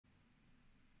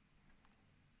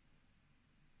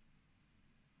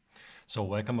So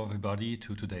welcome everybody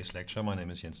to today's lecture. My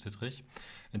name is Jens Dittrich,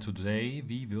 and today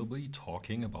we will be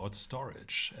talking about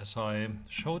storage. As I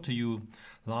showed to you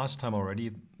last time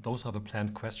already, those are the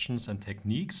planned questions and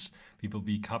techniques we will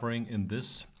be covering in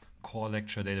this core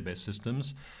lecture, database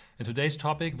systems. And today's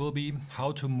topic will be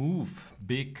how to move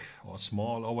big or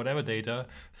small or whatever data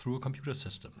through a computer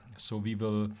system. So we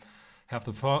have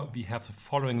the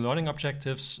following learning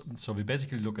objectives. So we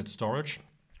basically look at storage,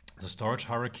 the storage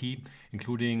hierarchy,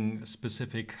 including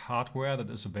specific hardware that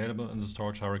is available in the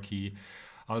storage hierarchy.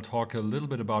 I'll talk a little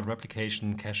bit about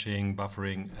replication, caching,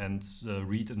 buffering, and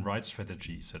read and write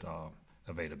strategies that are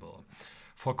available.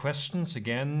 For questions,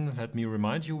 again, let me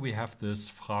remind you, we have this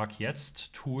Frag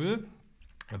Jetzt tool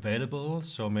available.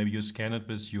 So maybe you scan it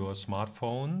with your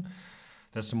smartphone.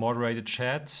 There's a moderated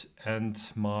chat, and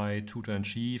my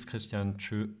tutor-in-chief, Christian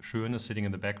Schön, is sitting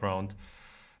in the background,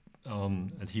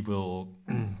 and he will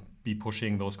be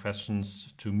pushing those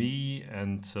questions to me,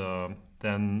 and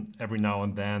then every now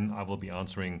and then I will be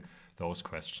answering those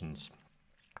questions.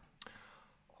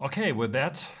 Okay, with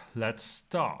that, let's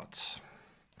start.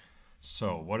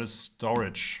 So what is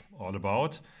storage all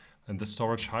about and the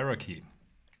storage hierarchy?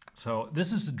 So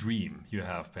this is the dream you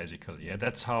have, basically. Yeah,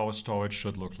 that's how storage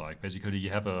should look like. Basically,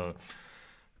 you have a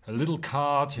little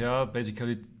card, yeah,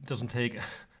 basically it doesn't take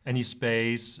any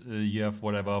space. You have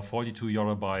whatever, 42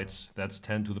 yottabytes, that's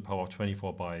 10 to the power of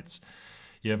 24 bytes.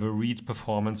 You have a read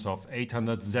performance of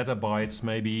 800 zettabytes,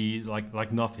 maybe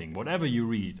like nothing. Whatever you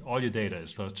read, all your data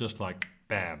is just like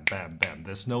bam, bam, bam.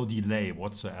 There's no delay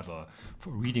whatsoever for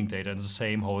reading data, and the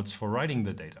same holds for writing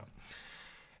the data.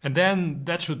 And then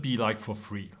that should be like for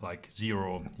free, like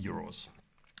 €0.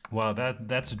 Well,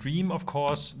 that's a dream, of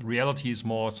course. Reality is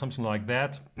more something like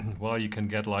that. Well, you can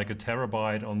get like a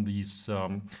terabyte on these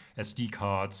SD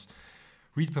cards.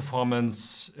 Read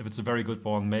performance, if it's a very good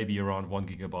one, maybe around 1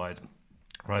 gigabyte.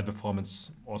 Write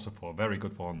performance, also for a very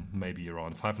good one, maybe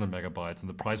around 500 megabytes. And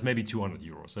the price maybe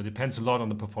 €200. So it depends a lot on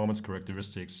the performance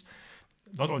characteristics,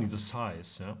 not only the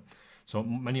size. Yeah? So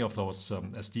many of those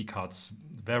SD cards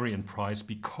vary in price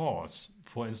because,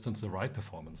 for instance, the write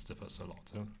performance differs a lot.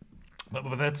 Yeah?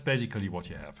 But that's basically what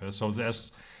you have. So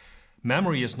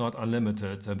memory is not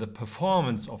unlimited, and the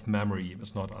performance of memory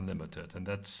is not unlimited. And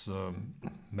that's a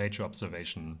major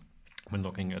observation when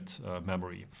looking at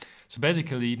memory. So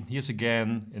basically, here's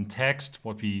again in text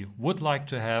what we would like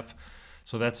to have.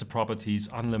 So that's the properties: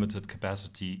 unlimited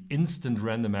capacity, instant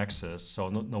random access. So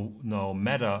no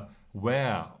matter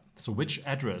where, so which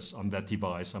address on that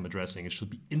device I'm addressing, it should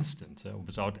be instant,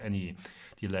 without any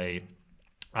delay.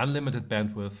 Unlimited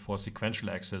bandwidth for sequential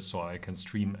access, so I can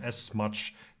stream as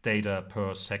much data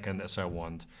per second as I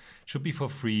want. It should be for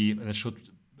free, and it should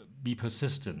be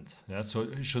persistent. Yeah? So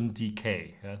it shouldn't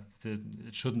decay. Yeah?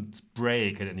 It shouldn't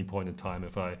break at any point in time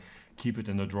if I keep it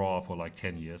in a drawer for like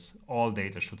 10 years. All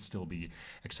data should still be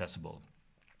accessible.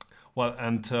 Well,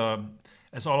 and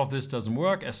as all of this doesn't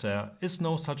work, as there is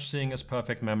no such thing as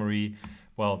perfect memory,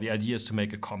 well, the idea is to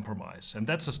make a compromise, and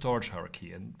that's the storage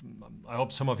hierarchy. And I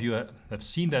hope some of you have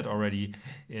seen that already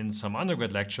in some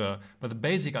undergrad lecture, but the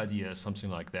basic idea is something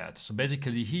like that. So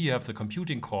basically here you have the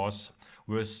computing cores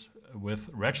with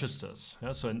registers.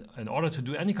 Yeah? So in order to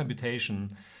do any computation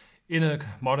in a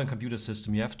modern computer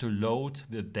system, you have to load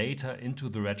the data into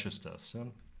the registers. Yeah?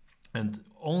 And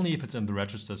only if it's in the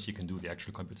registers you can do the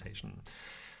actual computation.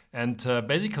 And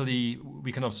basically,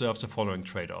 we can observe the following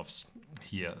trade-offs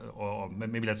here, or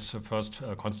maybe let's first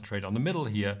concentrate on the middle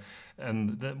here.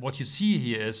 And what you see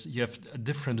here is you have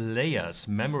different layers,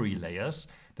 memory layers,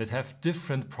 that have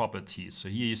different properties. So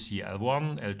here you see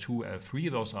L1, L2,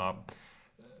 L3. Those are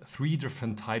three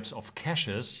different types of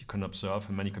caches you can observe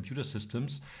in many computer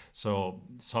systems. So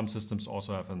some systems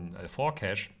also have an L4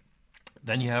 cache.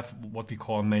 Then you have what we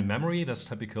call main memory. That's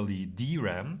typically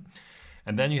DRAM.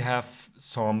 And then you have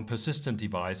some persistent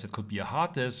device. It could be a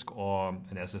hard disk or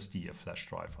an SSD, a flash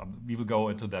drive. We will go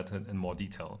into that in more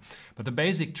detail. But the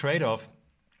basic trade-off,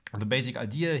 the basic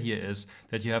idea here is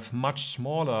that you have much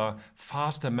smaller,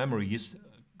 faster memories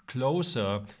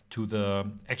closer to the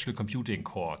actual computing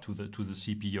core, to the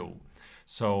CPU.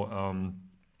 So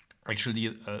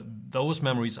actually, those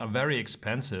memories are very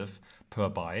expensive per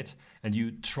byte, and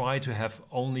you try to have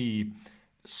only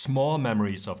small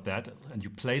memories of that, and you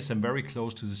place them very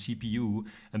close to the CPU,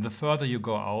 and the further you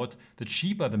go out, the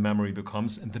cheaper the memory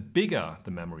becomes and the bigger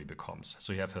the memory becomes.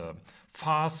 So you have a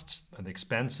fast and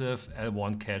expensive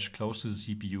L1 cache close to the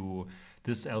CPU.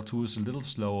 This L2 is a little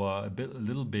slower, a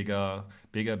little bigger,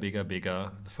 bigger.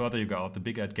 The further you go out, the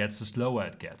bigger it gets, the slower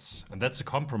it gets. And that's a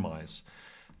compromise.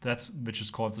 Which is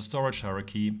called the storage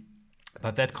hierarchy.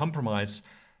 But that compromise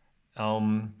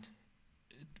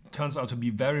turns out to be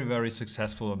very, very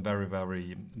successful and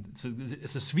very,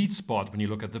 it's a sweet spot when you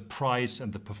look at the price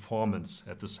and the performance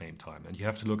at the same time. And you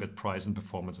have to look at price and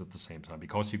performance at the same time,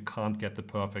 because you can't get the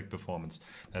perfect performance.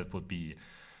 That would be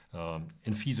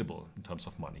infeasible in terms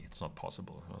of money. It's not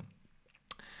possible.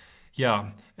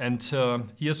 Yeah, and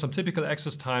here some typical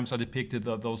access times are depicted.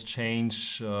 Those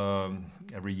change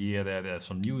every year. There are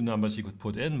some new numbers you could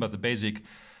put in, but the basic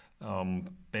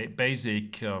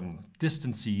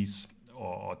distances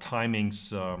or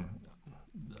timings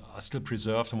are still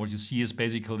preserved. And what you see is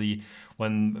basically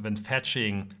when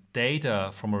fetching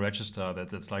data from a register,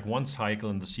 that's like one cycle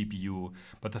in the CPU,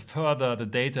 but the further the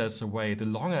data is away, the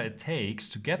longer it takes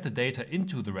to get the data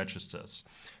into the registers.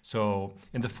 So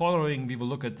in the following, we will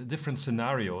look at different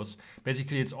scenarios.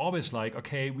 Basically, it's always like,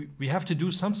 okay, we have to do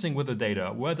something with the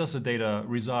data. Where does the data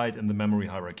reside in the memory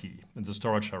hierarchy, in the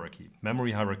storage hierarchy?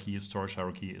 Memory hierarchy, storage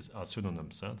hierarchy are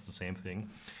synonyms. It's the same thing.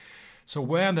 So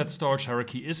where in that storage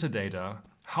hierarchy is the data?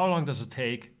 How long does it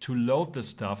take to load this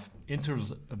stuff into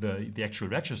the actual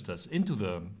registers, into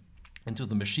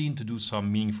the machine to do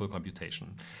some meaningful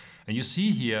computation? And you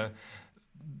see here,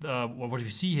 what you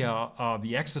see here are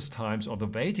the access times or the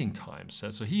waiting times.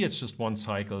 So here it's just one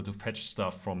cycle to fetch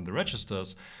stuff from the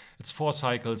registers. It's 4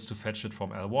 cycles to fetch it from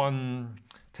L1,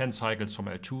 10 cycles from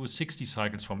L2, 60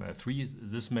 cycles from L3.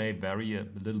 This may vary a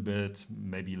little bit,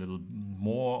 maybe a little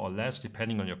more or less,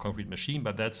 depending on your concrete machine,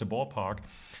 but that's a ballpark.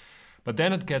 But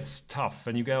then it gets tough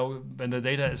when the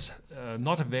data is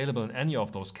not available in any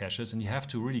of those caches and you have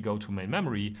to really go to main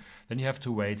memory, then you have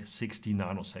to wait 60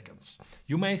 nanoseconds.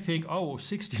 You may think, oh,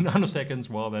 60 nanoseconds,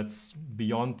 well, that's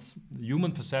beyond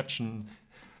human perception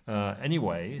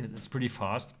anyway. It's pretty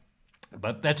fast.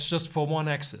 But that's just for one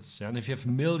access. And if you have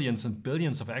millions and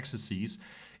billions of accesses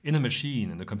in a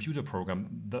machine, in a computer program,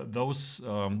 those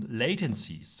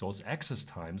latencies, those access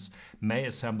times may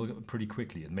assemble pretty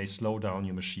quickly. It may slow down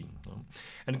your machine.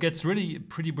 And it gets really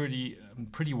pretty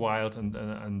wild and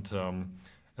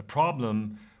a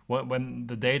problem when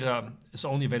the data is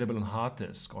only available on hard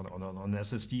disk, on an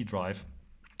SSD drive.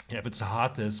 If it's a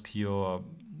hard disk, you're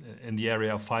in the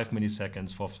area of 5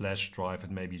 milliseconds. For flash drive,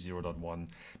 it may be 0.1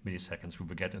 milliseconds. We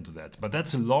will get into that. But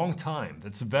that's a long time.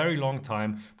 That's a very long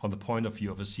time from the point of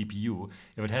view of a CPU.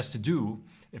 If it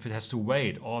has to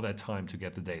wait all that time to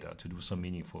get the data, to do some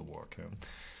meaningful work.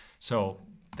 So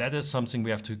that is something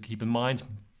we have to keep in mind.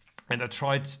 And I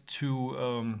tried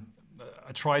to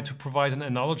provide an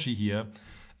analogy here,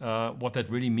 what that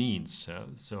really means.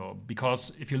 So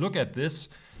because if you look at this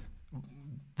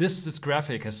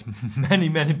graphic has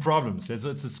many problems. So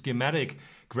it's a schematic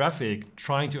graphic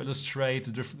trying to illustrate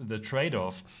the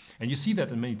trade-off. And you see that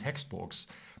in many textbooks,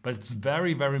 but it's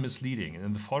very misleading. And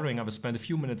in the following, I will spend a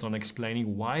few minutes on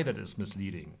explaining why that is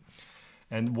misleading.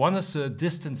 And one is the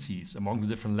distances among the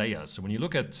different layers. So when you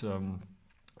look at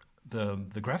the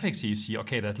graphics here, you see,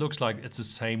 okay, that looks like it's the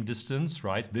same distance,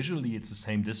 right? Visually, it's the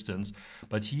same distance.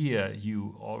 But here,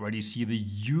 you already see the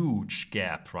huge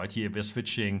gap, right? Here, we're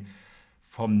switching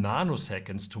from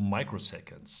nanoseconds to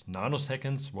microseconds.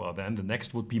 Nanoseconds, well, then the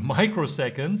next would be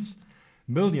microseconds,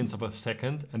 millions of a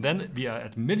second, and then we are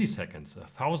at milliseconds,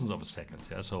 thousands of a second.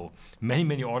 Yeah? So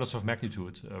many orders of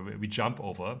magnitude we jump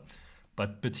over,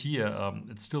 but here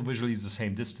it's still visually the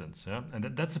same distance. Yeah? And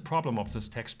that's the problem of this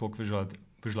textbook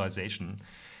visualization.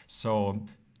 So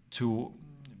to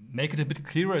make it a bit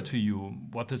clearer to you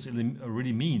what this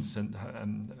really means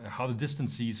and how the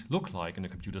distances look like in a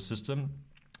computer system,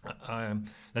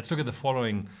 let's look at the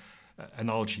following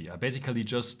analogy. I basically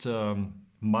just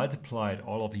multiplied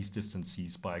all of these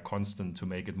distances by a constant to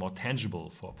make it more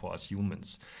tangible for us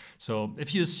humans. So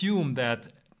if you assume that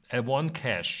L1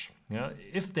 cache,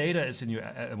 if data is in your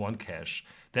L1 cache,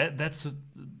 that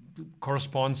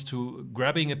corresponds to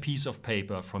grabbing a piece of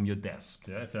paper from your desk.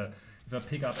 Yeah? If I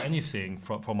pick up anything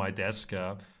from my desk,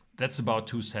 that's about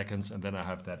 2 seconds, and then I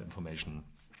have that information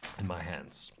in my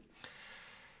hands.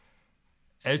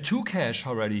 L2 cache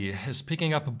already is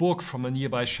picking up a book from a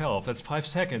nearby shelf. That's 5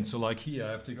 seconds. So like here, I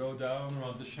have to go down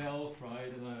around the shelf,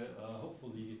 right? And I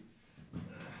hopefully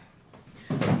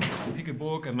pick a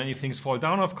book, and many things fall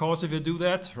down, of course, if you do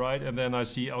that, right? And then I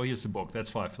see, oh, here's the book.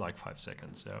 That's like 5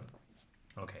 seconds. Yeah.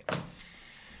 Okay.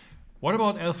 What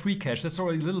about L3 cache? That's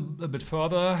already a little bit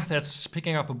further. That's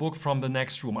picking up a book from the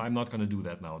next room. I'm not going to do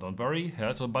that now. Don't worry.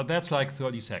 Yeah, but that's like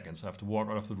 30 seconds. I have to walk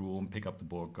out of the room, pick up the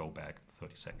book, go back.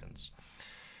 30 seconds.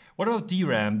 What about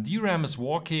DRAM? DRAM is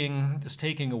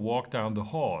taking a walk down the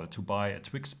hall to buy a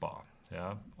Twix bar.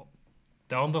 Yeah,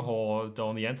 down the hall,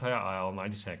 down the entire aisle,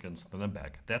 90 seconds, then I'm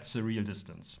back. That's the real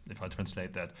distance, if I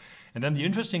translate that. And then the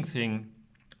interesting thing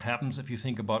happens if you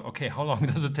think about, okay, how long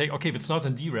does it take? Okay, if it's not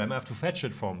in DRAM, I have to fetch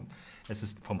it from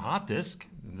hard disk.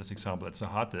 In this example, it's a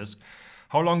hard disk.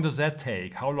 How long does that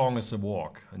take? How long is the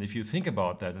walk? And if you think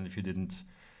about that, and if you didn't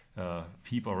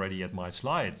peep already at my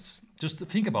slides, just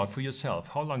think about for yourself,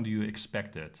 how long do you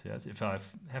expect it? Yes? If I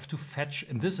have to fetch,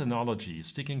 in this analogy,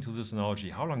 sticking to this analogy,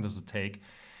 how long does it take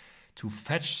to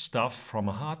fetch stuff from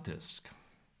a hard disk?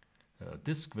 A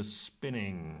disk with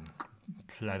spinning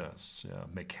platters,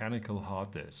 mechanical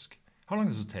hard disk. How long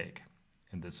does it take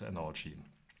in this analogy?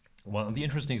 Well, the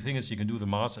interesting thing is you can do the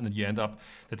math and then you end up,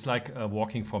 that's like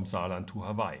walking from Saarland to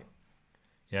Hawaii.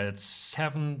 Yeah, it's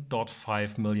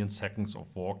 7.5 million seconds of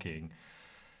walking,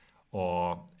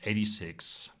 or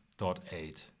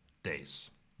 86.8 days.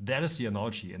 That is the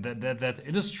analogy, and that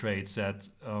illustrates that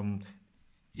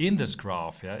in this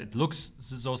graph, it looks,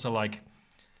 this is also like,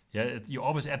 you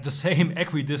always at the same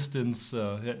equidistance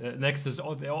next is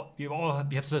you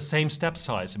have the same step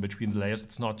size in between the layers.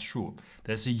 It's not true.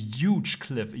 There's a huge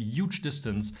cliff, a huge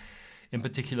distance, in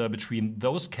particular between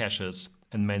those caches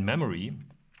and main memory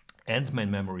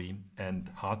and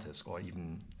hard disk, or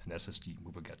even an SSD.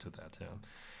 We will get to that. Yeah.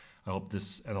 I hope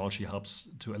this analogy helps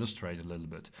to illustrate a little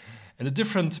bit. And a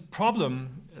different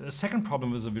problem, a second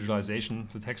problem with the visualization,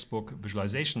 the textbook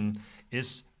visualization,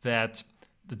 is that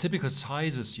the typical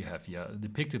sizes you have here,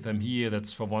 depicted them here,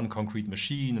 that's for one concrete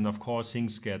machine, and of course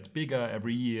things get bigger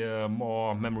every year,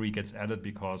 more memory gets added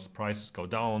because prices go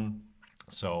down.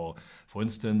 So for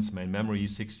instance, main memory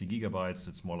 60 gigabytes,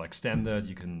 it's more like standard.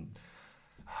 You can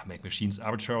make machines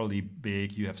arbitrarily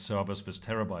big. You have servers with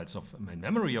terabytes of main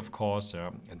memory, of course,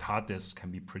 and hard disks can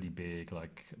be pretty big,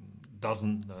 like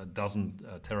dozen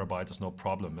terabytes is no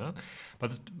problem.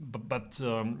 But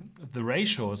the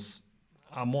ratios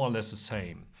are more or less the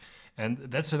same. And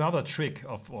that's another trick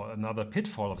or another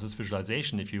pitfall of this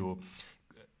visualization. If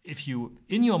you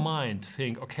in your mind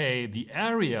think, okay, the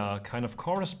area kind of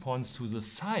corresponds to the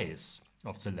size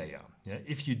of the layer. Yeah?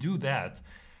 If you do that,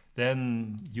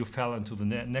 then you fell into the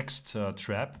next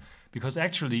trap, because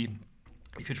actually,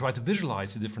 if you try to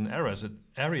visualize the different areas,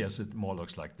 it more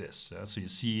looks like this. So you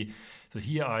see, so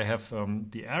here I have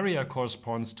the area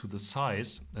corresponds to the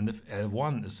size, and if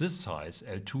L1 is this size,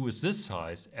 L2 is this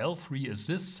size, L3 is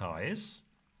this size,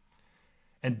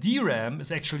 and DRAM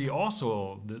is actually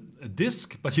also a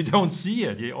disk, but you don't see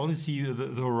it. You only see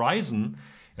the horizon,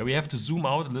 and we have to zoom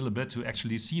out a little bit to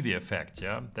actually see the effect.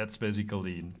 Yeah, that's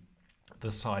basically the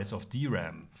size of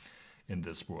DRAM in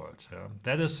this world. Yeah?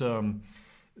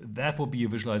 That will be a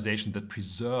visualization that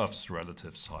preserves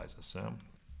relative sizes. Yeah?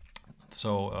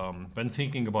 So when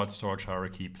thinking about storage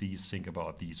hierarchy, please think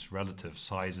about these relative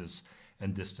sizes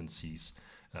and distances.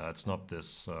 It's not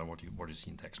this what you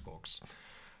see in textbooks.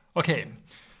 Okay,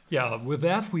 yeah. With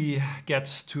that, we get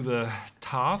to the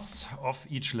tasks of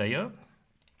each layer.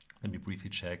 Let me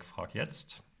briefly check. Frag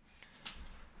jetzt.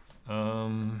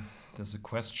 There's a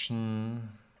question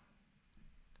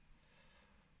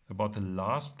about the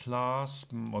last class.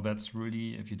 Well, that's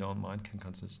really, if you don't mind, can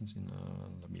consistency.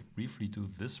 Let me briefly do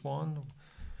this one.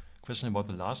 Question about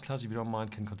the last class. If you don't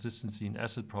mind, can consistency in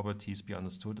asset properties be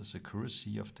understood as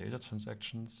accuracy of data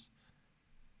transactions?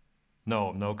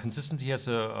 No. Consistency has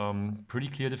a pretty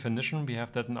clear definition. We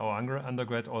have that in our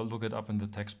undergrad, or look it up in the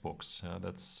textbooks.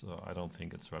 That's I don't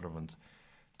think it's relevant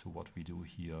to what we do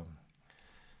here.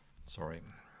 Sorry.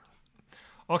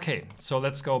 Okay, so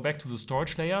let's go back to the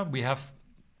storage layer. We have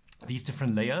these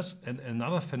different layers, and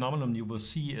another phenomenon you will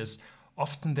see is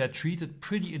often they're treated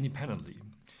pretty independently.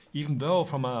 Even though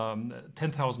from a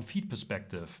 10,000 feet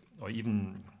perspective, or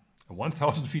even a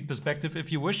 1,000 feet perspective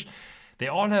if you wish, they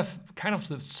all have kind of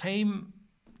the same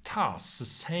tasks, the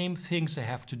same things they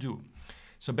have to do.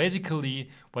 So basically,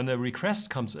 when a request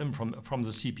comes in from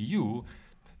the CPU,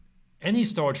 any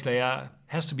storage layer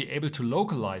has to be able to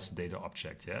localize the data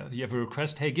object. Yeah? You have a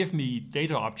request, hey, give me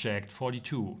data object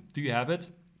 42. Do you have it?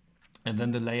 And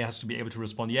then the layer has to be able to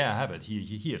respond, yeah, I have it.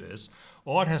 Here it is.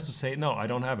 Or it has to say, no, I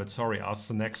don't have it. Sorry, ask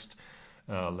the next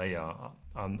layer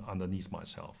underneath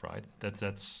myself, right?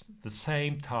 That's the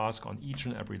same task on each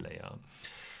and every layer.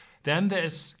 Then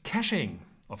there's caching,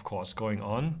 of course, going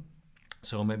on.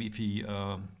 So maybe if we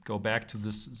go back to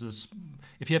this,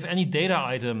 if you have any data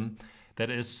item that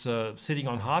is sitting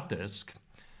on hard disk,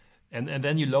 and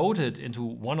then you load it into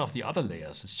one of the other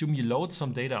layers. Assume you load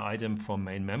some data item from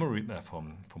main memory,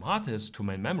 from hard disk to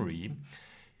main memory.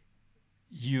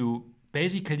 You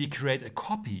basically create a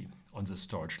copy on the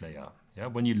storage layer. Yeah?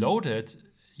 When you load it,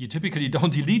 you typically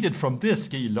don't delete it from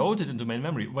disk. You load it into main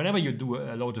memory. Whenever you do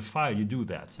load a file, you do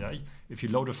that. Yeah? If you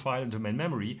load a file into main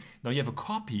memory, now you have a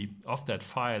copy of that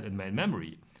file in main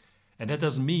memory. And that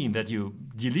doesn't mean that you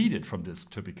delete it from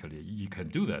disk typically. You can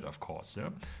do that, of course, yeah?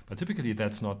 But typically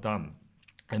that's not done.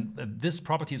 And this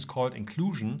property is called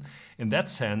inclusion. In that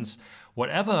sense,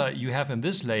 whatever you have in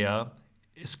this layer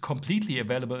is completely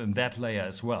available in that layer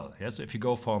as well. Yeah? So if you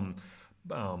go from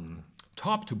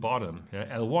top to bottom, yeah,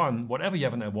 L1, whatever you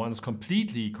have in L1 is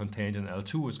completely contained in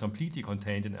L2, is completely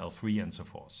contained in L3, and so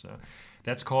forth. Yeah?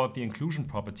 That's called the inclusion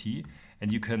property,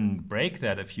 and you can break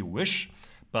that if you wish,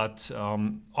 but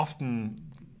often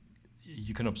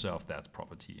you can observe that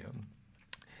property. Yeah?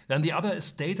 Then the other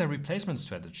is data replacement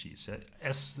strategies.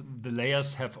 As the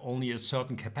layers have only a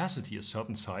certain capacity, a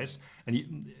certain size, and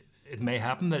it may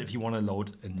happen that if you want to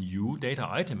load a new data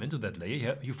item into that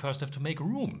layer, you first have to make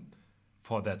room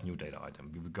for that new data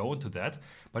item. We will go into that,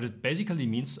 but it basically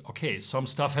means, okay, some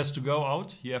stuff has to go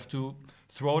out. You have to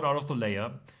throw it out of the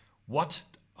layer. What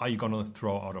are you going to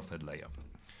throw out of that layer?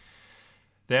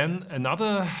 Then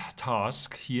another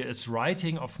task here is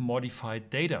writing of modified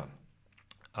data,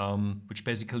 which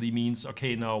basically means,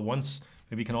 okay, now once,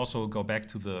 maybe we can also go back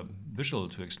to the visual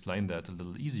to explain that a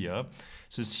little easier.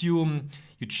 So assume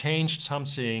you changed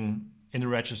something in the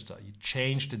register, you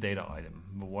change the data item,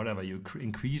 whatever, you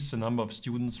increase the number of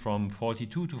students from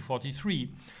 42 to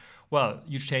 43. Well,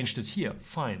 you changed it here,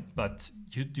 fine, but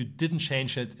you didn't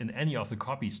change it in any of the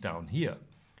copies down here.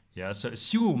 Yeah, so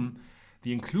assume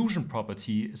the inclusion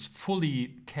property is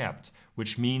fully kept,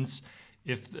 which means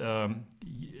if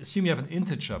assume you have an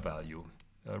integer value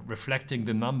reflecting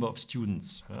the number of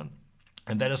students,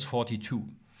 and that is 42.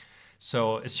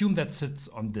 So assume that sits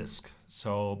on disk.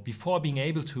 So before being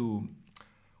able to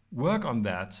work on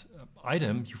that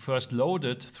item, you first load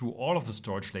it through all of the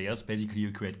storage layers. Basically,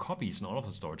 you create copies in all of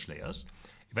the storage layers.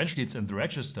 Eventually, it's in the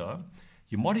register.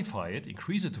 You modify it,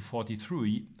 increase it to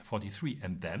 43,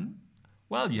 and then,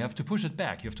 well, you have to push it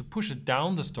back. You have to push it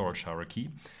down the storage hierarchy.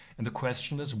 And the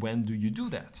question is, when do you do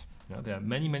that? Yeah, there are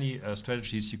many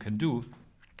strategies you can do.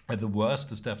 And the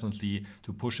worst is definitely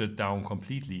to push it down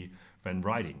completely when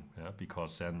writing,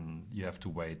 because then you have to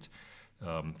wait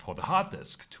for the hard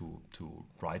disk to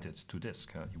write it to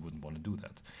disk. You wouldn't want to do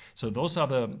that. So those are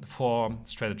the 4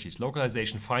 strategies: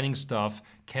 localization, finding stuff,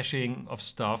 caching of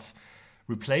stuff,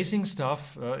 replacing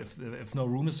stuff if no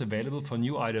room is available for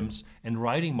new items, and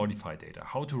writing modified data.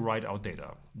 How to write out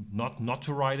data. Not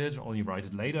to write it, only write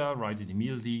it later, write it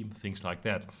immediately, things like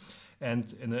that.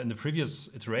 And in the previous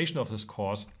iteration of this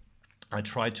course, I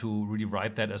tried to really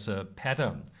write that as a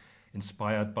pattern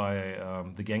inspired by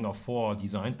the Gang of 4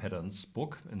 Design Patterns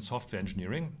book in software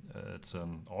engineering. It's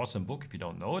an awesome book if you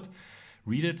don't know it.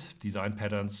 Read it, Design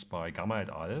Patterns by Gamma et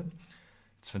al.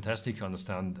 It's fantastic to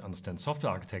understand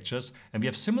software architectures. And we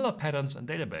have similar patterns in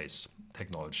database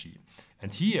technology.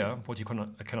 And here, what you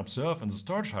can observe in the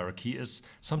storage hierarchy is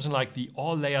something like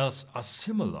all layers are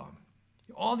similar.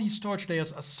 All these storage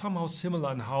layers are somehow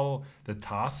similar in how the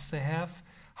tasks they have,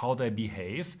 how they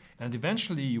behave, and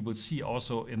eventually you will see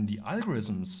also in the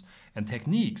algorithms and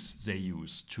techniques they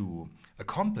use to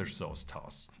accomplish those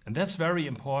tasks. And that's very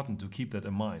important to keep that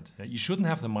in mind. You shouldn't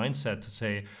have the mindset to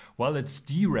say, well, it's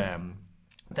DRAM.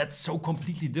 That's so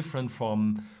completely different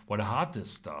from what a hard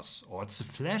disk does, or it's a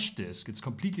flash disk. It's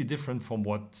completely different from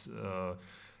what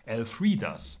L3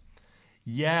 does.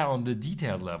 Yeah, on the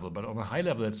detailed level, but on a high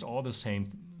level, it's all the same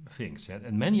things. Yeah?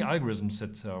 And many algorithms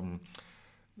that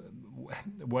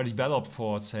were developed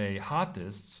for, say, hard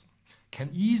disks can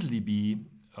easily be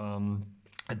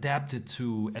adapted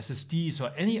to SSDs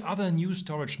or any other new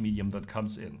storage medium that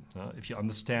comes in, if you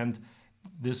understand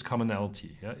this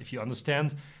commonality. Yeah? If you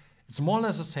understand it's more or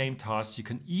less the same task, you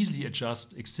can easily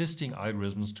adjust existing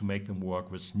algorithms to make them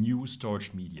work with new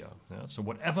storage media. Yeah? So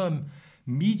whatever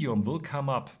medium will come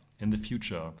up in the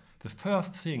future, the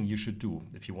first thing you should do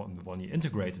if you want to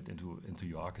integrate it into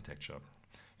your architecture,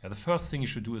 the first thing you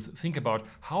should do is think about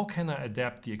how can I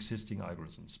adapt the existing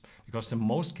algorithms? Because in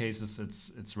most cases,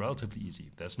 it's relatively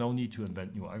easy. There's no need to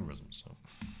invent new algorithms. So,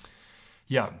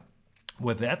 yeah,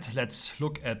 with that, let's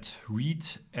look at read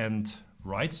and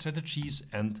write strategies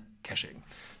and caching.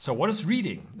 So what is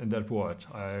reading in that word?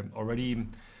 I already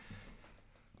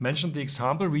mentioned the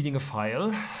example, reading a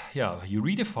file. Yeah, you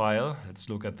read a file. Let's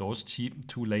look at those 2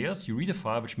 layers. You read a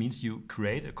file, which means you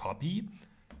create a copy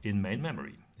in main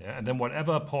memory. Yeah, and then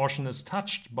whatever portion is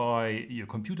touched by your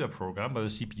computer program, by the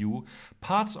CPU,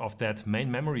 parts of that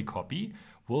main memory copy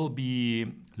will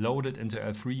be loaded into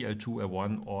L3, L2,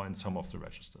 L1, or in some of the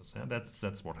registers. Yeah,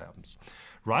 that's what happens.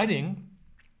 Writing,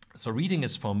 so reading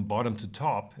is from bottom to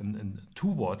top and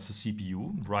towards the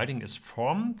CPU. Writing is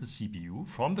from the CPU,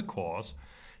 from the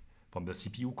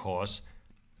CPU cores,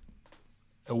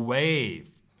 away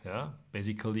yeah,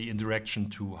 basically in direction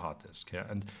to hard disk. Yeah?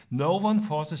 And no one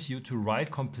forces you to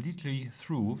write completely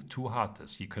through to hard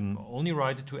disk. You can only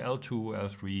write it to L2,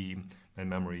 L3, main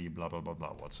memory, blah, blah, blah,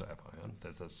 blah, whatsoever. Yeah?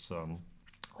 That's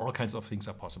all kinds of things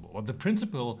are possible. But the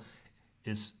principle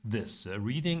is this.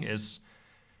 Reading is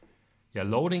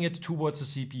loading it towards the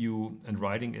CPU, and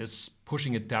writing is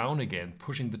pushing it down again,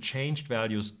 pushing the changed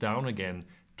values down again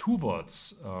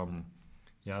towards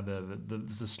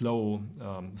the slow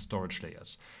storage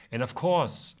layers. And of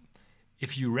course,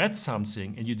 if you read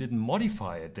something and you didn't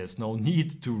modify it, there's no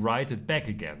need to write it back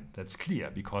again. That's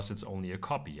clear, because it's only a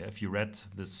copy. If you read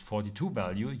this 42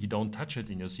 value, you don't touch it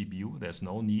in your CPU. There's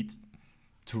no need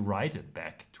to write it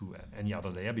back to any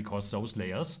other layer, because those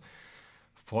layers,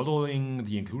 following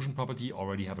the inclusion property,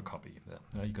 already have a copy.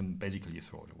 You can basically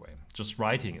throw it away. Just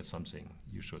writing is something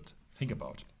you should think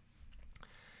about.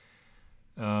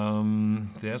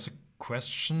 There's a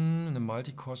question in the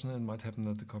multi-course, and it might happen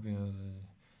that the copy...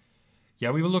 Yeah,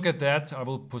 we will look at that. I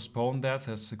will postpone that.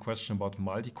 There's a question about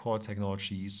multi-core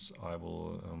technologies. I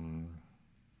will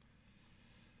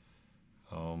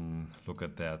look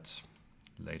at that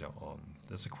later on.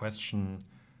 There's a question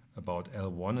about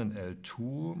L1 and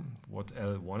L2. What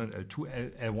L1 and L2?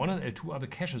 L1 and L2 are the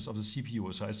caches of the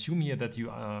CPU. So I assume here that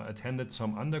you attended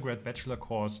some undergrad bachelor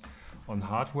course on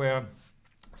hardware.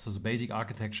 So the basic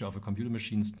architecture of a computer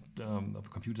machines, of a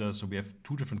computer. So we have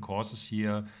two different courses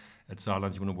here at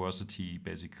Saarland University.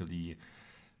 Basically,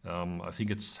 I think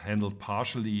it's handled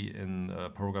partially in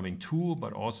programming 2,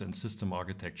 but also in system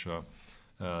architecture.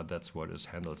 That's what is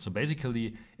handled. So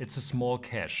basically, it's a small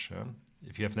cache.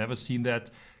 If you have never seen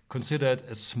that, consider it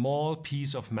a small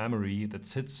piece of memory that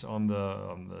sits on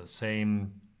the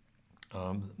same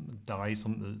dice.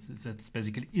 That's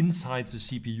basically inside the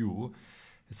CPU.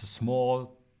 It's a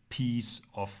small piece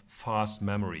of fast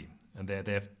memory, and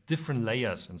they have different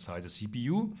layers inside the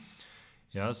CPU.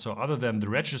 Yeah, so other than the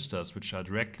registers, which are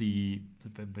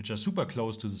super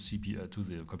close to the CPU, to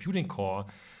the computing core,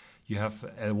 you have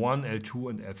L1, L2,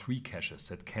 and L3 caches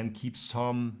that can keep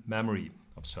some memory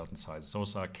of certain sizes.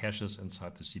 Those are caches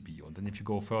inside the CPU. And then if you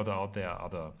go further out, there are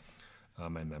other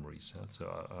main memories. Yeah?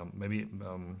 So maybe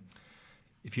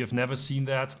if you have never seen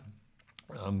that,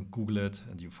 Google it,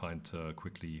 and you find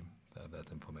quickly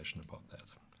that information about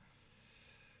that.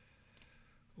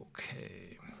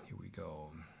 Okay, here we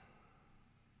go.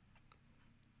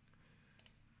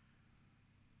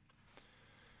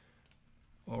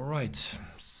 All right,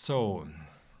 so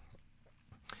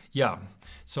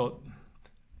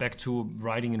back to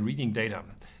writing and reading data.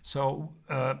 So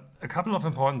a couple of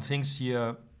important things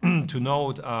here to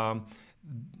note.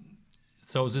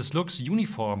 So this looks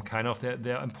uniform, kind of.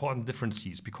 There are important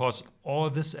differences, because all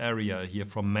this area here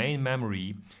from main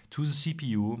memory to the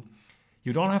CPU,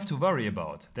 you don't have to worry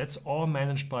about. That's all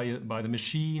managed by the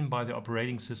machine, by the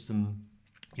operating system.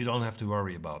 You don't have to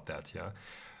worry about that. Yeah.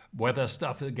 Whether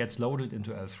stuff gets loaded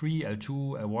into L3,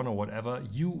 L2, L1 or whatever,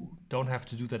 you don't have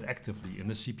to do that actively in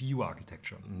the CPU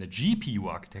architecture. In the GPU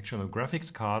architecture, on a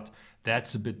graphics card,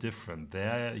 that's a bit different.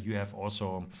 There you have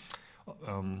also,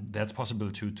 that's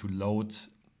possible to load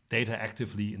data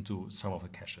actively into some of the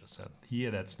caches.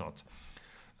 Here that's not.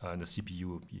 In the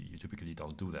CPU, you typically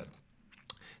don't do that.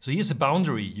 So here's a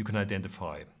boundary you can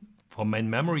identify. From main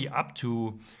memory up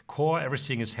to core,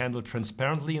 everything is handled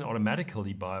transparently and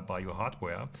automatically by your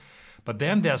hardware. But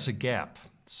then there's a gap.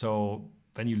 So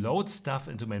when you load stuff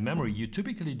into main memory, you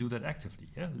typically do that actively,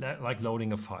 like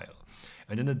loading a file.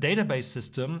 And in the database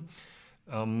system,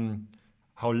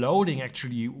 how loading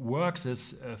actually works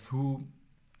is through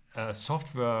a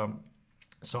software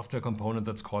component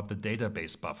that's called the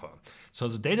database buffer. So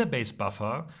the database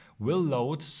buffer will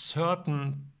load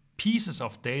certain pieces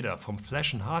of data from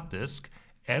flash and hard disk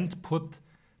and put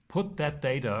that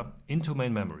data into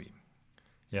main memory.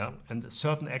 Yeah, and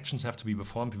certain actions have to be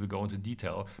performed. We will go into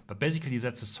detail, but basically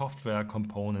that's a software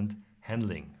component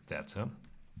handling that.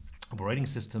 Operating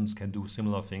systems can do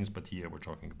similar things, but here we're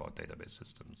talking about database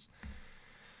systems.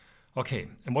 Okay,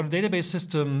 and what a database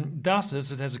system does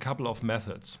is it has a couple of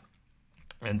methods.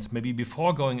 And maybe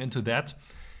before going into that,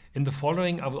 in the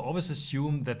following, I will always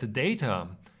assume that the data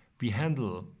we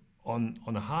handle on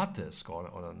a hard disk or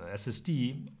on an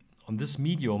SSD on this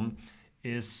medium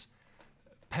is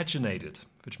paginated,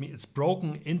 which means it's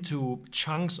broken into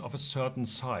chunks of a certain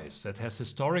size that has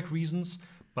historic reasons,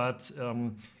 but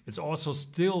it's also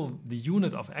still the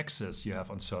unit of access you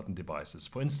have on certain devices.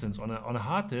 For instance, on a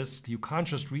hard disk, you can't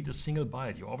just read a single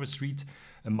byte. You always read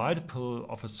a multiple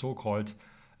of a so-called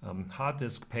hard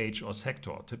disk page or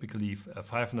sector, typically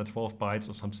 512 bytes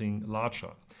or something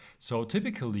larger. So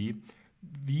typically,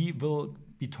 we will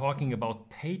be talking about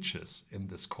pages in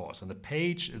this course. And a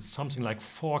page is something like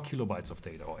 4 kilobytes of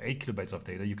data or 8 kilobytes of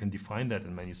data. You can define that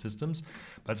in many systems,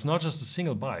 but it's not just a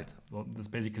single byte. Well, it's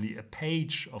basically a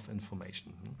page of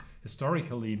information.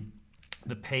 Historically,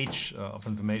 the page of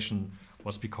information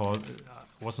was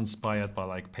inspired by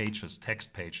like pages,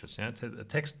 text pages. Yeah? A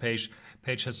text page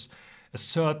has a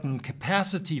certain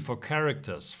capacity for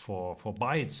characters, for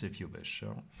bytes, if you wish.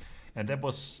 Yeah? And that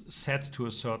was set to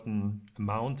a certain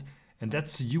amount. And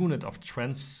that's the unit of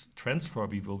transfer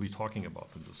we will be talking about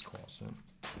in this course. Yeah?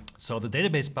 So the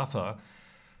database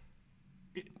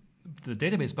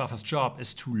buffer's job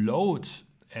is to load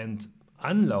and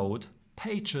unload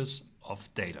pages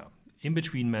of data in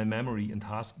between main memory and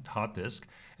hard disk.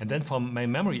 And then from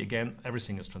main memory, again,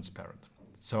 everything is transparent.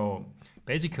 So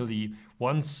basically,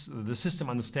 once the system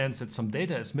understands that some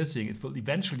data is missing, it will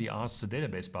eventually ask the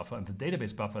database buffer, and the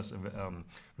database buffer is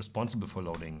responsible for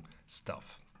loading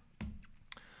stuff.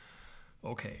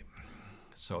 Okay,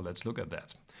 so let's look at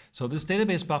that. So this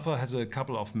database buffer has a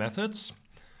couple of methods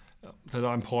that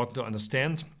are important to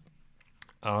understand.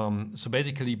 So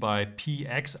basically by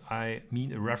PX, I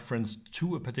mean a reference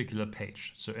to a particular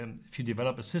page. So if you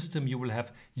develop a system, you will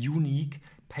have unique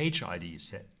page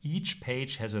IDs. Each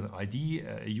page has an ID,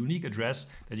 a unique address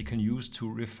that you can use to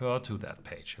refer to that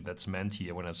page. And that's meant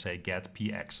here when I say get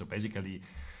PX. So basically,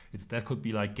 that could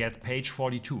be like get page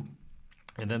 42.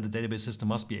 And then the database system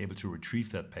must be able to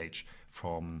retrieve that page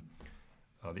from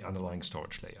the underlying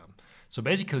storage layer. So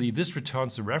basically, this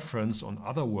returns a reference, on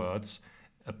other words,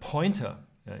 a pointer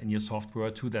in your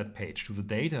software to that page, to the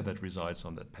data that resides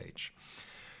on that page.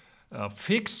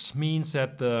 Fix means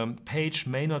that the page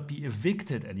may not be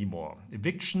evicted anymore.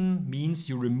 Eviction means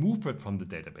you remove it from the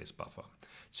database buffer.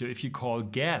 So if you call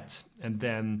get and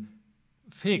then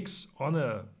fix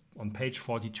on page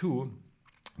 42,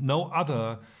 no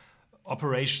other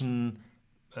operation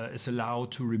is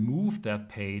allowed to remove that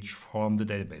page from the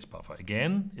database buffer.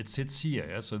 Again, it sits here,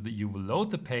 yeah? So that you will load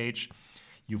the page,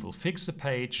 you will fix the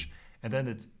page, and then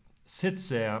it sits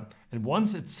there. And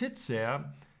once it sits there,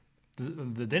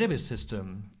 the database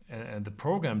system and the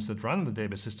programs that run the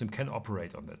database system can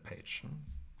operate on that page.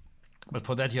 But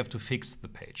for that, you have to fix the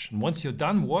page. And once you're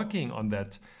done working on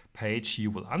that page,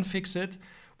 you will unfix it,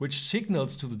 which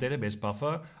signals to the database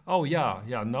buffer, oh yeah,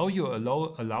 now you're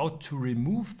allowed to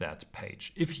remove that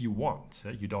page if you want.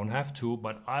 You don't have to,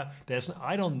 but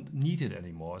I don't need it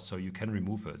anymore, so you can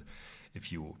remove it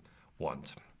if you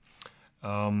want.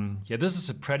 This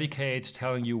is a predicate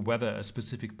telling you whether a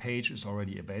specific page is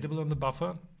already available on the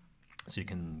buffer. So you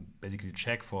can basically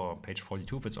check for page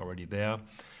 42 if it's already there.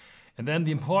 And then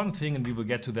the important thing, and we will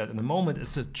get to that in a moment,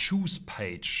 is the choose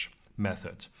page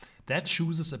method. That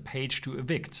chooses a page to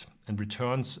evict and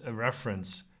returns a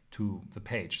reference to the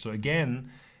page. So again,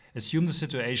 assume the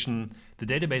situation, the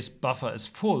database buffer is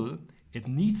full, it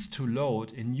needs to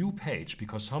load a new page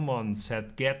because someone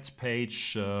said get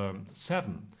page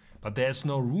 7. But there is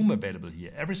no room available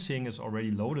here. Everything is already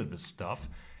loaded with stuff.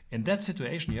 In that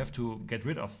situation, you have to get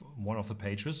rid of one of the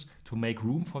pages to make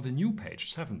room for the new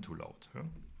page 7 to load.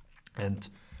 And,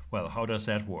 well, how does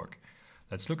that work?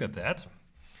 Let's look at that.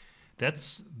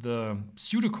 That's the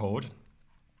pseudocode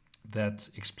that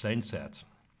explains that.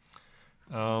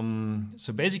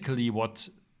 So basically what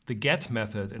the get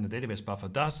method in the database buffer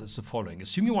does is the following.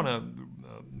 Assume you want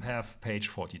to have page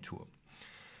 42.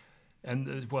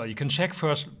 And well, you can check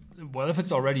first, well, if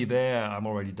it's already there, I'm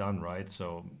already done, right?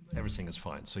 So everything is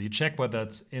fine. So you check whether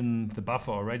it's in the buffer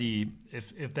already.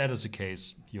 If that is the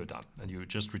case, you're done. And you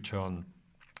just return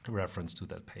a reference to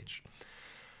that page.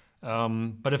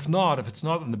 But if it's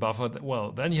not in the buffer,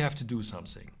 well, then you have to do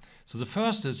something. So the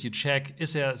first is you check,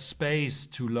 is there space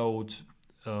to load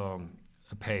a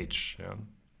page?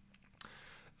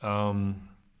 Yeah?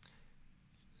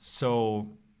 So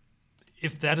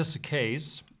if that is the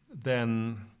case,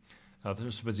 then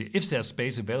if there's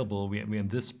space available, we're in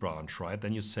this branch, right?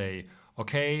 Then you say,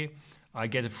 okay, I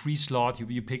get a free slot. You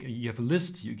have a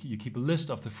list. You keep a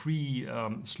list of the free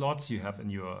slots you have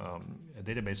in your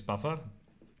database buffer.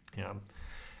 Yeah.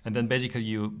 And then basically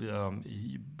you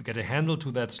get a handle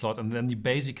to that slot, and then you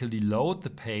basically load the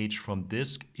page from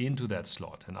disk into that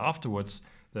slot. And afterwards,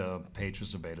 the page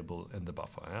is available in the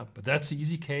buffer. Yeah? But that's the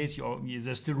easy case.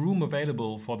 There's still room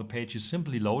available for the page. You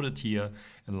simply load it here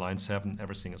in line 7.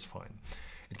 Everything is fine.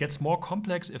 It gets more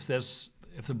complex if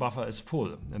the buffer is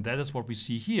full. And that is what we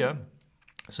see here.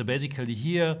 So basically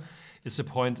here is the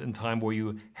point in time where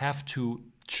you have to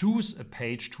choose a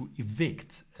page to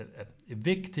evict.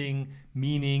 Evicting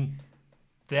meaning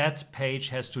that page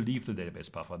has to leave the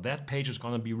database buffer. That page is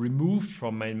going to be removed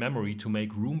from main memory to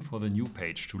make room for the new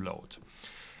page to load.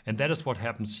 And that is what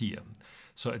happens here.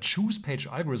 So a choose page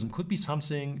algorithm could be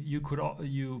something you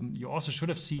also should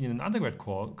have seen in an undergrad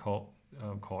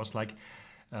course, like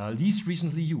least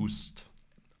recently used,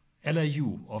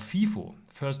 LRU or FIFO,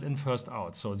 first in, first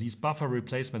out. So these buffer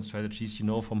replacement strategies you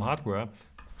know from hardware,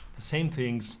 the same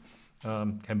things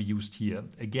can be used here.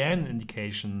 Again, an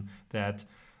indication that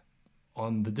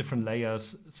on the different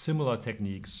layers, similar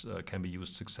techniques can be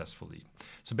used successfully.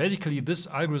 So basically, this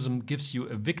algorithm gives you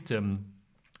a victim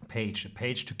page, a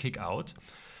page to kick out.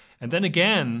 And then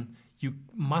again, you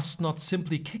must not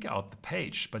simply kick out the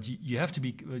page, but you have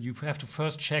to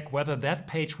first check whether that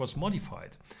page was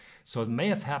modified. So it may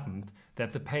have happened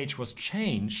that the page was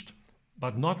changed,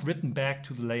 but not written back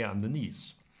to the layer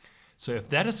underneath. So if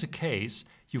that is the case,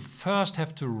 you first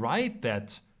have to write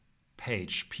that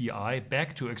page PI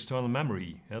back to external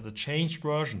memory. The changed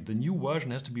version, the new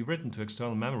version has to be written to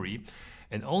external memory.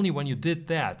 And only when you did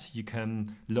that, you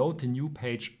can load the new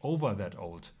page over that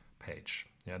old page.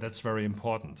 Yeah, that's very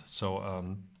important.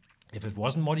 So if it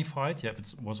wasn't modified, if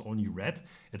it was only read,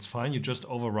 it's fine. You just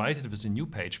overwrite it with a new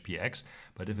page PX.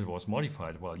 But if it was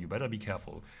modified, well, you better be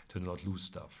careful to not lose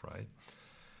stuff, right?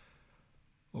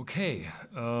 Okay.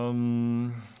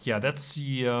 Yeah, that's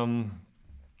the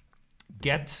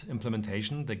get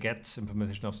implementation, the get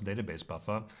implementation of the database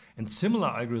buffer. And similar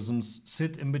algorithms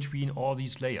sit in between all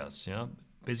these layers. Yeah?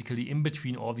 Basically, in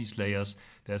between all these layers,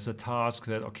 there's a task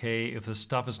that, okay, if the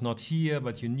stuff is not here,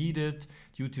 but you need it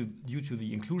due to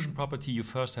the inclusion property, you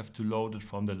first have to load it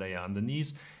from the layer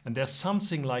underneath. And there's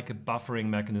something like a buffering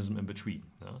mechanism in between.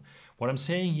 What I'm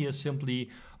saying here is simply,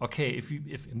 okay, if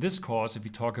in this course, if we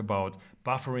talk about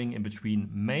buffering in between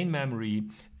main memory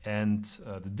and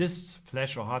the disks,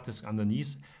 flash or hard disk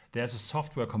underneath, there's a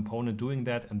software component doing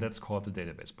that, and that's called the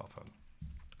database buffer.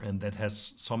 And that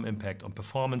has some impact on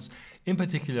performance, in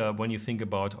particular when you think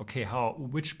about, okay,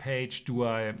 which page do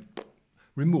I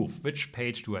remove, which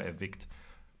page do I evict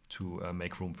to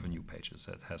make room for new pages.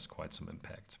 That has quite some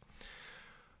impact.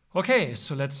 Okay,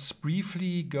 so let's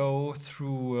briefly go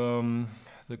through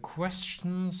the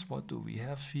questions. What do we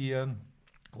have here?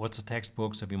 What's the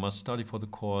textbooks that we must study for the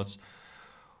course?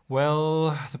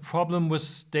 Well, the problem with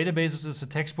databases is the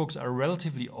textbooks are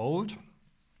relatively old.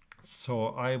 So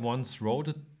I once wrote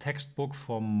a textbook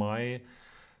for my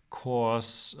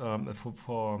course,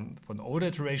 for an older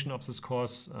iteration of this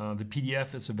course. The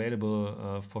PDF is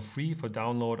available for free for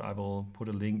download. I will put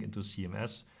a link into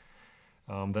CMS.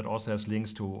 That also has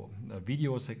links to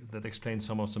videos that explain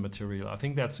some of the material. I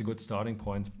think that's a good starting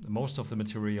point. Most of the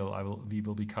material we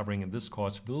will be covering in this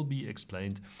course will be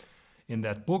explained in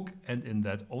that book and in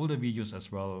that older videos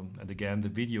as well. And again, the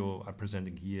video I'm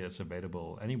presenting here is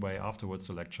available anyway afterwards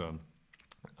the lecture.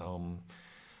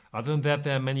 Other than that,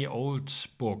 there are many old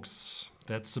books.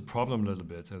 That's the problem a little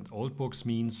bit. And old books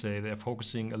means they're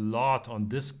focusing a lot on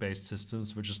disk-based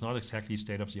systems, which is not exactly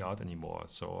state-of-the-art anymore.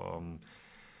 So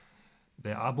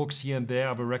there are books here and there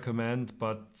I will recommend,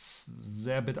 but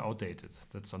they're a bit outdated.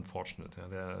 That's unfortunate.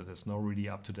 There's no really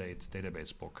up-to-date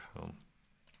database book.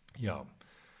 Yeah.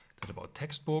 About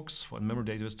textbooks. For in-memory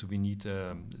database, do we need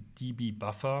a DB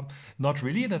buffer? Not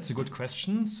really, that's a good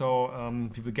question. So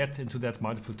we will get into that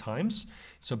multiple times.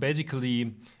 So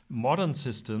basically, modern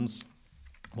systems,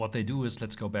 what they do is,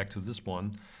 let's go back to this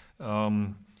one,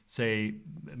 say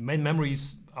main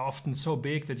memories are often so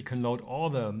big that you can load all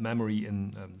the memory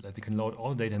in, that you can load all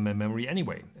the data in main memory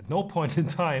anyway. At no point in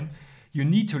time, you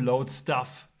need to load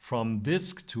stuff from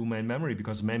disk to main memory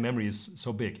because main memory is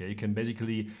so big. Yeah? You can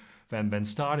basically when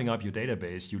starting up your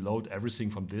database, you load everything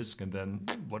from disk, and then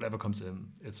whatever comes in,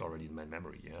 it's already in main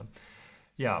memory.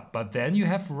 Yeah, but then you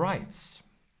have writes.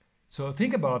 So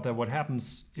think about that. What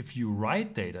happens if you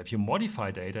write data, if you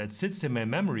modify data, it sits in main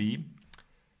memory,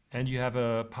 and you have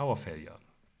a power failure.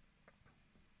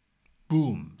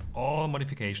 Boom! All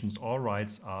modifications, all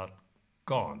writes are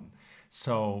gone.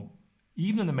 So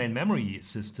even in the main memory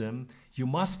system, you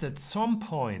must at some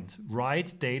point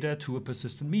write data to a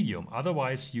persistent medium.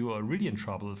 Otherwise, you are really in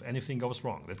trouble if anything goes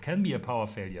wrong. That can be a power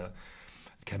failure.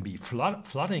 It can be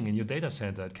flooding in your data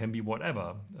center. It can be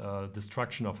whatever,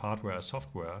 destruction of hardware or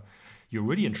software. You're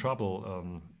really in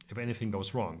trouble if anything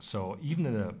goes wrong. So even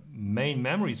in a main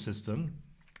memory system,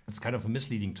 it's kind of a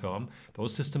misleading term.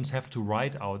 Those systems have to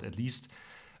write out at least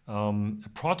a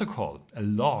protocol, a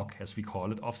log, as we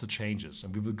call it, of the changes.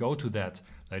 And we will go to that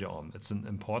later on. It's an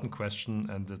important question,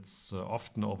 and it's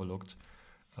often overlooked.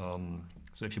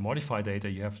 So if you modify data,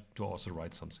 you have to also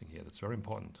write something here. That's very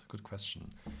important. Good question.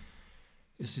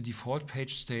 Is the default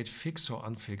page state fixed or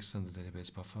unfixed in the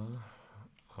database buffer?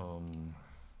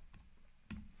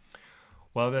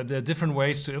 Well, there are different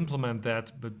ways to implement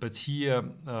that, but here,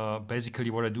 basically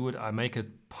what I do I make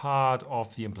it part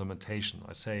of the implementation.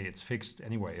 I say it's fixed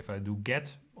anyway. If I do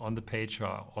get on the page,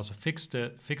 I also fix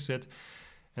it,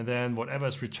 and then whatever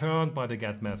is returned by the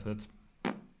get method,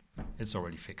 it's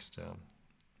already fixed.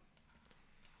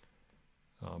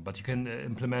 But you can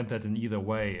implement that in either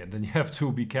way, and then you have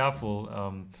to be careful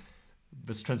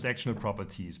with transactional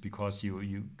properties, because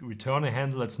you return a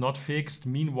handle that's not fixed.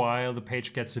 Meanwhile, the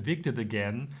page gets evicted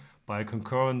again by a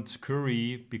concurrent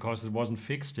query because it wasn't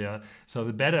fixed there. So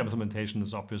the better implementation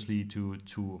is obviously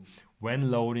to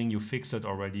when loading, you fix it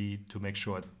already to make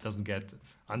sure it doesn't get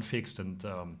unfixed and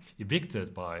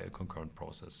evicted by a concurrent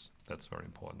process. That's very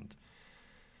important.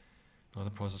 Now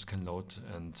the process can load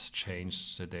and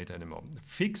change the data anymore.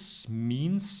 Fix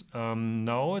means,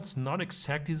 no, it's not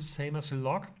exactly the same as a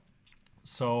log.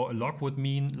 So a log would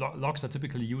mean, logs are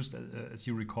typically used, as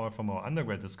you recall from our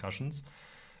undergrad discussions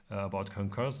about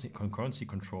concurrency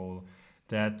control,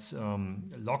 that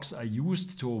logs are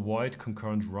used to avoid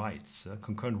concurrent writes.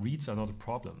 Concurrent reads are not a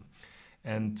problem.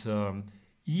 And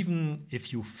even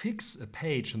if you fix a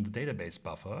page in the database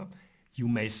buffer, you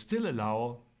may still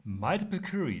allow multiple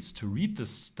queries to read this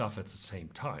stuff at the same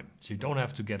time. So you don't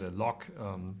have to get a log,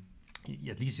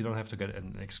 at least you don't have to get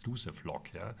an exclusive log,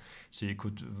 yeah? So you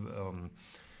could,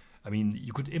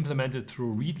 you could implement it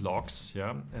through read logs,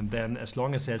 yeah? And then as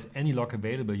long as there's any log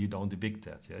available, you don't evict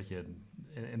that, yeah? Here,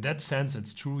 in that sense,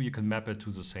 it's true, you can map it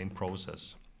to the same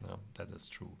process. Yeah, that is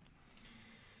true.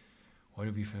 Why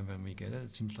do we find when we get it?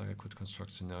 It seems like I could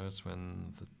construct scenarios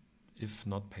when the if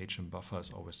not page and buffer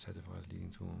is always satisfied,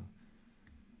 leading to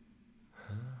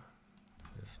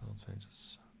if not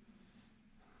pages.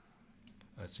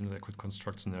 I think that I could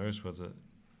construct scenarios where the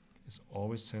is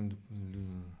always sent.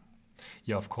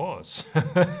 Yeah, of course.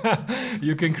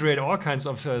 You can create all kinds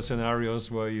of scenarios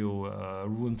where you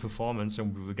ruin performance,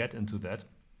 and we will get into that.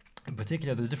 In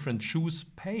particular, the different choose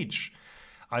page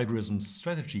algorithms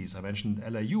strategies. I mentioned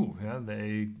LRU. Yeah,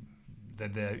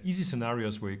 they're easy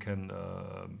scenarios where you can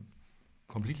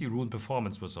completely ruin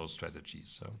performance with those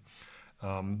strategies. So.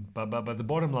 But the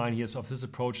bottom line here of this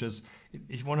approach is,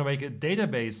 if you want to make a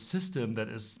database system that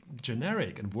is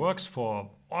generic and works for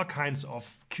all kinds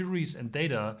of queries and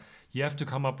data, you have to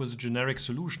come up with a generic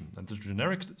solution. And the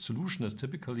generic solution is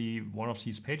typically one of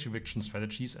these page eviction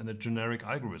strategies and a generic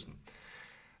algorithm.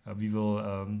 We will,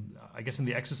 I guess in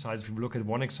the exercise, we will look at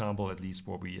one example at least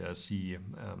where we see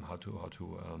how to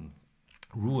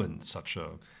ruin such a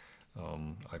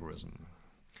algorithm.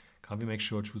 Can we make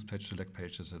sure choose page select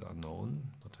pages that are known,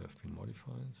 that have been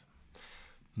modified?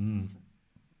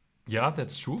 Yeah,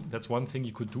 that's true. That's one thing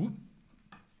you could do.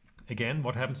 Again,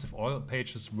 what happens if all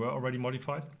pages were already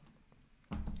modified?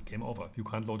 Game over. You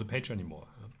can't load a page anymore.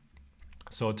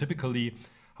 So typically,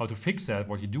 how to fix that,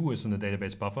 what you do is in the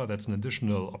database buffer, that's an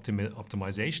additional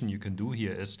optimization you can do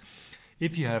here is,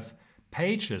 if you have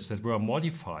pages that were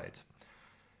modified,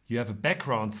 you have a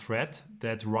background thread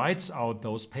that writes out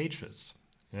those pages.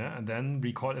 Yeah, and then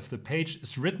recall if the page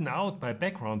is written out by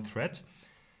background thread,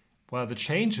 well, the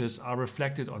changes are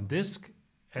reflected on disk,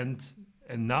 and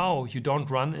now you don't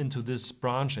run into this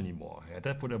branch anymore. Yeah,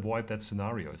 that would avoid that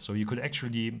scenario. So you could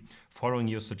actually, following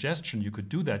your suggestion, you could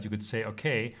do that. You could say,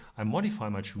 okay, I modify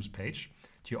my choose page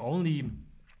to only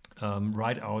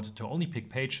write out, to only pick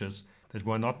pages that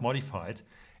were not modified.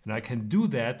 And I can do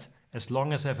that as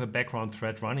long as I have a background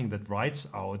thread running that writes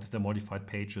out the modified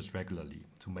pages regularly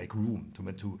to make room,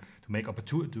 to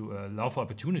allow for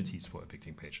opportunities for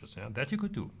evicting pages. Yeah, that you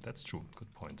could do. That's true.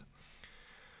 Good point.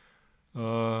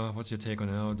 What's your take on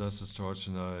how does the storage?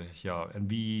 Yeah, and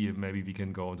maybe we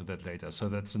can go into that later. So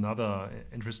that's another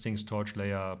interesting storage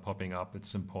layer popping up.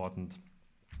 It's important.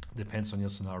 Depends on your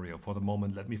scenario. For the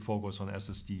moment, let me focus on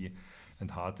SSD and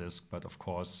hard disk, but of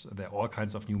course there are all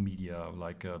kinds of new media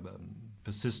like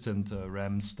persistent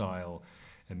RAM style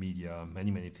media,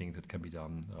 many things that can be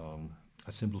done.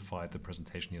 I simplified the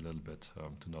presentation here a little bit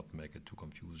to not make it too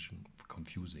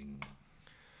confusing.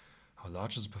 How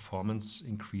large is the performance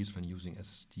increase when using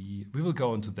SSD? We will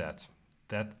go into that.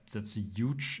 That's a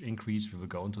huge increase. We will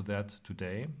go into that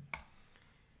today.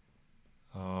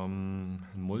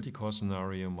 Multi-core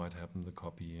scenario might happen, the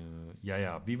copy.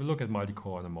 Yeah, we will look at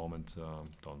multi-core in a moment,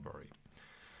 don't worry.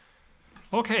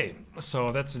 Okay,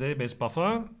 so that's the database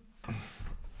buffer.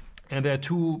 And there are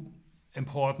two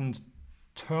important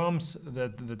terms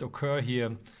that occur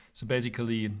here. So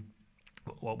basically,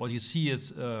 what you see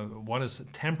is, one is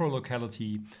temporal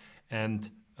locality and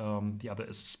the other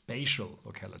is spatial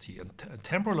locality. And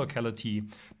temporal locality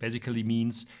basically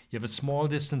means you have a small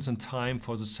distance in time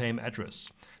for the same address.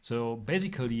 So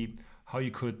basically, how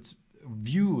you could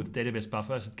view the database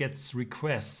buffer is it gets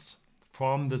requests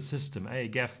from the system. Hey,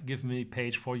 give me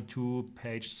page 42,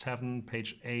 page 7,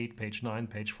 page 8, page 9,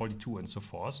 page 42, and so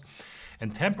forth.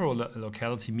 And temporal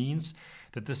locality means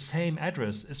that the same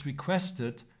address is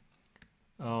requested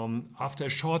after a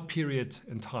short period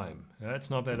in time. Yeah, it's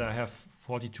not that I have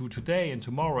 42 today and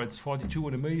tomorrow it's 42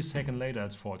 and a millisecond later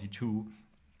it's 42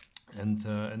 and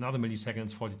another millisecond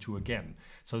it's 42 again.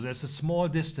 So there's a small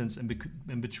distance in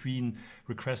between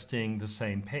requesting the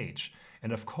same page.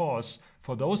 And of course,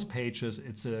 for those pages,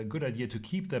 it's a good idea to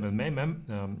keep them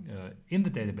in the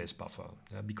database buffer.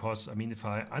 Because, I mean, if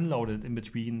I unload it in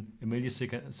between a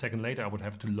millisecond later, I would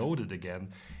have to load it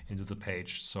again into the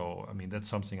page. So, I mean, that's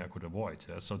something I could avoid.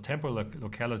 So temporal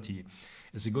locality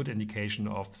is a good indication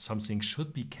of something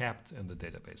should be kept in the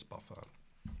database buffer.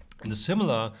 And a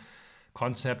similar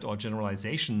concept or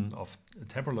generalization of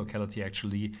temporal locality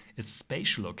actually is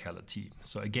spatial locality.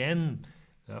 So again,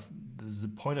 the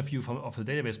point of view of the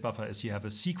database buffer is you have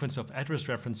a sequence of address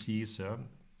references,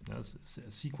 a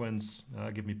sequence,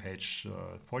 give me page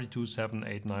 42, 7,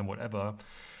 8, 9, whatever.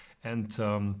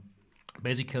 And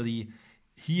basically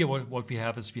here what we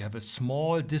have is we have a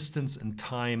small distance in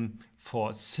time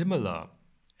for similar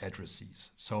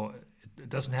addresses. So it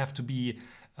doesn't have to be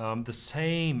the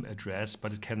same address,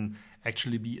 but it can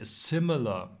actually be a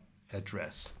similar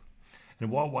address. And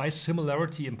why is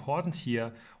similarity important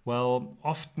here? Well,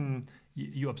 often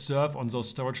you observe on those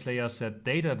storage layers that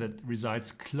data that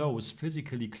resides close,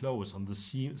 physically close on the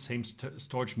same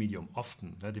storage medium,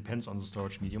 often, that depends on the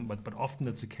storage medium, but often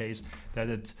it's the case that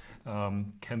it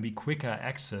can be quicker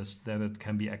accessed than it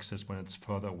can be accessed when it's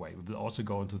further away. We will also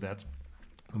go into that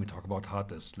when we talk about hard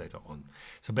disks later on.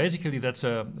 So basically that's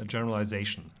a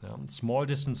generalization. Small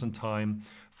distance in time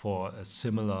for a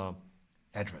similar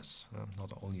address,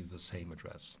 not only the same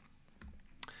address.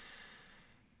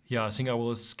 Yeah, I think I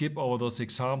will skip over those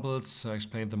examples. I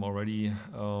explained them already.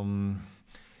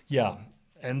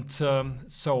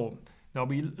 So now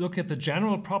we look at the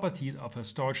general properties of a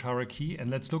storage hierarchy, and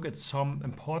let's look at some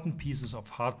important pieces of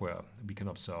hardware we can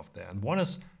observe there. And one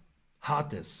is hard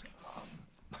disk.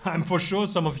 I'm for sure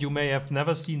some of you may have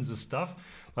never seen this stuff,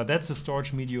 but that's a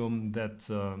storage medium that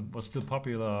was still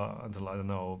popular until, I don't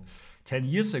know, 10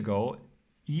 years ago,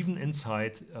 even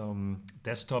inside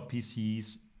desktop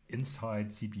PCs,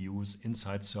 inside CPUs,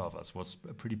 inside servers, was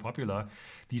pretty popular.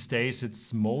 These days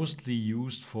it's mostly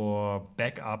used for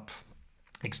backup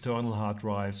external hard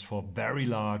drives, for very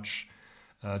large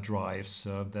drives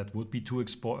that would be too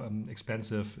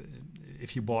expensive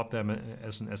if you bought them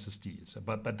as an SSD. So,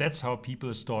 but that's how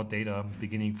people stored data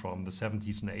beginning from the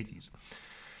 70s and 80s.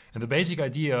 And the basic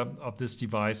idea of this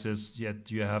device is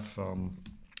that you have,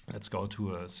 let's go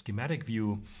to a schematic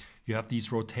view. You have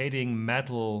these rotating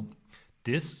metal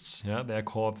discs, they're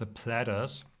called the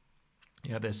platters.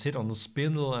 They sit on the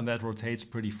spindle and that rotates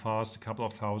pretty fast, a couple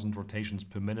of thousand rotations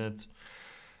per minute.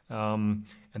 And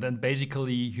then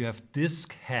basically you have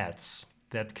disk heads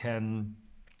that can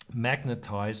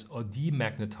magnetize or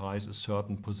demagnetize a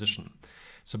certain position.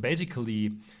 So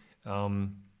basically,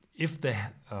 if the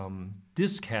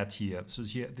disk head here, so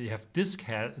here they have disk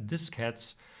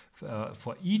heads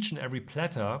for each and every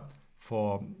platter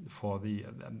for the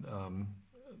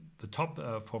top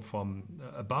from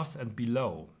above and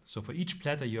below. So for each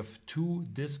platter you have two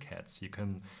disk heads. You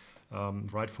can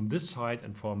write from this side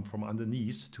and from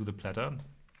underneath to the platter.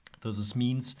 So this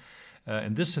means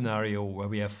in this scenario where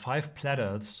we have 5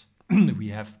 platters, we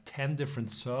have 10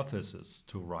 different surfaces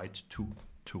to write to.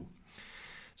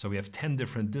 So we have 10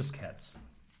 different disk heads.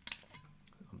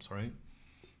 I'm sorry.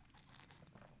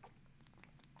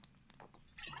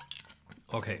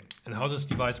 Okay, and how this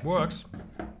device works,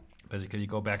 basically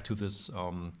go back to this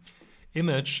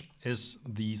image, is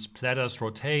these platters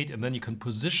rotate and then you can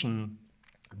position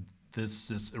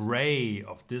this array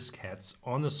of disk heads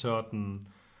on a certain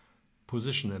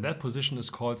position, and that position is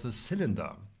called the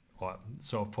cylinder.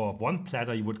 So for one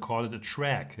platter you would call it a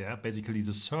track, basically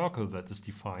the circle that is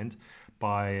defined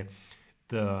by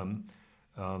the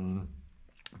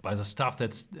stuff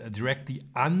that's directly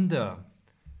under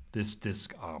this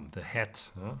disk arm, the head.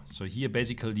 So here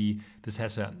basically this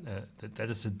has that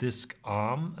is a disk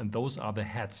arm, and those are the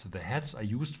heads. The heads are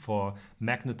used for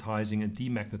magnetizing and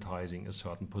demagnetizing a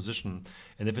certain position.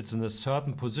 And if it's in a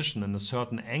certain position and a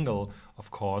certain angle, of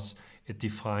course, it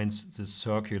defines this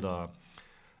circular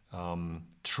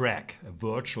track, a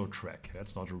virtual track.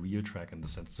 It's not a real track in the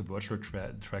sense, it's a virtual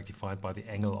track defined by the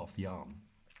angle of the arm.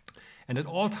 And at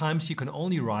all times you can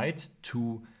only write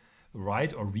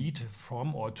or read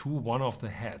from or to one of the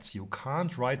heads. You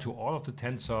can't write to all of the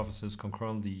 10 surfaces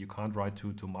concurrently. You can't write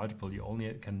to multiple. You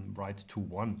only can write to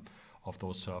one of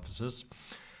those surfaces.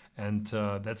 And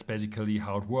that's basically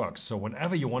how it works. So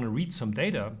whenever you want to read some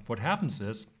data, what happens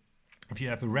is, if you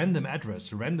have a random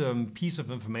address, a random piece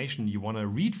of information you want to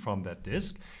read from that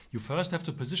disk, you first have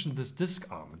to position this disk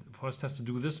arm. It first has to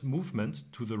do this movement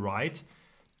to the right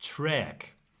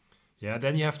track. Yeah,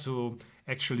 then you have to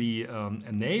actually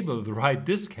enable the right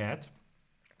disk head.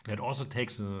 That also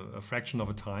takes a fraction of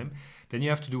a time. Then you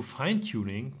have to do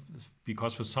fine-tuning,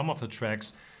 because for some of the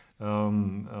tracks,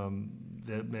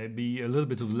 there may be a little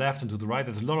bit to the left and to the right.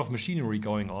 There's a lot of machinery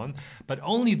going on, but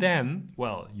only then,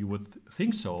 well, you would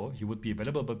think so, you would be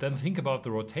available, but then think about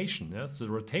the rotation. Yeah? So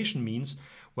the rotation means,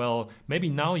 well, maybe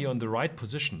now you're on the right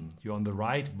position, you're on the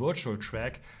right virtual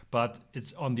track, but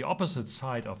it's on the opposite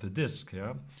side of the disk.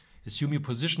 Yeah? Assume you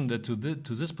positioned it to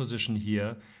this position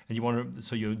here, and you want to,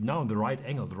 so you're now in the right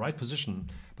angle, the right position,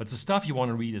 but the stuff you want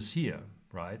to read is here,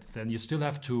 right? Then you still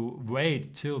have to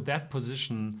wait till that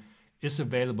position is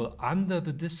available under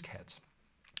the disk head.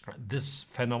 This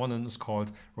phenomenon is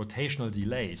called rotational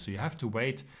delay. So you have to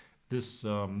wait this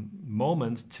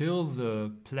moment till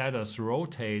the platters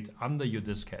rotate under your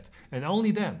disk head, and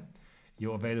only then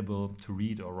you're available to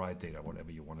read or write data,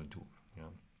 whatever you want to do. Yeah.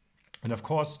 And of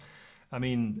course, I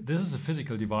mean, this is a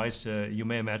physical device. You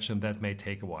may imagine that may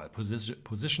take a while.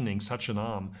 Positioning such an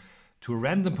arm to a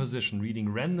random position,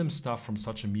 reading random stuff from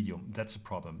such a medium, that's a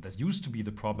problem. That used to be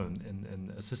the problem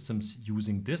in systems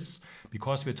using this,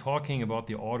 because we're talking about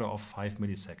the order of 5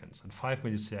 milliseconds. And 5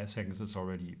 milliseconds is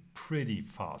already pretty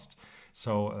fast.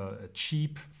 So a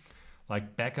cheap,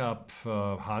 like backup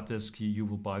hard disk you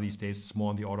will buy these days, it's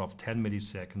more on the order of 10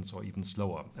 milliseconds or even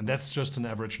slower. And that's just an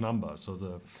average number.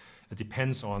 So it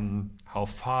depends on how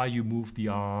far you move the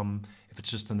arm. If it's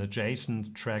just an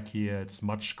adjacent track here, it's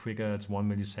much quicker, it's 1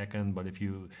 millisecond. But if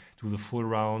you do the full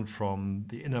round from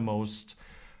the innermost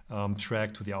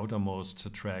track to the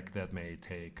outermost track, that may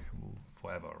take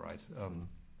forever, right?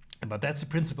 But that's the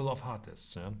principle of hard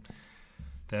disks. Yeah?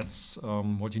 That's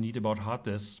what you need about hard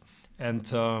disks. And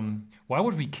why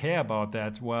would we care about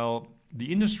that? Well,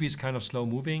 the industry is kind of slow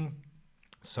moving.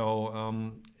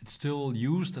 So it's still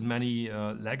used in many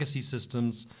legacy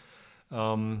systems.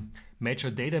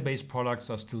 Major database products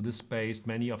are still disk-based.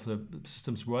 Many of the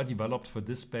systems were developed for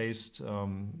disk-based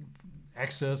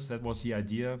access. That was the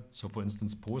idea. So for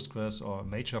instance, Postgres or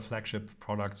major flagship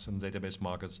products in database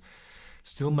markets.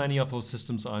 Still many of those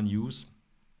systems are in use.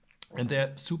 And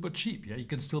they're super cheap. Yeah, you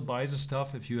can still buy the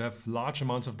stuff if you have large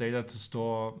amounts of data to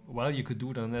store. Well, you could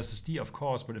do it on an SSD, of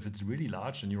course, but if it's really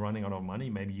large and you're running out of money,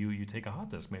 maybe you take a hard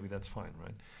disk. Maybe that's fine,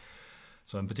 right?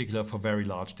 So in particular, for very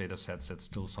large data sets, that's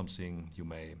still something you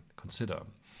may consider.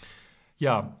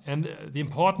 Yeah, and the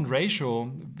important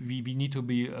ratio we need to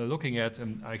be looking at,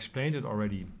 and I explained it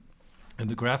already in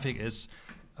the graphic, is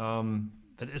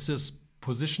that is this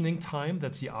positioning time.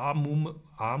 That's the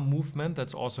arm movement.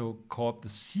 That's also called the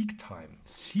seek time.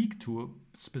 Seek to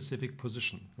a specific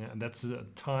position. Yeah, and that's the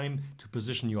time to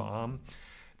position your arm.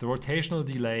 The rotational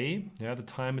delay, yeah, the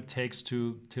time it takes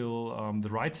till the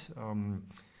right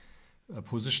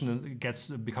position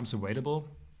becomes available.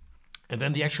 And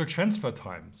then the actual transfer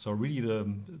time. So really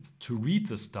to read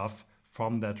the stuff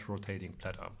from that rotating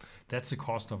platter. That's the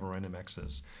cost of a random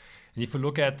access. And if you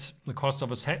look at the cost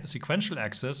of a sequential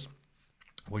access,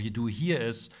 what you do here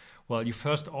is, well, you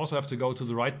first also have to go to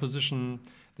the right position,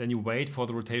 then you wait for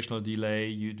the rotational delay,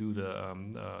 you do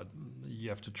you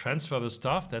have to transfer the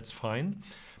stuff, that's fine.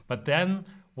 But then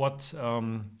what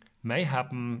may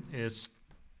happen is,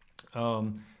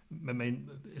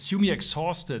 assume you're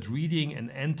exhausted reading an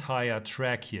entire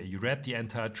track here. You read the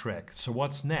entire track. So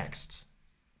what's next?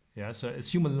 Yeah, so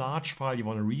assume a large file you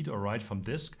want to read or write from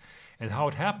disk. And how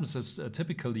it happens is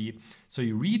typically, so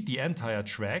you read the entire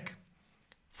track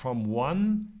from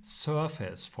one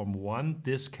surface, from one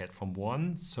diskette, from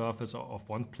one surface of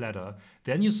one platter.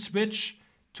 Then you switch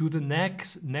to the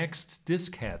next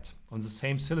diskette on the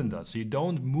same cylinder. So you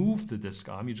don't move the disk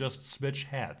arm, you just switch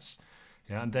heads.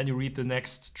 Yeah, and then you read the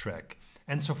next track,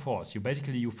 and so forth.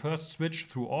 You first switch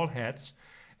through all heads,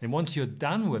 and once you're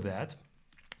done with that,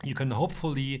 you can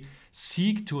hopefully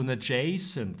seek to an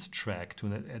adjacent track, to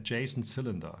an adjacent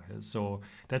cylinder. So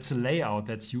that's a layout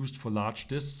that's used for large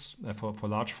disks, for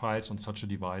large files on such a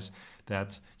device,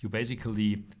 that you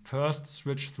basically first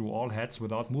switch through all heads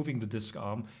without moving the disk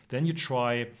arm. Then you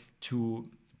try to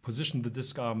position the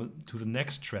disk arm to the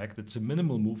next track. That's a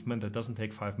minimal movement that doesn't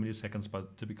take 5 milliseconds,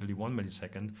 but typically 1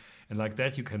 millisecond. And like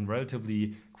that, you can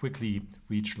relatively quickly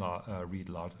read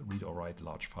or write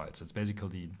large files. It's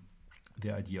basically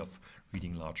the idea of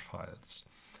reading large files.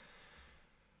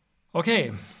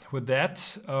 Okay, with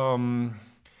that,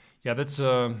 yeah, that's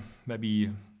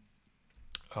maybe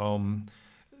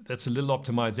that's a little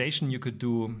optimization you could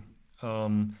do.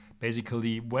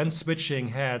 Basically, when switching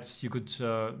heads,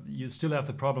 you still have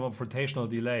the problem of rotational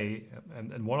delay.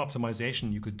 And one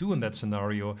optimization you could do in that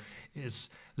scenario is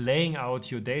laying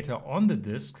out your data on the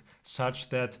disk such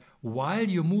that while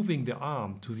you're moving the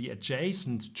arm to the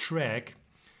adjacent track,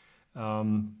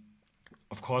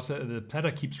 of course, the platter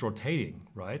keeps rotating,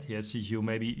 right? Yes, you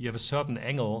have a certain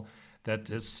angle that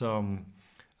is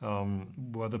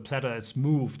where the platter is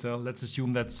moved. Let's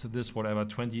assume that's this, whatever,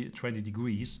 20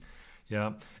 degrees.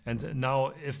 Yeah, and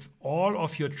now if all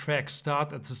of your tracks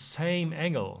start at the same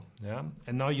angle, yeah,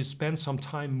 and now you spend some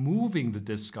time moving the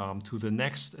disk arm to the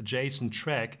next adjacent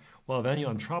track, well, then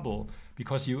you're in trouble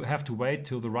because you have to wait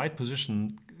till the right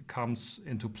position comes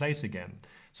into place again.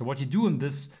 So what you do in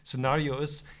this scenario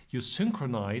is you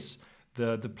synchronize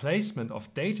the placement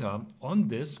of data on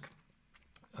disk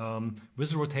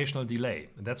with a rotational delay,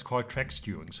 and that's called track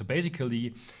skewing. So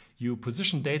basically, you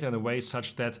position data in a way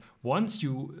such that once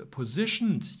you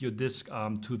positioned your disk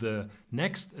arm to the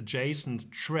next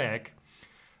adjacent track,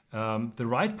 the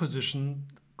right position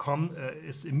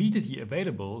is immediately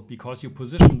available because you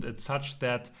positioned it such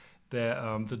that the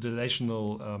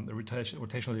rotational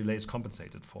delay is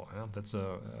compensated for. Yeah? That's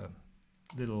a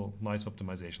little nice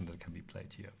optimization that can be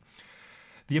played here.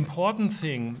 The important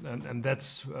thing, and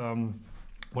that's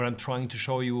what I'm trying to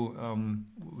show you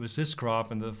with this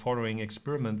graph and the following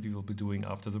experiment we will be doing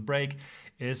after the break,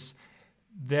 is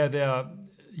there are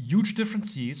huge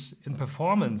differences in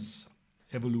performance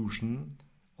evolution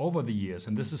over the years.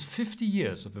 And this is 50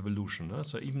 years of evolution.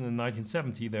 So even in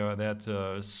 1970, there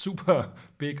that super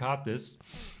big hard disks.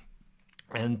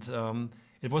 And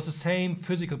it was the same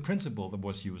physical principle that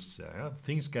was used there. Yeah?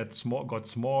 Things got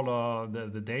smaller,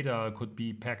 the data could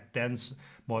be packed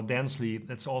more densely,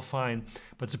 that's all fine.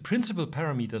 But the principal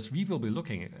parameters we will be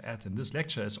looking at in this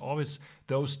lecture is always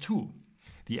those two.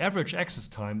 The average access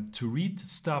time to read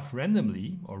stuff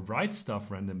randomly or write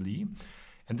stuff randomly,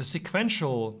 and the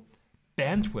sequential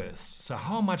bandwidth. So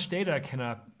how much data can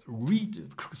I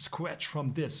scratch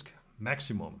from disk,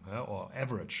 maximum or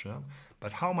average?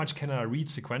 But how much can I read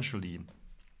sequentially?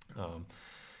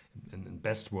 In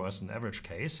best, worst, and average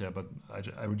case, yeah, but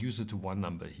I reduce it to one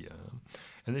number here.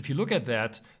 And if you look at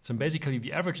that, so basically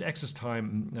the average access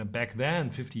time back then,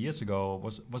 50 years ago,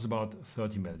 was about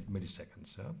 30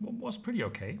 milliseconds. Yeah? Was pretty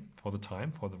okay for the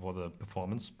time, for the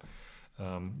performance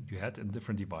you had in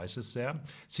different devices there.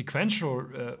 Sequential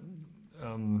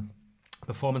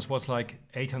performance was like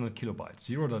 800 kilobytes,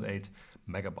 0.8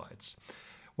 megabytes.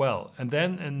 Well, and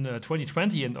then in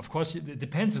 2020, and of course it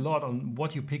depends a lot on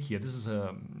what you pick here. This is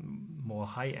a more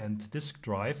high-end disk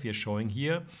drive we're showing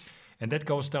here, and that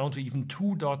goes down to even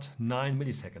 2.9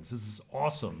 milliseconds. This is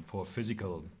awesome for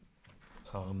physical,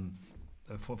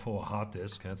 for a hard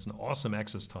disk. And it's an awesome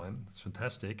access time. It's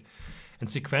fantastic. And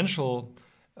sequential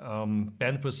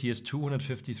bandwidth here is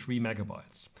 253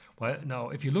 megabytes. Well, now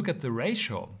if you look at the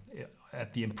ratio,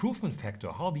 at the improvement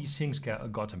factor, how these things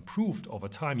got improved over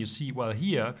time, you see, well,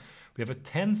 here we have a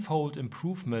 10-fold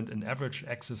improvement in average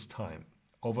access time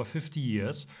over 50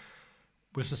 years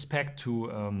with respect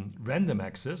to random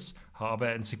access. However,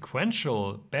 in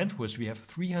sequential bandwidth, we have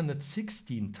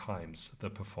 316 times the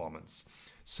performance.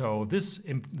 So the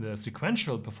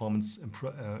sequential performance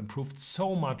improved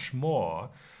so much more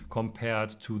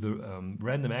compared to the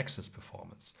random access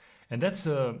performance. And that's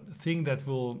a thing that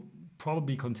will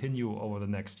probably continue over the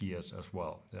next years as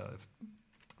well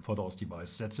for those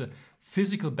devices. That's a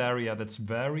physical barrier that's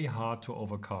very hard to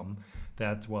overcome.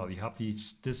 That, well, you have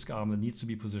this disk arm that needs to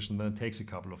be positioned, then it takes a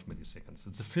couple of milliseconds.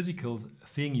 It's a physical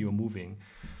thing you're moving,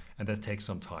 and that takes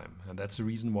some time. And that's the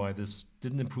reason why this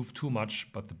didn't improve too much,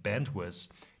 but the bandwidth,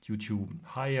 due to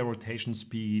higher rotation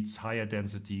speeds, higher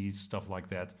densities, stuff like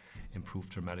that, improved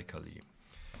dramatically.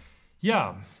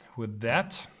 Yeah, with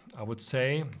that, I would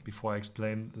say, before I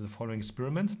explain the following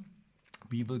experiment,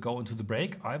 we will go into the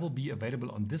break. I will be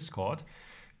available on Discord.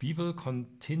 We will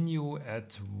continue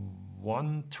at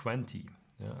 1:20.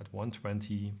 Yeah, at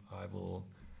 1:20, I will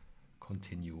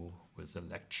continue with the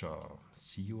lecture.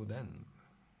 See you then.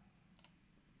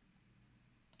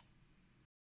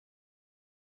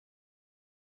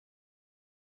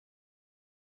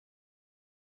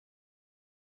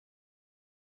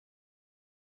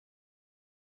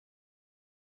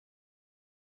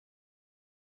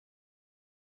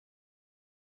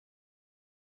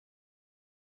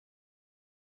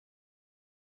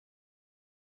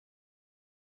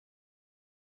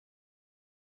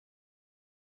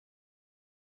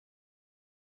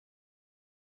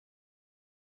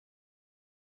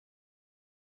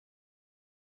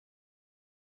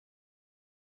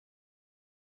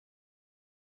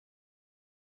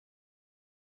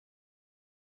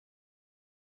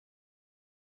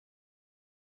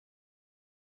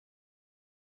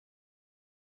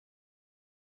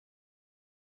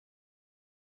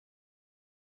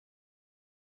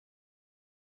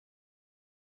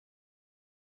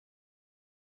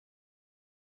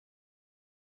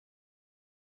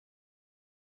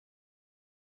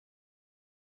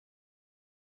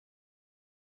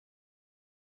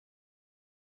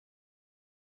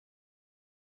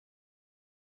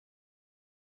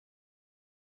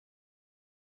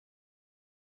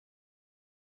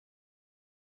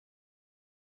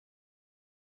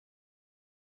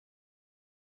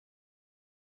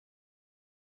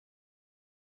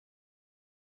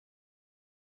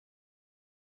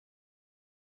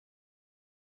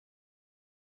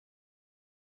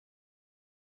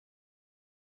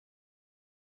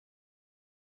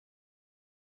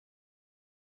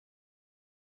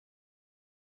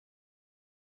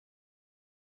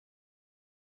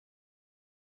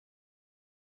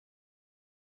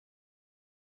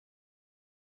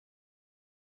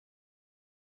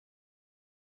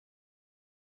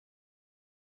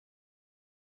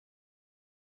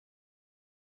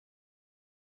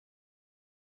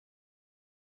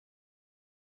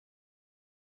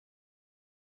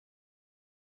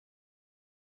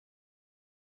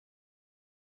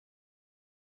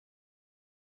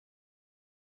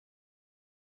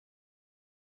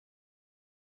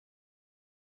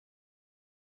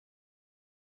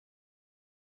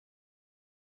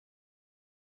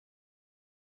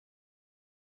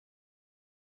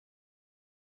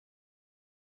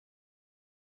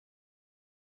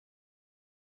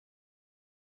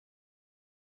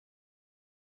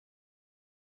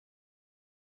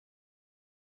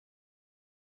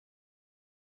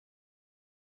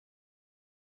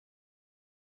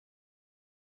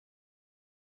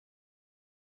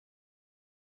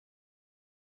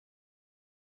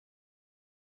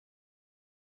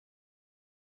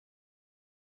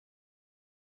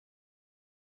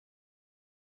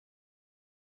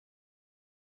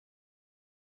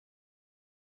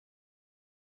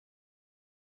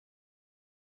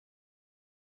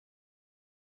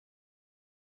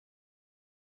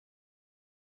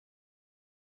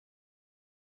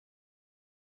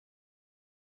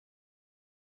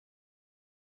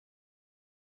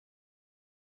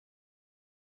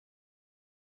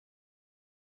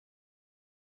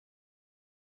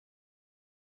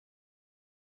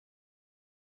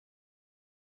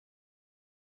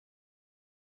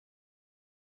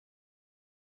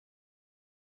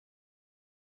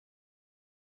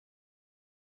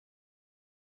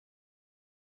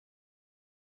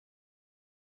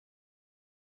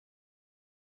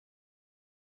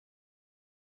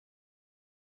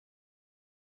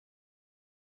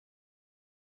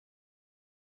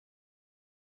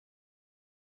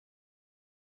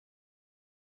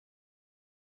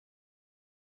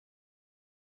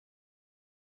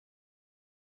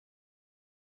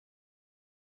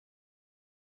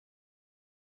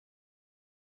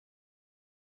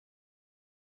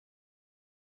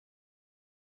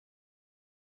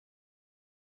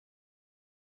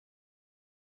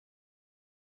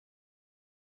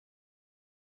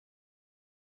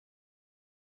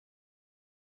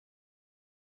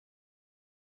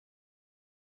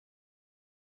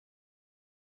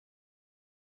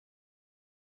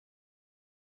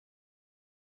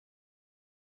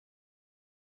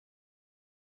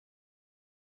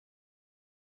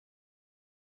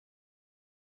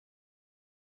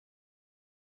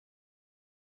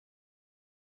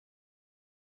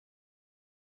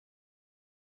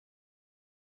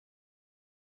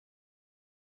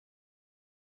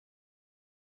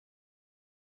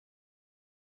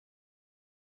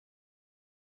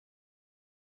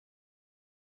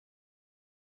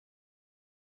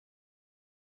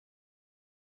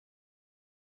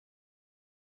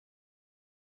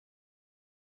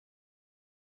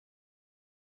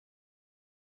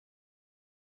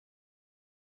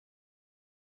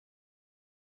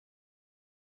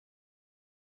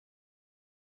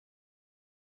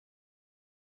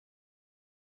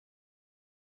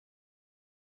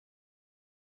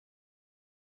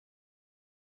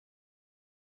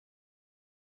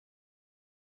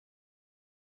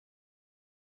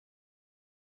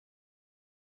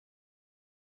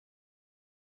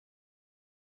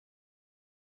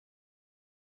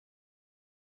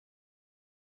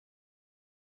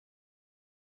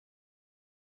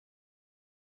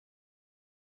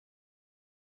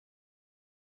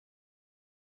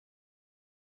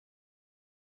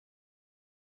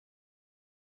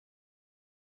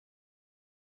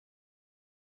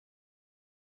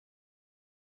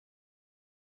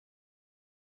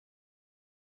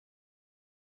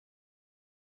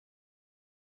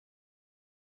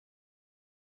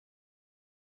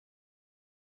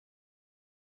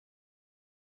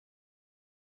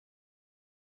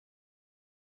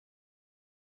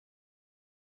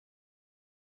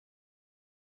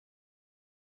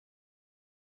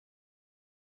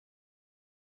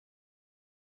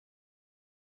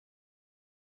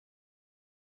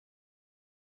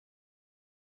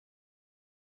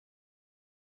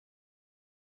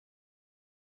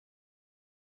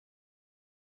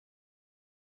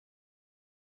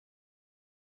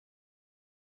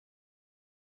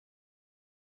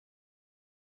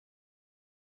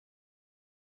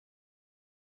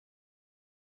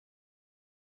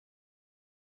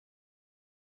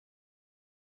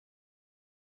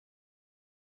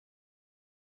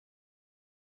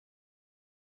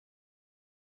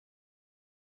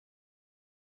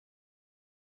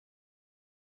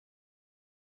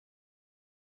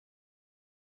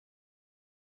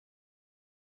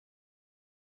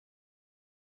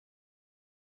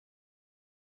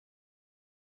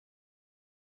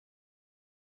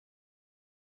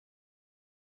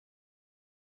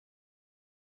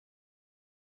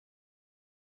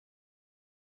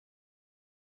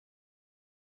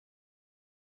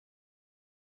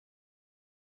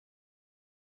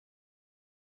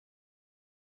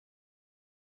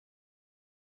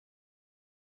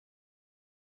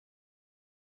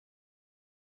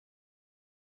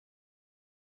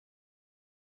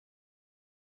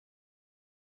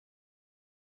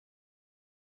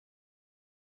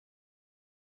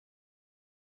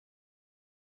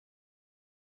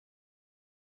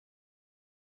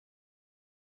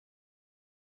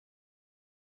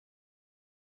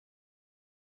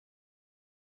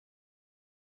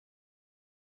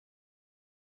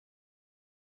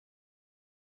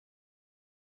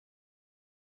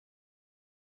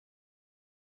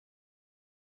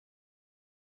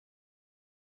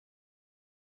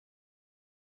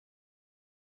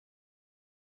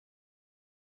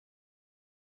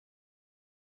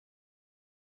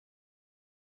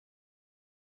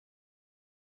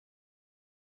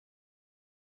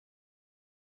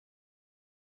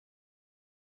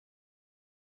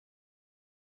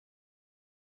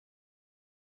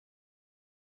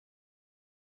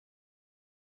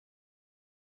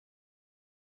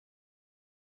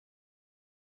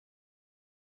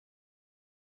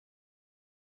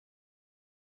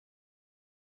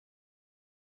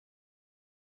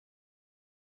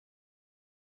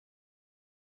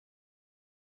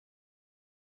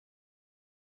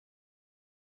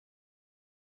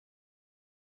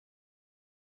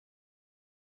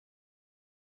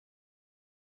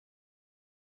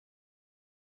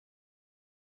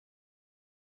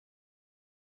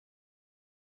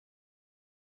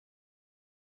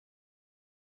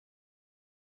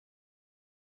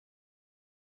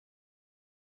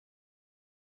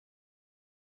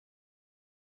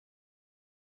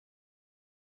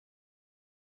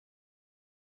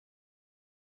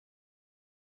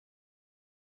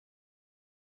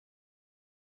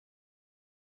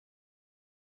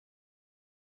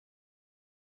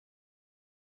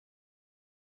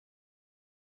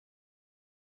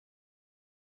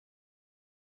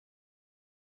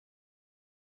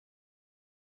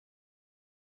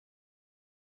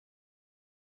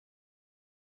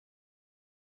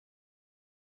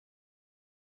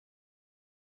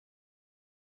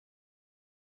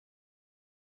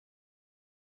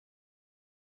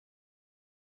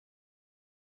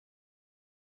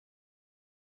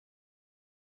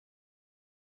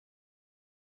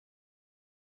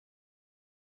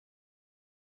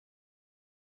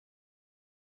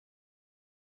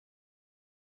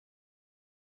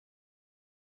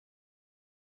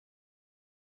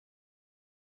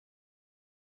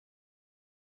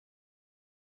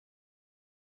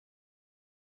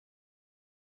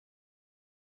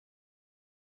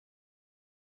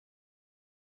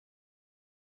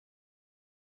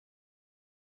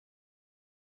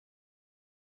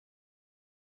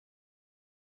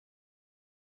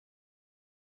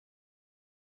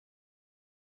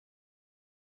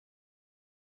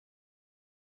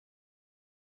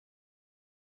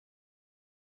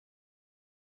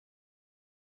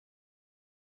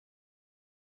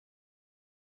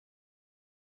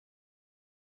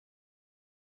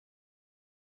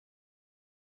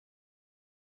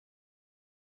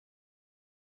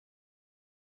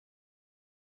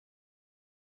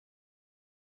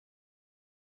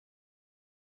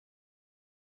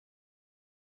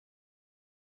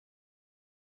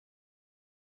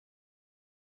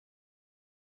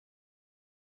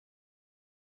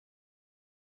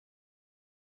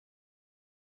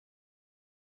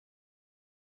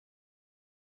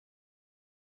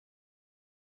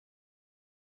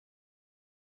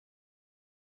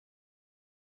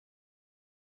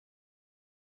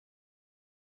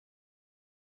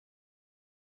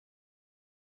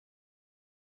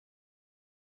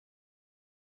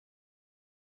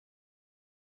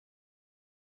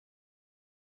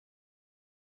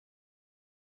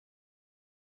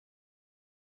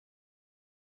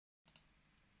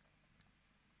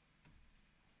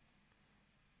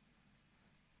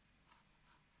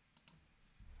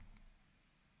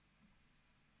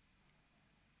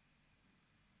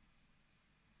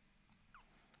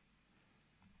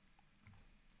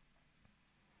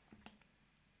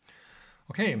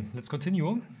 Okay, let's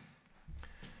continue.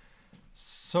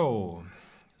 So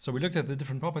we looked at the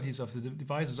different properties of the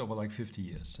devices over like 50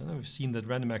 years. And we've seen that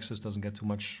random access doesn't get too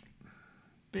much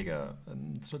bigger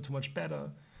and it's not too much better,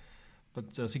 but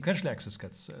sequential access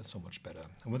gets so much better.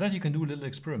 And with that, you can do a little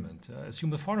experiment. Assume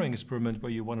the following experiment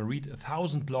where you want to read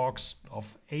 1,000 blocks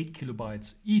of 8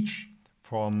 kilobytes each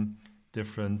from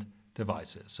different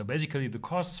devices. So basically the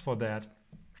costs for that,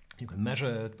 you can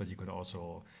measure it, but you can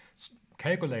also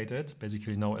calculate it.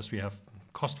 Basically now, as we have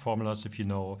cost formulas, if you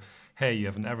know, hey, you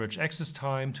have an average access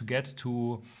time to get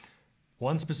to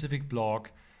one specific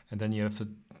block, and then you have the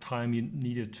time you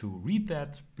needed to read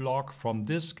that block from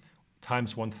disk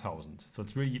times 1,000. So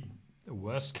it's really a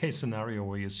worst case scenario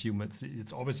where you assume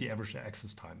it's always the average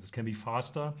access time. This can be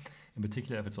faster, in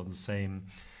particular if it's on the same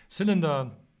cylinder,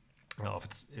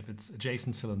 if it's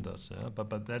adjacent cylinders.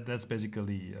 But that's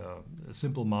basically a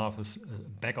simple math,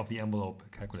 back of the envelope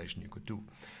calculation you could do.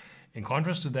 In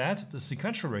contrast to that, the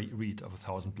sequential read of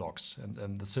 1,000 blocks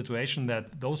and the situation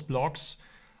that those blocks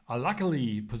are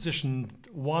luckily positioned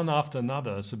one after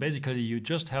another. So basically you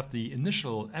just have the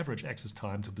initial average access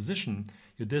time to position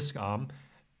your disk arm,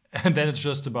 and then it's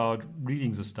just about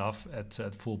reading the stuff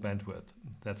at full bandwidth.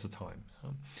 That's the time.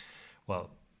 Well,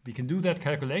 we can do that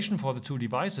calculation for the two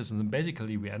devices, and then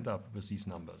basically we end up with these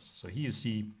numbers. So here you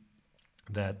see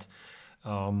that,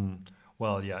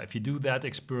 if you do that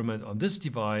experiment on this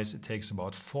device, it takes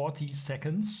about 40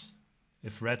 seconds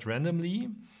if read randomly.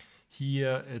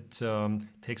 Here it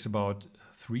takes about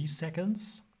 3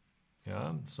 seconds.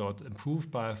 Yeah, so it improved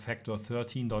by a factor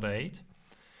 13.8.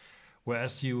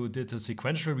 Whereas you did a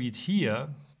sequential read here,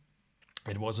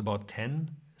 it was about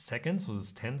 10 seconds, so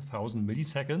it's 10,000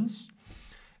 milliseconds.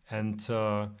 And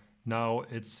now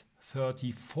it's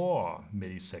 34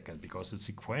 milliseconds because the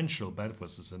sequential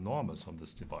bandwidth is enormous on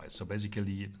this device. So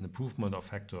basically an improvement of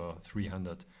factor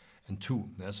 302.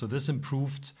 Yeah, so this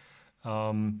improved.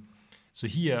 So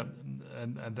here,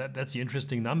 and that's the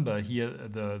interesting number here,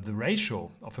 the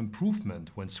ratio of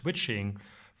improvement when switching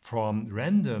from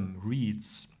random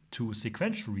reads to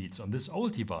sequential reads on this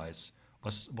old device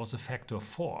was a factor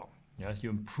 4. Yeah, you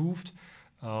improved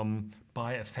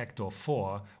by a factor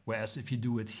 4, whereas if you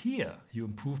do it here, you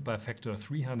improve by a factor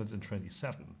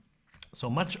 327. So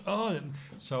much earlier.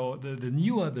 So the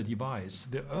newer the device,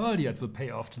 the earlier it will pay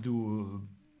off to do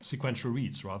sequential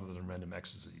reads rather than random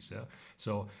accesses. Yeah?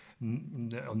 So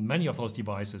on many of those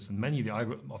devices and many of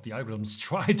the algorithms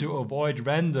try to avoid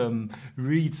random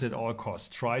reads at all costs,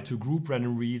 try to group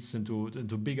random reads into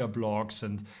bigger blocks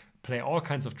and play all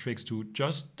kinds of tricks to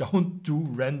just don't do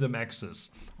random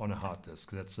access on a hard disk.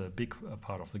 That's a big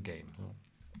part of the game.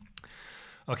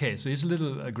 Okay, so here's a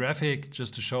little graphic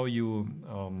just to show you.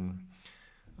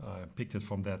 I picked it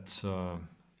from that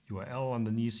URL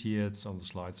underneath here. It's on the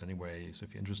slides anyway, so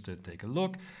if you're interested, take a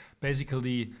look.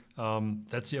 Basically,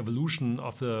 that's the evolution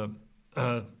of the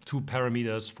 2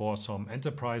 parameters for some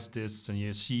enterprise disks, and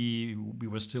you see we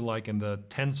were still like in the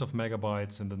tens of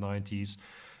megabytes in the 90s,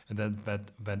 and then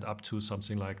that went up to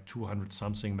something like 200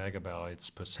 something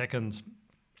megabytes per second.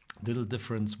 Little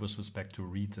difference with respect to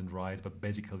read and write, but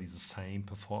basically the same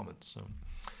performance. So.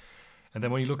 And then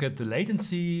when you look at the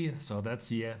latency, so that's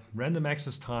the random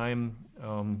access time.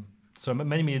 So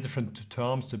many different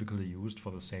terms typically used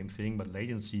for the same thing, but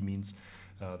latency means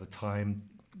the time.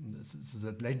 So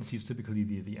that latency is typically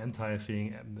the entire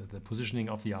thing, the positioning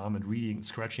of the arm and reading,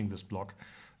 scratching this block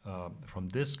from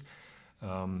disk.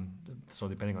 So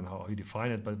depending on how you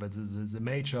define it, but the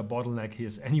major bottleneck here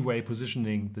is anyway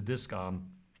positioning the disk arm.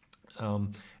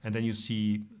 And then you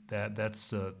see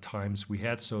that's times we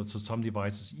had. So some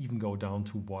devices even go down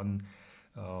to 1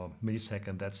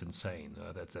 millisecond. That's insane.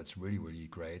 That's really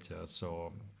great.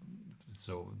 So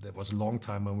there was a long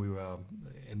time when we were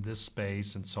in this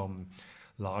space, and some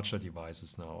larger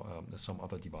devices now, some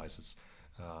other devices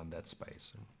in that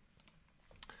space.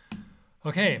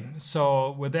 Okay,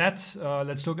 so with that,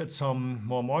 let's look at some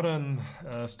more modern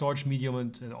storage medium,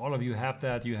 and all of you have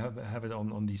that. You have it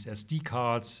on these SD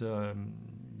cards,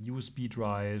 USB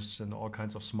drives, and all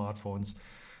kinds of smartphones.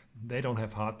 They don't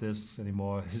have hard disks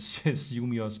anymore.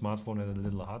 Assume your smartphone had a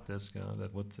little hard disk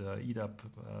that would eat up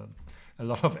a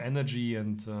lot of energy,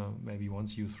 and maybe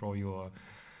once you throw your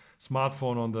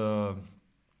smartphone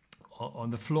on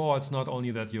the floor, it's not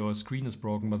only that your screen is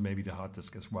broken, but maybe the hard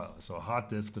disk as well. So a hard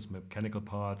disk with mechanical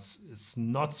parts is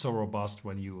not so robust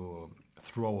when you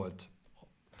throw it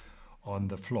on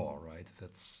the floor, right?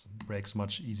 That breaks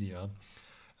much easier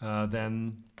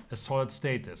than a solid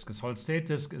state disk. A solid state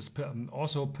disk is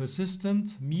also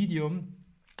persistent medium,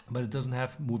 but it doesn't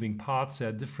have moving parts. There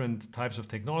are different types of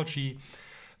technology.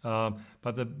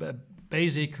 But the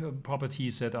basic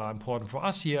properties that are important for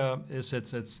us here is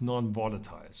it's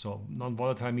non-volatile. So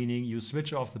non-volatile meaning you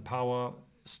switch off the power,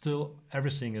 still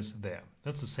everything is there.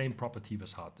 That's the same property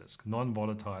with hard disk.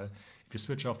 Non-volatile, if you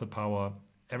switch off the power,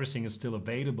 everything is still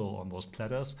available on those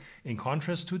platters, in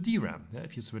contrast to DRAM. Yeah,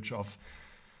 if you switch off,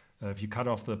 if you cut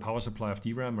off the power supply of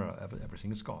DRAM,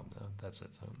 everything is gone. That's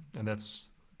it. And that's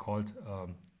called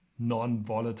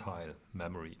non-volatile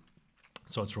memory.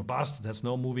 So it's robust, it has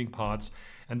no moving parts.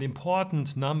 And the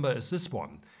important number is this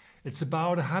one. It's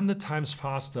about 100 times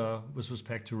faster with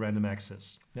respect to random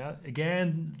access. Yeah?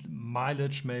 Again,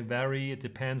 mileage may vary. It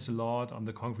depends a lot on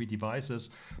the concrete devices.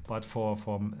 But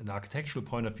from an architectural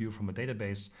point of view, from a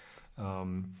database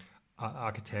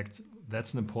architect,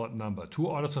 that's an important number. 2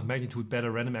 orders of magnitude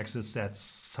better random access, that's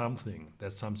something.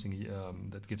 That's something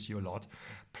that gives you a lot.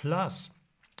 Plus,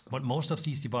 what most of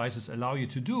these devices allow you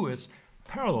to do is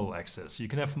parallel access. You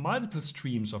can have multiple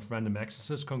streams of random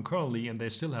accesses concurrently and they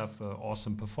still have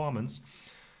awesome performance.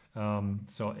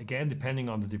 So again, depending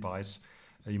on the device,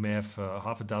 you may have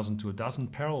half a dozen to a dozen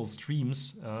parallel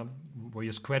streams where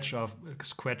you scratch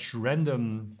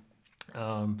random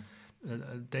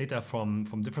data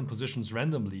from different positions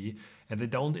randomly, and they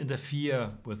don't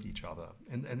interfere with each other.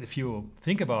 And if you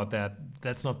think about that,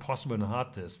 that's not possible in a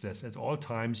hard disk. There's at all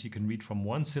times you can read from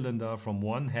one cylinder, from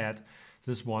one head,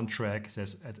 this one track.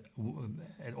 There's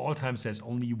at all times there's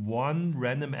only one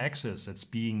random access that's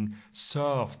being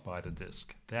served by the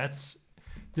disk. That's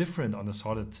different on a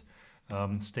solid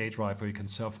state drive where you can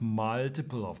serve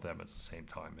multiple of them at the same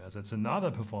time. As it's another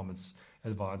performance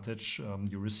advantage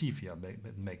you receive here.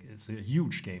 It's a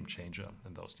huge game changer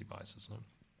in those devices.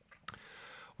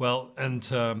 Well, and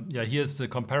yeah, here's the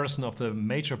comparison of the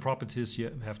major properties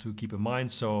you have to keep in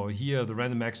mind. So here the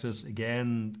random access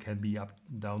again can be up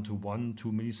down to 1-2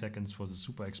 milliseconds for the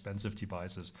super expensive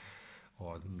devices,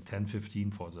 or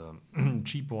 10-15 for the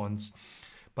cheap ones.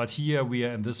 But here we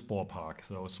are in this ballpark,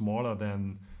 so smaller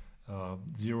than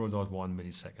 0.1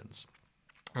 milliseconds.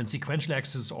 And sequential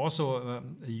access is also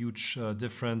a huge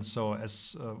difference. So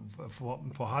as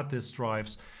for hard disk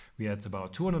drives, we had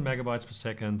about 200 megabytes per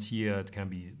second. Here it can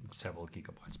be several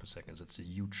gigabytes per second. So it's a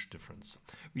huge difference.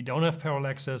 We don't have parallel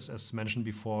access, as mentioned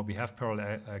before. We have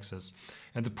parallel access.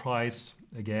 And the price,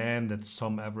 again, that's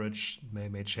some average,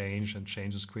 may change and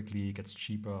changes quickly, gets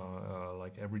cheaper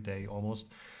like every day almost.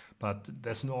 But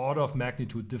there's an order of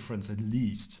magnitude difference at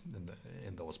least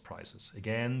in those prices.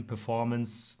 Again,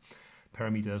 performance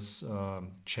parameters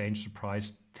change the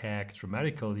price tag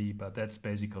dramatically, but that's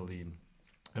basically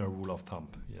a rule of thumb.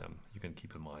 Yeah, you can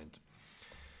keep in mind.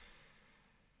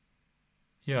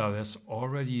 Yeah, there's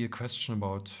already a question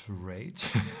about RAID.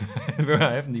 Where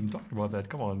I haven't even talked about that.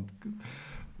 Come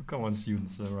on,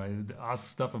 students, right? Ask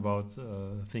stuff about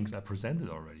things I presented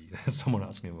already. Someone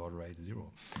asking about RAID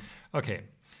 0. Okay,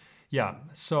 yeah.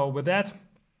 So with that,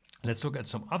 let's look at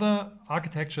some other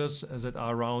architectures that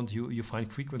are around. You find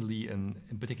frequently in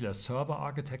particular server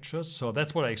architectures. So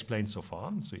that's what I explained so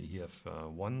far. So you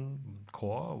have one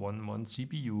core, one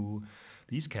CPU,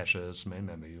 these caches, main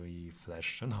memory,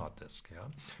 flash, and hard disk. Yeah,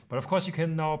 but of course you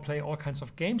can now play all kinds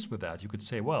of games with that. You could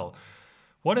say, well,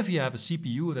 what if you have a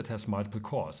CPU that has multiple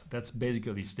cores? That's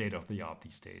basically state of the art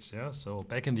these days. Yeah. So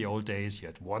back in the old days, you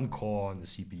had one core on the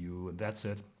CPU, and that's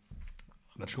it.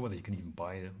 I'm not sure whether you can even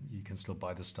you can still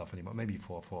buy this stuff anymore, maybe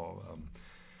for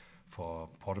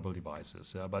portable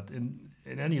devices. But in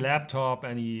any laptop,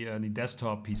 any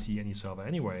desktop PC, any server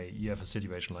anyway, you have a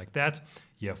situation like that.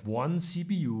 You have one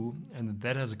CPU and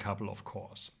that has a couple of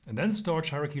cores. And then storage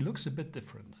hierarchy looks a bit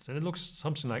different. So it looks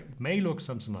may look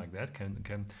something like that,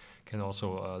 can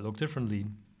also look differently.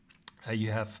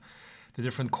 You have the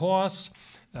different cores.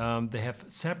 They have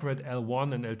separate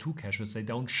L1 and L2 caches. They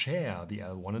don't share the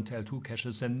L1 and L2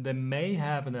 caches, and they may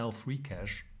have an L3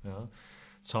 cache. Yeah.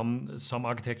 Some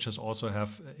architectures also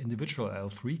have individual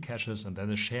L3 caches and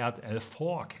then a shared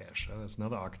L4 cache. That's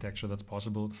another architecture that's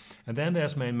possible. And then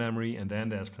there's main memory, and then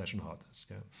there's flash and hard disk.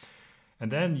 Yeah. And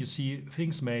then you see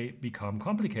things may become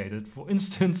complicated. For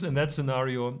instance, in that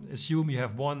scenario, assume you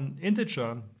have one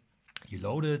integer, you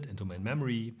load it into main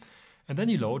memory, and then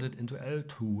you load it into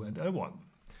L2 and L1.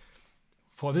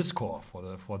 For this core,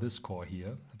 for this core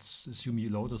here, let's assume you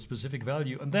load a specific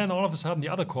value, and then all of a sudden the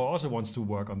other core also wants to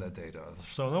work on that data.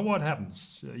 So now what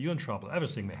happens? You're in trouble.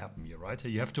 Everything may happen here, right?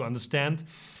 You have to understand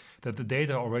that the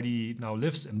data already now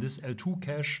lives in this L2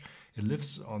 cache. It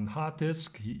lives on hard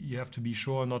disk. You have to be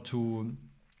sure not to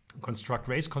construct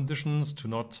race conditions, to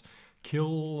not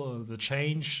kill the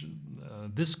change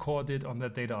this core did on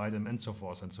that data item, and so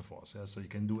forth and so forth. Yeah? So you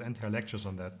can do entire lectures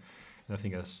on that. And I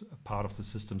think as a part of the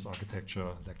systems architecture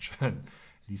lecture, at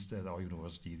least at our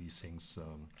university, these things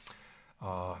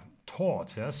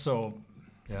taught. Yeah,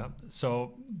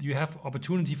 so you have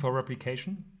opportunity for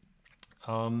replication,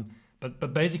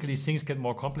 but basically things get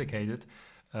more complicated.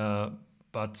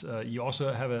 But you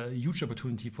also have a huge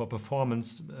opportunity for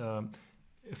performance.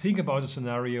 Think about a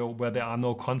scenario where there are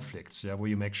no conflicts, where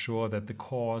you make sure that the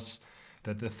cores,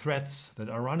 that the threads that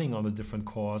are running on the different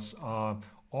cores are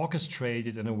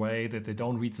orchestrated in a way that they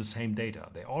don't read the same data.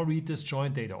 They all read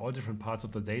disjoint data, all different parts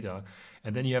of the data.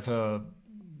 And then you have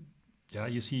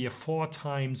you see 4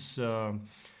 times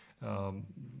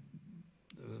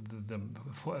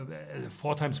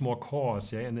four times more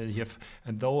cores, and then you have,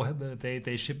 and though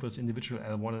they ship with individual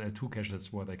L1 and L2 cache,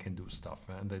 that's where they can do stuff,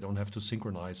 and they don't have to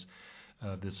synchronize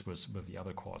this with the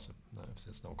other cores if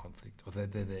there's no conflict, or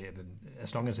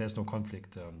as long as there's no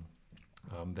conflict,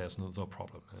 there's no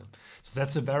problem. So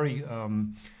that's a very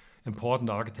important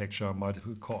architecture,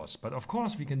 multiple cores. But of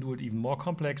course, we can do it even more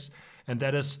complex, and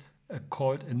that is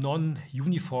called a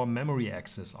non-uniform memory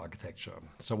access architecture.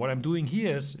 So what I'm doing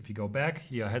here is, if you go back,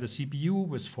 here I had a CPU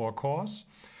with 4 cores.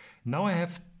 Now I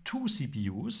have 2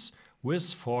 CPUs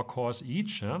with 4 cores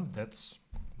each. That's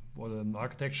what an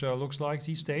architecture looks like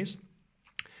these days.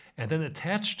 And then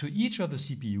attached to each of the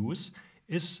CPUs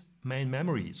is main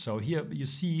memory. So here you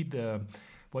see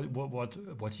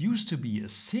what used to be a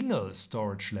single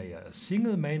storage layer, a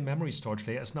single main memory storage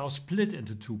layer, is now split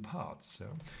into 2 parts.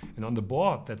 And on the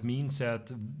board, that means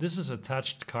that this is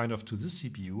attached kind of to this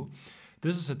CPU.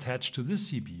 This is attached to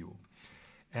this CPU.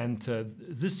 And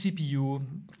this CPU,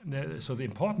 so the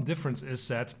important difference is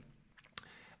that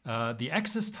the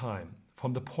access time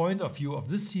from the point of view of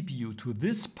this CPU to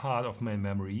this part of main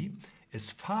memory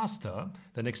is faster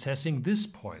than accessing this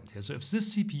point. So if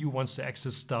this CPU wants to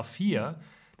access stuff here,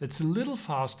 that's a little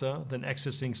faster than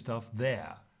accessing stuff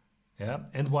there.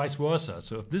 And vice versa.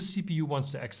 So if this CPU wants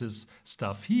to access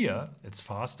stuff here, it's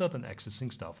faster than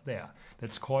accessing stuff there.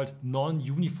 That's called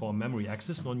non-uniform memory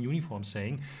access. Non-uniform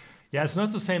saying, it's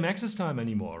not the same access time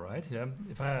anymore, right?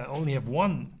 If I only have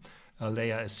one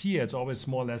layer as here, it's always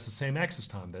more or less the same access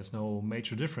time. There's no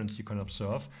major difference you can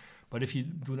observe. But if you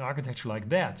do an architecture like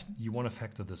that, you want to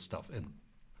factor this stuff in.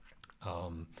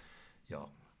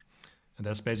 And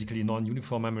that's basically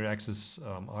non-uniform memory access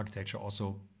architecture,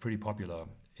 also pretty popular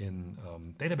in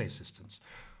database systems.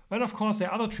 And of course, there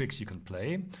are other tricks you can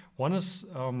play. One is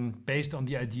based on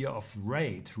the idea of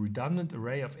RAID, redundant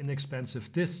array of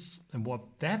inexpensive disks. And what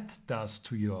that does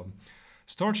to your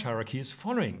storage hierarchy is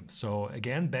following. So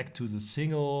again, back to the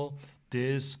single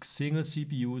disk, single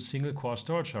CPU, single core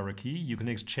storage hierarchy. You can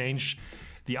exchange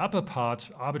the upper part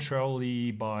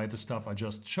arbitrarily by the stuff I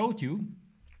just showed you.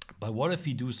 But what if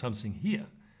we do something here?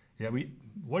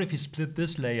 What if we split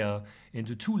this layer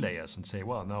into 2 layers and say,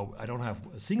 well, now I don't have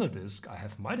a single disk, I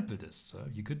have multiple disks.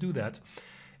 You could do that.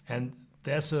 And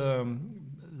there's a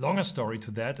longer story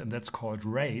to that, and that's called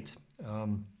RAID.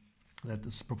 That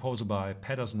is proposed by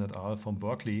Patterson et al. From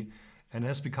Berkeley, and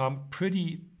has become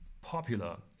pretty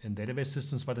popular in database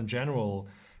systems, but in general,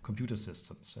 computer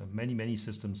systems. Many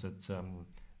systems that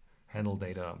handle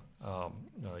data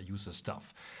use this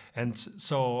stuff. And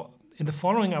so in the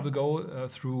following, I will go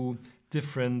through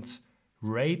different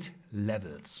RAID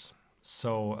levels.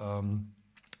 So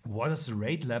what is a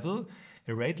RAID level?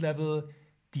 A RAID level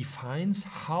defines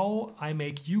how I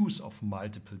make use of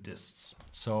multiple disks.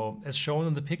 So as shown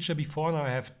in the picture before, now I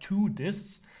have 2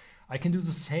 disks. I can do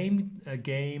the same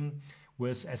game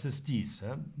with SSDs,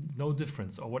 no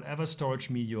difference, or whatever storage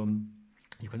medium.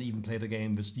 You can even play the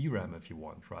game with DRAM if you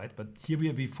want, right? But here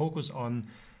we focus on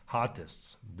hard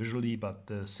disks visually, but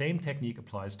the same technique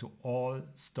applies to all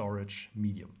storage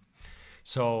medium.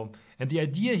 So, and the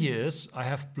idea here is I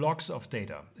have blocks of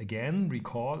data. Again,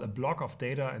 recall a block of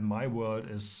data in my world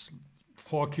is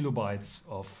 4 kilobytes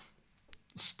of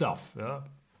stuff.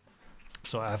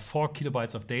 So I have 4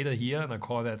 kilobytes of data here, and I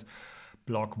call that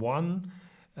block 1.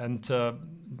 And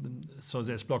so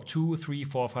there's block 2, 3,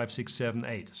 4, 5, 6, 7,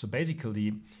 8. So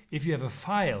basically, if you have a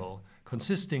file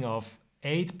consisting of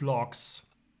 8 blocks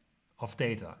of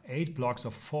data, 8 blocks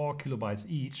of 4 kilobytes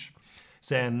each,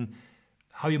 then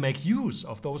how you make use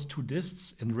of those 2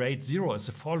 disks in RAID 0 is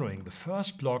the following. The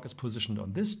first block is positioned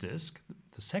on this disk,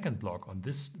 the second block on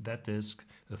that disk,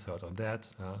 the third on that.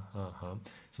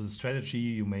 So the strategy,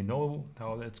 you may know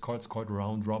how it's called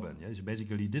round robin. You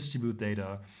basically distribute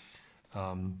data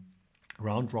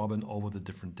round robin over the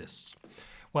different disks.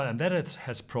 Well, and that it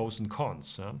has pros and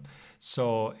cons.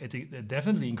 So it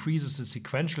definitely increases the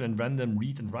sequential and random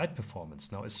read and write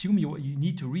performance. Now assume you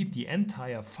need to read the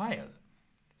entire file.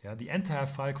 The entire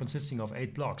file consisting of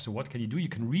 8 blocks. So what can you do? You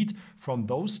can read from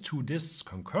those 2 disks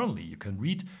concurrently. You can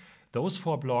read those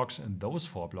 4 blocks and those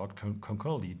 4 blocks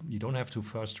concurrently. You don't have to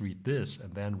first read this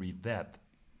and then read that.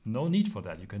 No need for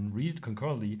that. You can read it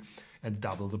concurrently and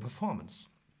double the performance.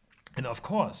 And of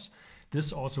course,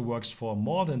 this also works for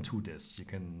more than 2 disks. You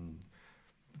can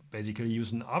basically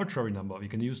use an arbitrary number. You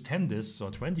can use 10 disks or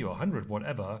 20 or 100,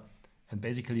 whatever. And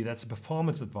basically that's a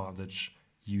performance advantage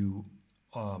you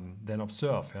then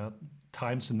observe, yeah?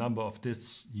 Times the number of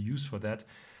disks you use for that,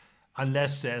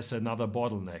 unless there's another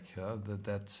bottleneck, yeah?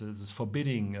 that is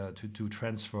forbidding to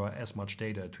transfer as much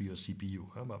data to your CPU.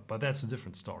 But that's a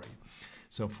different story.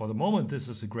 So for the moment, this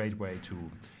is a great way to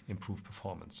improve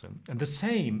performance. And the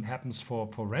same happens for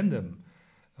random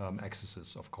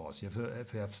accesses, of course. If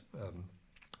you have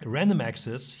a random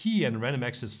access here and a random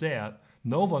access there,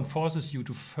 no one forces you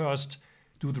to first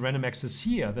do the random access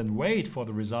here, then wait for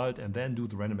the result and then do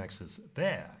the random access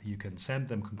there. You can send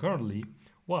them concurrently,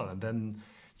 well, and then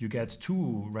you get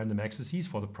 2 random accesses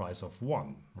for the price of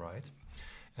 1, right?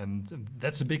 And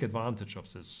that's a big advantage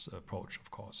of this approach,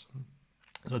 of course.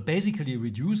 So it basically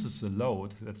reduces the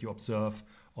load that you observe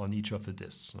on each of the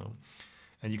disks.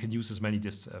 And you can use as many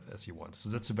disks as you want. So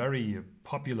that's a very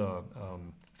popular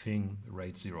thing,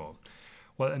 RAID 0.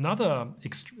 Well,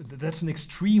 that's an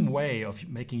extreme way of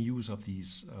making use of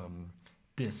these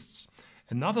disks.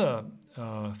 Another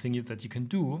thing that you can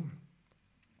do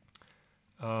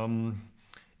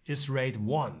is RAID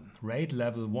 1, RAID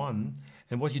level 1.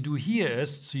 And what you do here is,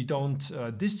 so you don't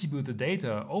distribute the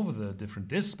data over the different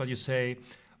disks, but you say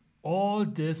all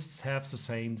disks have the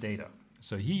same data.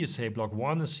 So here you say block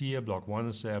 1 is here, block 1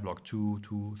 is there, block 2,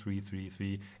 2, 3, 3,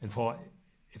 3. And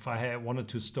if I wanted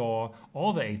to store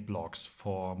all the 8 blocks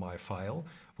for my file,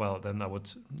 well, then I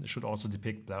should also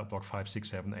depict block 5, 6,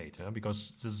 7, 8, yeah?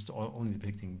 Because this is only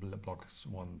depicting blocks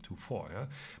 1, 2, 4. Yeah?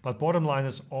 But bottom line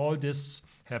is all disks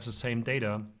have the same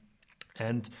data.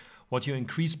 And what you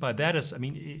increase by that is, I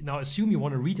mean, now assume you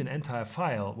want to read an entire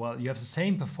file. Well, you have the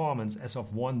same performance as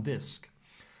of 1 disk.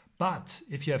 But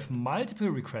if you have multiple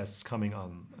requests coming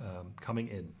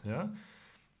in, yeah?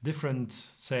 Different,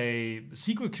 say,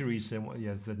 SQL queries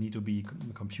that need to be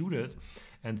computed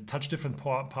and touch different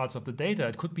parts of the data.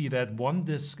 It could be that one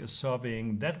disk is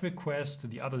serving that request,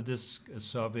 the other disk is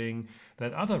serving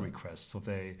that other request. So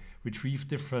they retrieve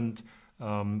different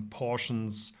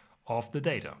portions of the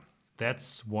data.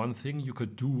 That's one thing you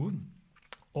could do.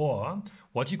 Or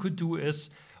what you could do is,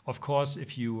 of course,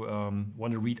 if you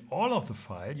want to read all of the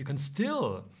file, you can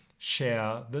still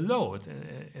share the load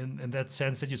in that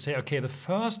sense that you say, okay, the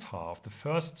first half,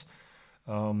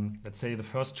 let's say the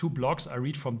first 2 blocks I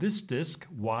read from this disk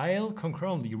while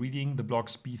concurrently reading the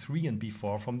blocks B3 and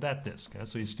B4 from that disk. Yeah?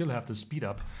 So you still have the speed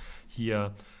up here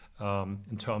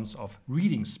in terms of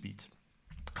reading speed.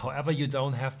 However, you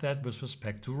don't have that with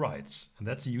respect to writes. And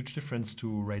that's a huge difference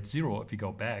to RAID 0 if we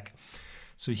go back.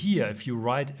 So here, if you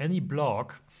write any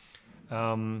block,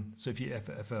 so if you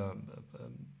have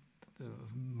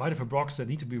multiple blocks that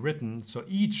need to be written, so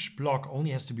each block only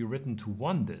has to be written to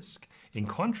 1 disk. In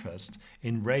contrast,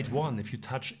 in RAID 1, if you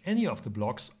touch any of the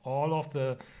blocks, all of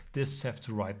the disks have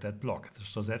to write that block.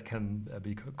 So that can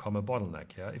become a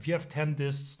bottleneck. Yeah? If you have 10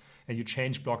 disks and you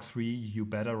change block 3, you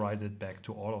better write it back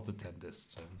to all of the 10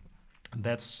 disks. And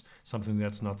that's something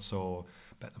that's not so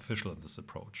beneficial in this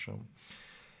approach. So,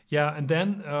 yeah, and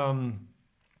then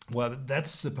well,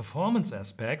 that's the performance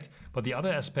aspect, but the other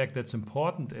aspect that's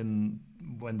important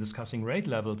when discussing RAID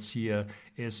levels here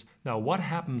is, now what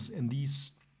happens in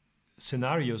these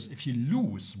scenarios if you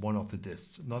lose one of the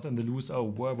disks? Not in the lose, oh,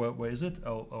 where is it?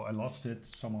 Oh, I lost it,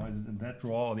 somehow is it in that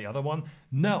drawer or the other one?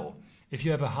 No, if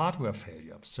you have a hardware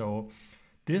failure. So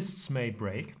disks may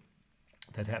break.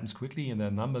 That happens quickly, and there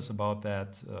are numbers about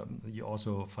that. You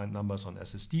also find numbers on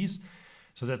SSDs.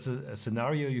 So that's a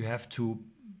scenario you have to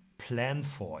plan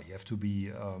for, you have to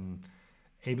be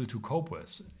able to cope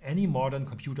with. Any modern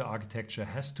computer architecture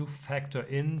has to factor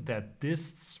in that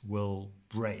disks will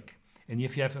break. And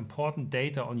if you have important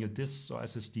data on your disks or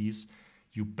SSDs,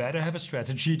 you better have a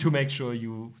strategy to make sure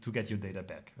to get your data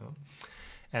back. Yeah?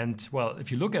 And well,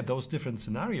 if you look at those different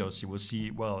scenarios, you will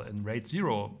see, well, in RAID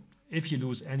 0, if you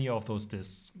lose any of those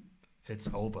disks, it's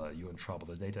over, you're in trouble,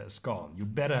 the data is gone. You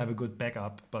better have a good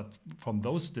backup, but from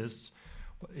those disks,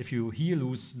 if you here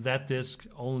lose that disk,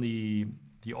 only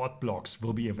the odd blocks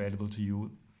will be available to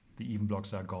you. The even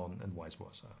blocks are gone and vice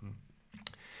versa.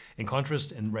 In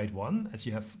contrast, in RAID 1, as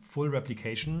you have full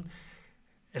replication,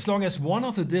 as long as one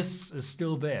of the disks is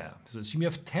still there, so assume you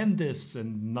have 10 disks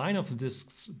and 9 of the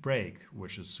disks break,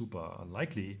 which is super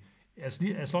unlikely,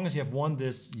 as long as you have one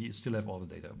disk, you still have all the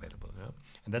data available. Yeah?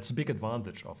 And that's a big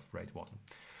advantage of RAID 1.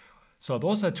 So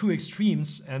those are 2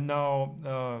 extremes, and now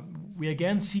we're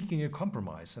again seeking a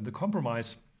compromise. And the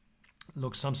compromise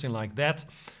looks something like that.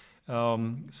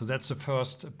 So that's the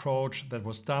first approach that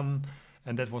was done,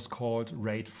 and that was called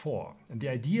RAID 4. And the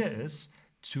idea is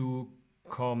to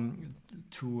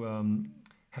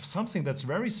have something that's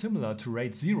very similar to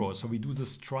RAID 0. So we do the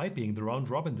striping, the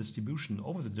round-robin distribution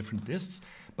over the different disks,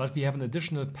 but we have an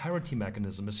additional parity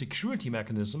mechanism, a security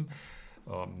mechanism,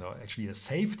 no, actually a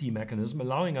safety mechanism,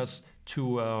 allowing us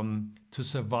to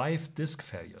survive disk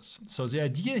failures. So the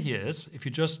idea here is, if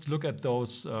you just look at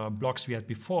those blocks we had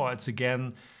before, it's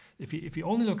again, if you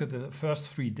only look at the first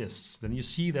 3 disks, then you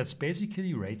see that's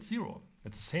basically RAID 0.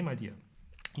 It's the same idea.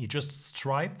 You just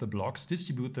stripe the blocks,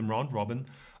 distribute them round robin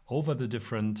over the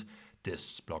different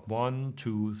disks, block 1,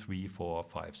 2, 3, 4,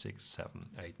 5, 6, 7,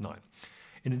 8, 9.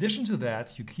 In addition to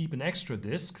that, you keep an extra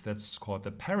disk that's called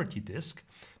the parity disk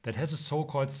that has a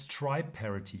so-called stripe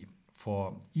parity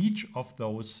for each of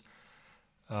those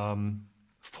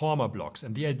former blocks.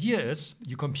 And the idea is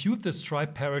you compute the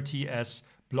stripe parity as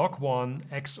block 1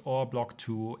 XOR block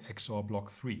 2 XOR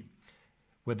block 3.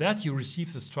 With that, you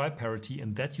receive the stripe parity,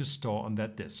 and that you store on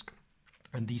that disk.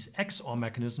 And this XOR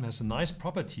mechanism has a nice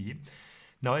property.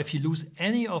 Now, if you lose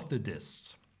any of the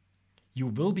disks, you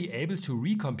will be able to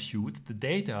recompute the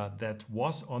data that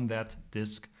was on that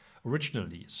disk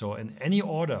originally. So in any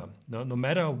order, no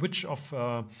matter which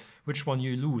one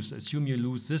you lose, assume you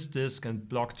lose this disk and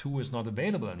block 2 is not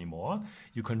available anymore,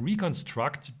 you can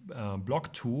reconstruct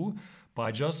block 2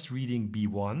 by just reading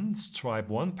B1, stripe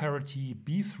 1 parity,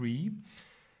 B3,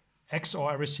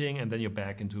 XOR everything, and then you're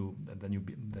back into, and then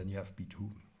you have B2.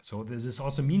 So this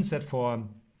also means that for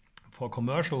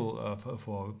commercial,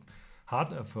 for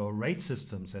RAID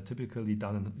systems, they're typically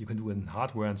done, you can do it in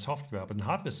hardware and software, but in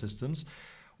hardware systems,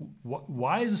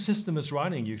 while the system is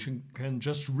running, you can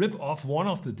just rip off one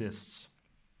of the disks.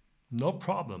 No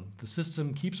problem. The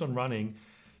system keeps on running.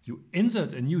 You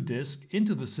insert a new disk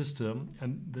into the system,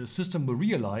 and the system will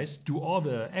realize, do all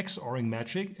the XORing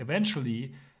magic.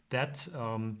 Eventually, that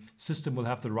system will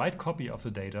have the right copy of the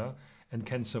data and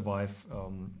can survive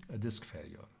a disk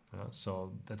failure.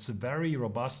 So that's a very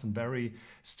robust and very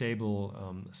stable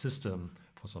system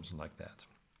for something like that.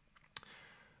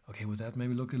 Okay, with that,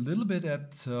 maybe look a little bit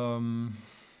at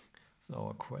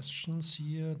our questions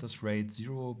here. Does RAID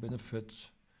 0 benefit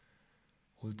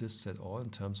all disks at all in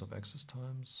terms of access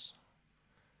times?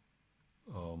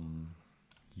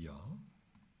 Yeah.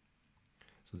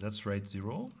 So that's RAID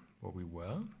 0, where we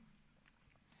were.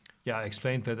 Yeah, I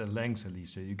explained that at length, at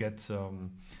least. You get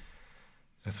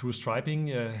through striping,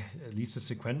 at least the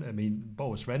sequence, I mean,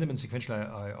 both random and sequential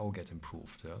I/O get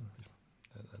improved. Yeah,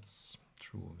 that's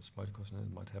true. With multi-core scenario,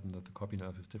 it might happen that the copy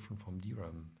nav is different from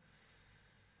DRAM.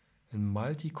 In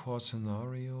multi-core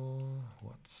scenario,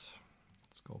 what?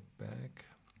 Let's go back.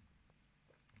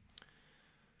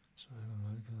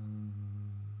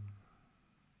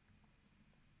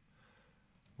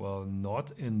 Well,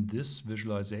 not in this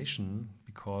visualization,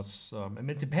 because I mean,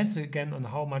 it depends again on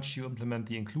how much you implement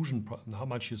the inclusion, and how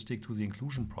much you stick to the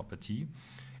inclusion property,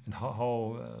 and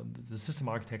how the system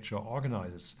architecture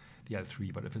organizes the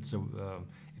L3. But if it's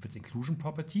inclusion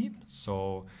property,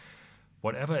 so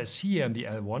whatever is here in the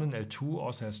L1 and L2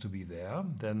 also has to be there,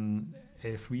 then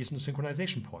L3 is a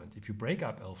synchronization point. If you break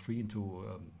up L3 into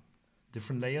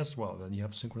different layers, well, then you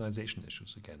have synchronization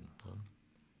issues again.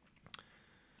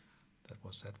 That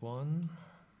was that one.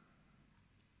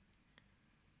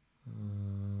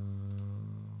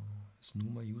 Is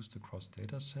NUMA used across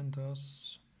data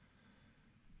centers?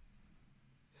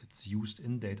 It's used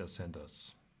in data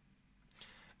centers.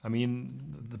 I mean,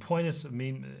 the point is, I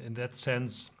mean, in that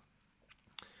sense,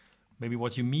 maybe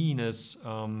what you mean is,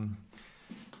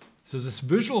 so this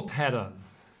visual pattern,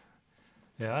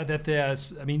 yeah, that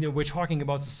there's, I mean, we're talking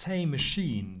about the same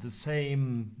machine, the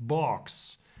same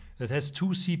box that has 2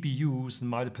 CPUs and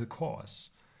multiple cores.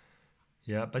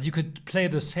 Yeah, but you could play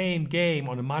the same game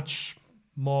on a much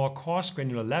more coarse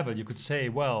granular level. You could say,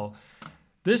 well,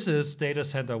 this is data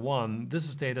center 1, this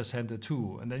is data center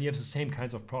 2, and then you have the same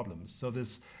kinds of problems. So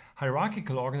this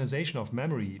hierarchical organization of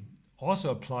memory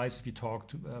also applies if you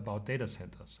talk about data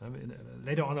centers. I mean,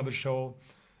 later on I will show,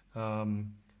 I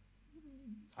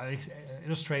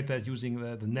illustrate that using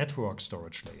the network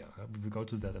storage layer. We will go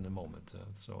to that in a moment.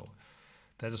 So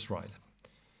that is right.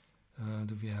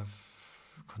 Do we have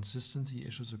consistency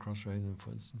issues across RAID?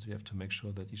 For instance, we have to make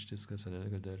sure that each disk has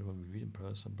identical data when we read in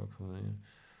person.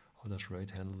 How does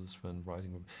RAID handle this when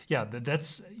writing? Yeah,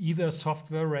 that's either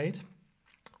software RAID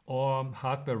or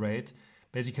hardware RAID.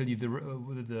 Basically,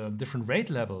 the different RAID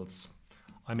levels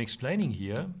I'm explaining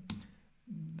here,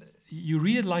 you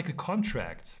read it like a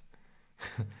contract.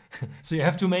 So you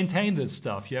have to maintain this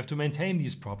stuff. You have to maintain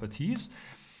these properties.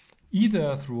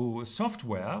 either through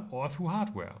software or through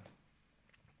hardware.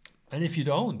 And if you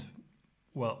don't,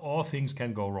 well, all things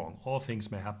can go wrong. All things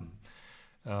may happen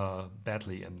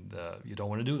badly, and you don't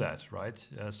want to do that, right?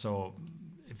 So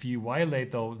if you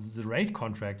violate the RAID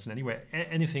contracts in any way,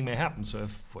 anything may happen. So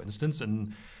if, for instance,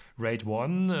 in RAID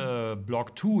 1,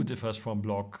 block 2 differs from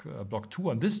block 2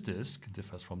 on this disk,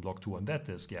 differs from block 2 on that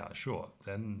disk, yeah, sure.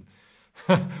 Then,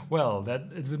 well,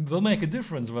 that it will make a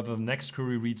difference whether the next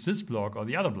query reads this block or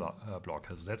the other block,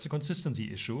 because that's a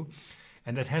consistency issue.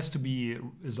 And that has to be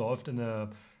resolved in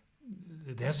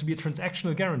there has to be a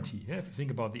transactional guarantee. Yeah? If you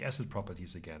think about the ACID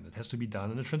properties again, it has to be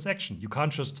done in a transaction. You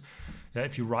can't just,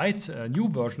 if you write a new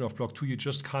version of block 2, you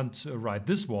just can't write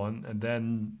this one and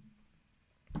then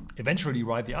eventually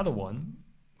write the other one.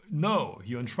 No,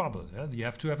 you're in trouble. Yeah? You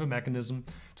have to have a mechanism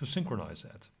to synchronize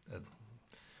that.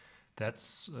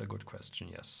 That's a good question,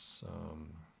 yes.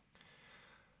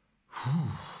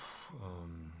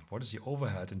 What is the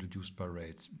overhead introduced by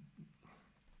RAID?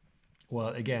 Well,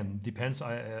 again, depends.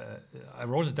 I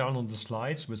wrote it down on the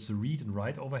slides with the read and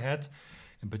write overhead.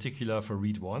 In particular for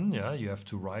read 1, yeah, you have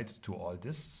to write to all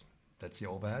disks. That's the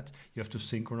overhead. You have to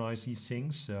synchronize these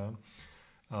things.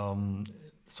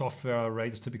 Software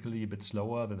RAID is typically a bit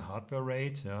slower than hardware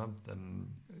RAID. Yeah. Then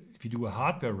if you do a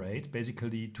hardware RAID,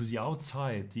 basically to the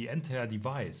outside, the entire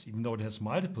device, even though it has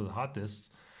multiple hard disks,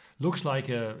 looks like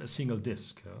a single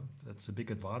disk. Yeah. That's a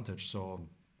big advantage. So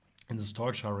in the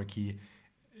storage hierarchy,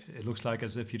 it looks like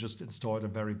as if you just installed a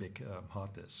very big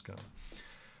hard disk.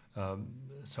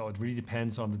 So it really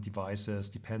depends on the devices,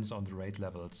 depends on the RAID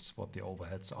levels, what the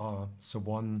overheads are. So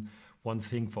one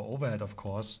thing for overhead, of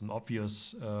course, an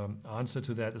obvious answer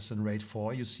to that is in RAID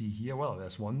 4. You see here, well,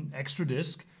 there's one extra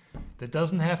disk that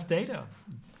doesn't have data,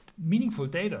 meaningful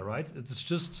data, right? It's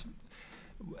just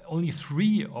only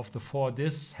 3 of the 4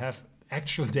 disks have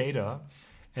actual data.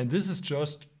 And this is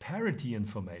just parity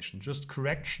information, just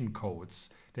correction codes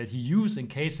that you use in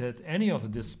case that any of the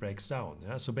disks breaks down.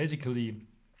 Yeah? So basically,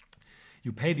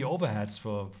 you pay the overheads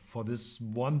for this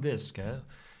one disk.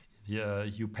 Yeah?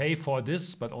 You pay 4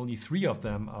 disks, but only 3 of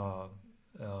them are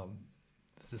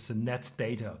this is net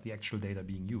data, the actual data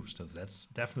being used. So that's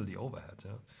definitely overhead.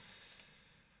 Yeah?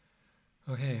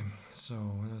 Okay, so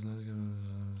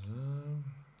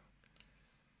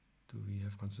do we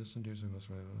have consistent use? Das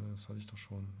hatte ich doch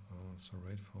schon. So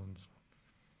RAID found.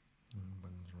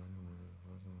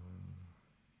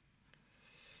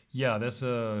 Yeah, there's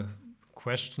a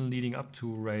question leading up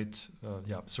to RAID.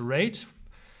 So RAID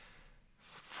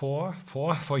 4,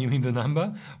 you mean the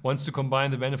number, wants to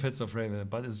combine the benefits of RAID,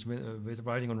 but is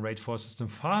writing on RAID 4 system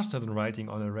faster than writing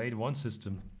on a RAID 1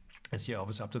 system. As here,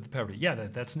 always up to the parity. Yeah,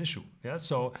 that's an issue. Yeah,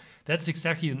 so that's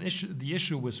exactly the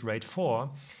issue with RAID 4.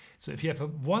 So if you have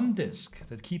one disk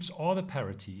that keeps all the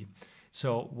parity,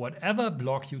 so whatever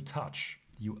block you touch,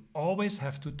 you always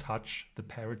have to touch the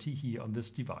parity here on this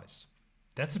device.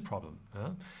 That's a problem.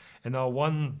 And now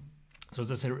so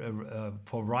there's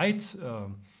for write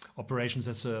operations,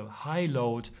 there's a high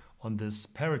load on this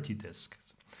parity disk.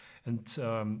 And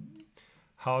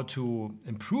how to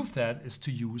improve that is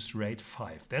to use RAID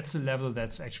 5. That's the level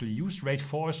that's actually used. RAID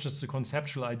 4 is just a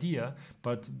conceptual idea,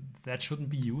 but that shouldn't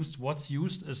be used. What's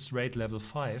used is RAID level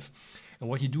 5. And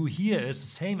what you do here is the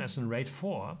same as in RAID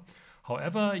 4.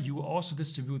 However, you also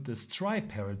distribute the stripe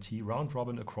parity round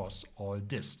robin across all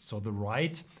disks. So the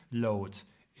write load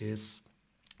is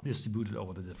distributed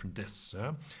over the different disks.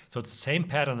 Yeah? So it's the same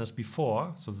pattern as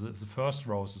before. So the first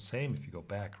row is the same if you go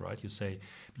back, right? You say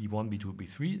B1, B2,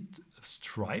 B3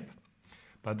 stripe,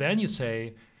 but then you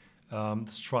say the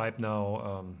stripe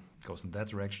now goes in that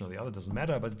direction or the other, doesn't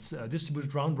matter, but it's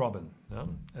distributed round robin. Yeah?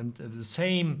 And the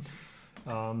same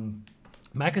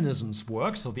mechanisms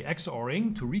work, so the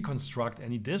XORing to reconstruct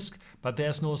any disk, but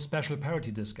there's no special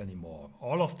parity disk anymore.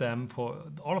 All of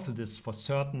the disks for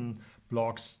certain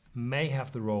blocks may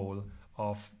have the role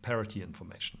of parity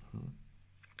information.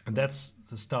 And that's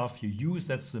the stuff you use.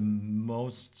 That's the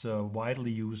most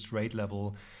widely used RAID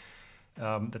level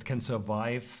that can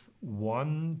survive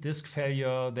one disk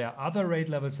failure. There are other RAID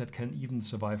levels that can even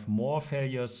survive more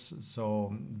failures.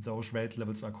 So those RAID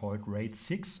levels are called RAID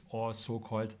 6 or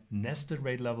so-called nested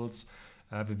RAID levels.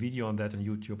 I have a video on that on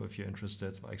YouTube if you're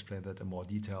interested. I explain that in more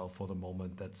detail. For the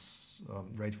moment, that's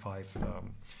RAID 5.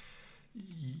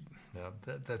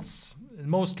 That's in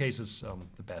most cases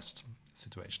the best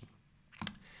situation.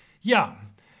 Yeah,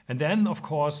 and then of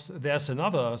course there's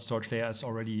another storage layer as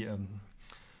already.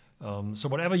 So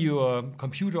whatever your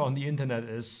computer on the internet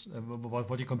is,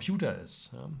 what your computer is.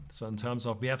 So in terms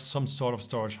of, we have some sort of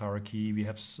storage hierarchy. We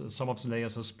have some of the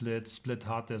layers are split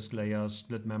hard disk layers,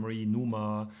 split memory,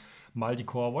 NUMA,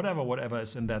 multi-core, whatever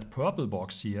is in that purple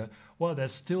box here, well,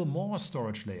 there's still more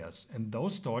storage layers, and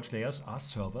those storage layers are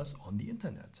servers on the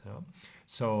internet. Yeah?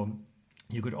 So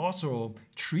you could also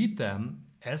treat them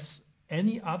as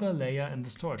any other layer in the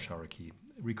storage hierarchy.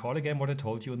 Recall again what I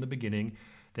told you in the beginning.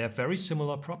 They have very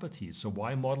similar properties. So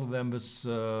why model them with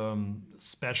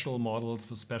special models,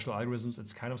 with special algorithms?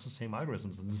 It's kind of the same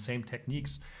algorithms and the same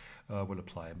techniques will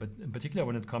apply. But in particular,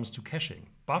 when it comes to caching,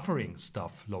 buffering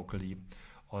stuff locally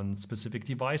on specific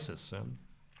devices.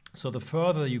 So the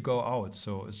further you go out,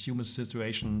 so assume a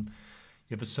situation,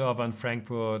 you have a server in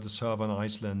Frankfurt, a server in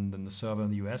Iceland, and a server in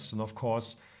the US. And of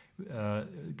course,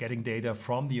 getting data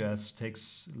from the US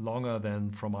takes longer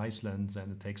than from Iceland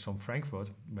than it takes from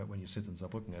Frankfurt, when you sit in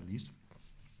Saarbrücken at least.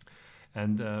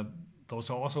 And those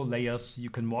are also layers you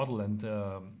can model and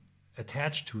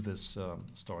attach to this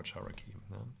storage hierarchy.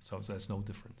 So there's no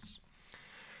difference.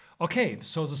 Okay,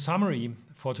 so the summary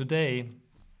for today,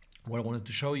 what I wanted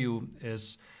to show you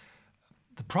is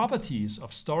the properties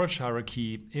of storage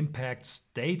hierarchy impacts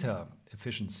data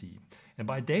efficiency. And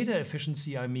by data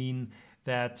efficiency, I mean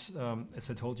that, as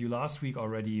I told you last week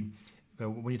already,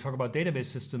 when you talk about database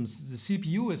systems, the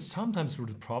CPU is sometimes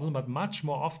the problem, but much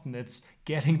more often it's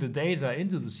getting the data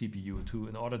into the CPU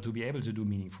in order to be able to do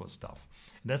meaningful stuff.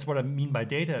 And that's what I mean by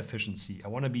data efficiency. I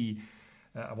want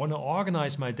to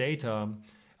organize my data.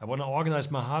 I want to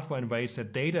organize my hardware in ways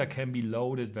that data can be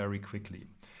loaded very quickly.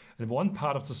 And one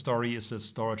part of the story is the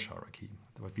storage hierarchy,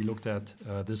 that we looked at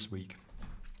this week.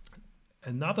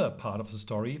 Another part of the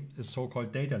story is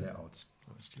so-called data layouts.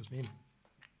 Oh, excuse me.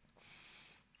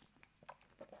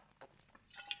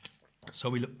 So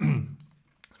we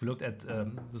looked at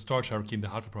the storage hierarchy and the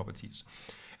hardware properties.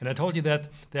 And I told you that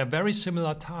there are very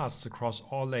similar tasks across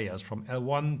all layers, from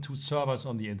L1 to servers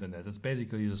on the internet. It's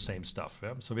basically the same stuff.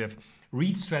 Yeah? So we have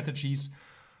read strategies.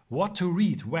 What to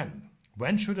read when?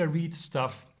 When should I read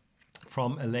stuff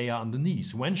from a layer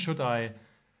underneath? When should I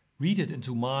read it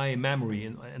into my memory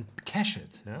and cache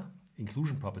it? Yeah?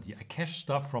 Inclusion property. I cache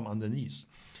stuff from underneath.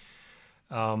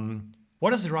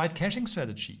 What is the right caching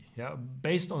strategy? Yeah?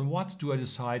 Based on what do I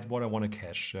decide what I want to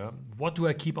cache? Yeah? What do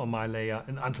I keep on my layer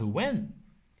and until when?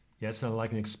 Yes,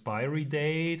 like an expiry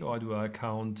date, or do I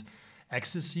count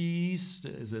accesses?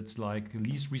 Is it like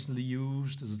least recently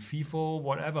used? Is it FIFO?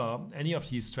 Whatever, any of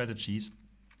these strategies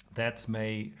that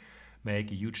may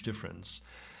make a huge difference.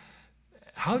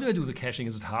 How do I do the caching?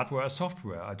 Is it hardware or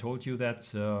software? I told you that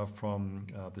from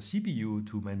the CPU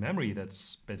to main memory,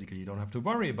 that's basically, you don't have to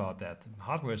worry about that.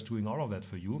 Hardware is doing all of that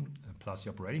for you, plus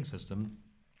the operating system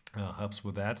helps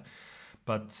with that.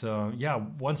 But yeah,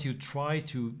 once you try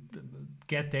to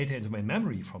get data into main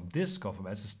memory from disk or from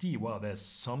SSD, well, there's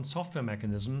some software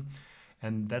mechanism,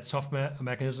 and that software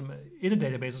mechanism in a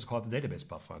database is called the database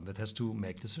buffer, and that has to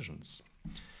make decisions.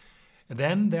 And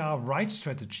then there are write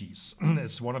strategies.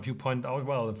 As one of you pointed out,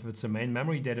 well, if it's a main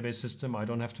memory database system, I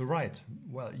don't have to write.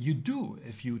 Well, you do.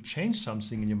 If you change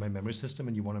something in your main memory system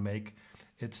and you want to make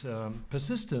it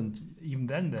persistent, even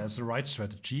then there's a write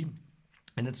strategy.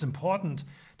 And it's important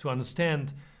to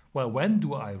understand, well, when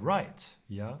do I write?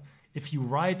 Yeah? If you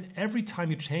write every time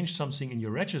you change something in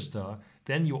your register,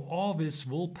 then you always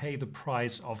will pay the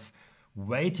price of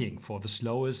waiting for the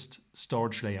slowest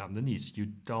storage layer underneath. You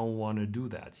don't want to do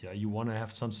that. Yeah? You want to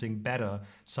have something better,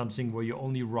 something where you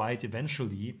only write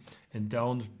eventually and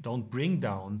don't bring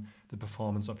down the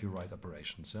performance of your write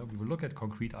operations. Yeah? We will look at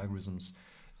concrete algorithms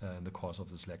in the course of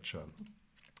this lecture.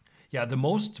 Yeah,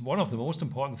 one of the most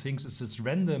important things is this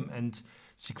random and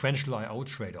sequential I/O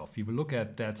trade-off. We will look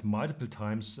at that multiple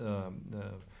times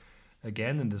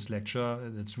again in this lecture.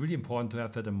 It's really important to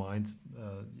have that in mind,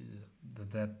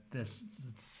 that there's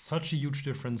such a huge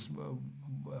difference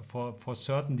for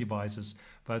certain devices,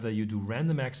 whether you do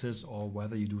random access or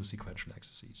whether you do sequential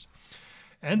accesses.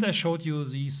 And I showed you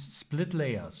these split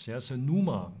layers. Yeah? So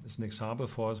NUMA is an example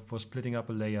for splitting up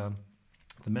a layer.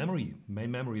 The memory, main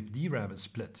memory, the DRAM is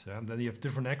split. Yeah? And then you have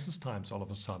different access times all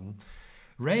of a sudden.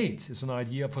 RAID is an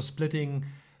idea for splitting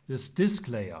this disk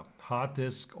layer, hard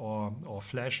disk or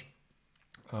flash,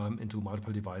 into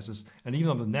multiple devices. And even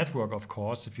on the network, of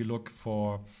course, if you look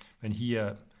for, and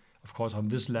here, of course, on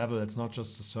this level, it's not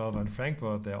just the server in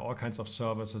Frankfurt. There are all kinds of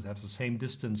servers that have the same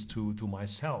distance to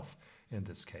myself in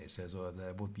this case. Yeah? So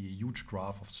there would be a huge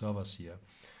graph of servers here.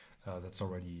 That's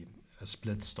already a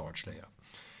split storage layer.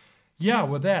 Yeah,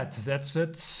 with that's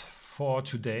it for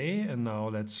today. And now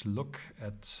let's look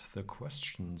at the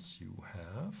questions you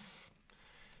have.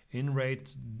 In RAID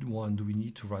 1, do we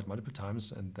need to write multiple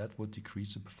times and that would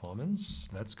decrease the performance?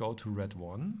 Let's go to RAID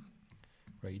 1.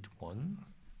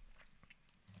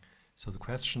 So the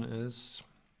question is,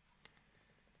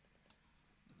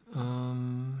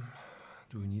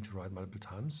 Do we need to write multiple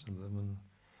times? And then,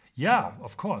 yeah,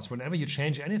 of course. Whenever you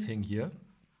change anything here,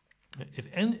 if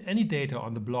any data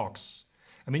on the blocks,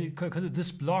 I mean, because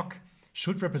this block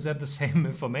should represent the same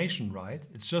information, right?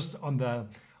 It's just on the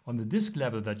disk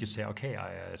level that you say, okay,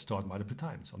 I stored multiple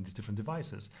times on these different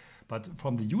devices. But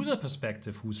from the user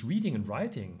perspective, who's reading and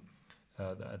writing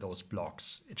those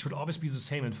blocks, it should always be the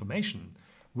same information,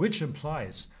 which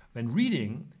implies when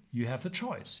reading, you have the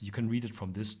choice. You can read it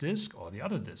from this disk or the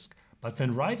other disk. But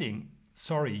when writing,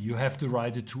 sorry, you have to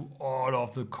write it to all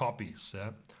of the copies.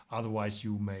 Otherwise,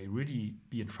 you may really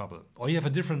be in trouble. Or you have a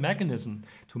different mechanism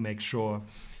to make sure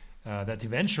that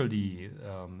eventually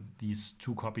these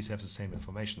two copies have the same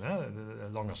information. A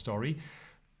longer story.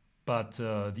 But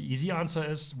the easy answer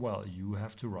is, well, you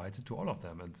have to write it to all of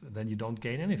them. And then you don't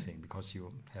gain anything because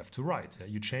you have to write.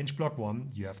 You change block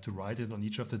 1, you have to write it on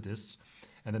each of the disks.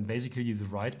 And then basically the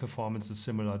write performance is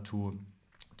similar to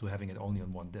having it only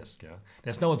on one disk. Yeah?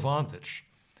 There's no advantage.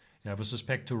 Yeah, with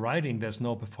respect to writing, there's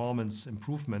no performance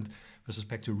improvement. With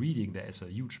respect to reading, there is a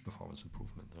huge performance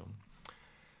improvement.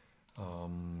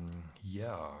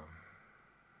 Yeah.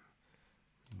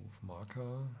 Move marker.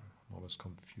 I'm always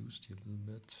confused here a little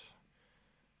bit.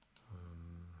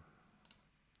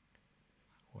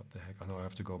 What the heck? I know I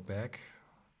have to go back.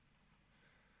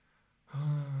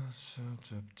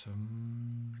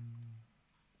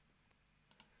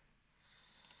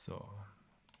 So,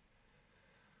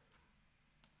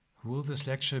 will this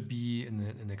lecture be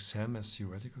an exam as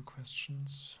theoretical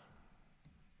questions?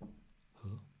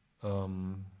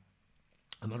 I'm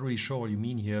not really sure what you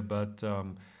mean here, but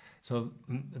so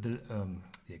the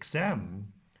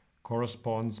exam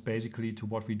corresponds basically to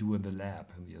what we do in the lab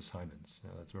and the assignments.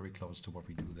 That's very close to what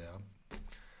we do there.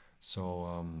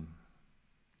 So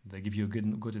they give you a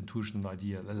good intuition and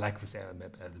idea, like with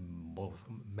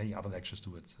many other lectures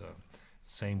do it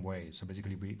same way. So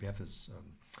basically we have this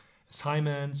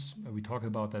assignments, we talk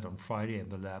about that on Friday in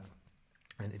the lab.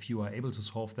 And if you are able to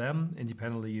solve them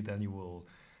independently, then you will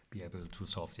be able to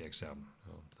solve the exam.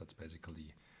 That's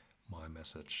basically my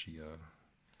message here.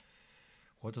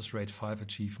 What does RAID 5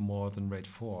 achieve more than RAID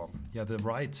 4? Yeah, the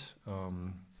write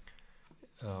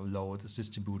load is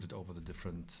distributed over the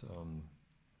different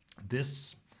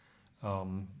disks.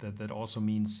 That also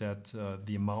means that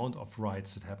the amount of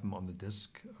writes that happen on the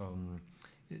disk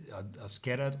are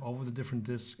scattered over the different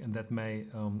disks, and that may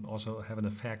also have an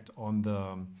effect on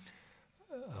the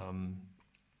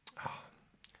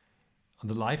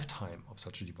lifetime of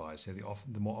such a device. Yeah,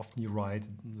 the more often you write,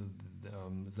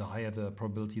 the higher the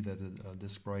probability that a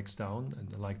disk breaks down,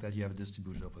 and like that you have it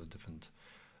distributed over the different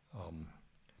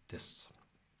disks.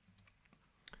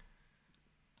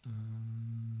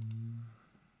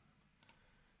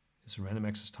 Is random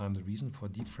access time the reason for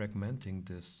defragmenting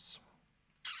this?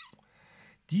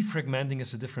 Defragmenting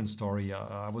is a different story.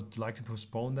 I would like to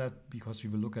postpone that because we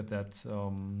will look at that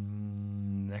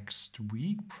next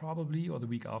week probably, or the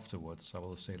week afterwards. I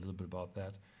will say a little bit about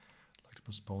that. I'd like to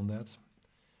postpone that.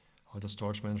 How does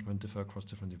storage management differ across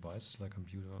different devices like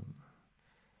computer?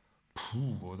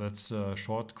 That's a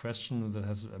short question that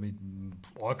has, I mean,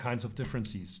 all kinds of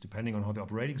differences depending on how the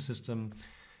operating system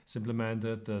is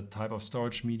implemented, the type of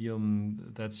storage medium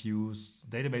that's used.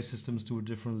 Database systems do it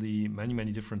differently,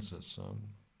 many differences.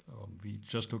 We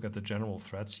just look at the general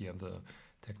threads here and the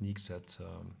techniques that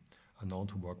are known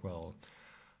to work well.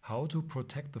 How to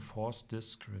protect the forced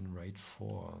disk in RAID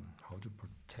 4? How to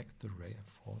protect the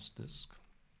forced disk?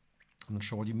 I'm not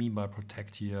sure what you mean by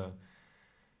protect here.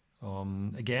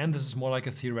 Again, this is more like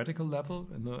a theoretical level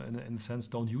in the sense,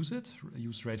 don't use it,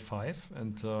 use RAID 5.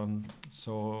 And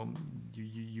so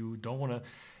you don't want to.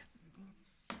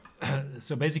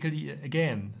 So basically,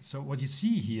 again, so what you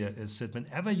see here is that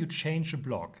whenever you change a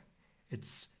block,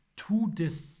 it's two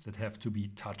disks that have to be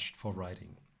touched for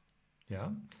writing. Yeah.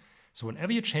 So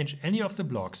whenever you change any of the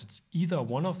blocks, it's either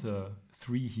one of the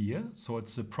three here. So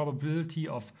it's a probability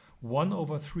of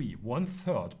 1/3,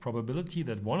 1/3 probability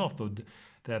that one of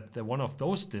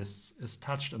those disks is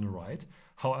touched on the write.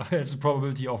 However, it's a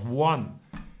probability of 1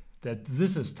 that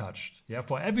this is touched. Yeah.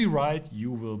 For every write,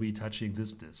 you will be touching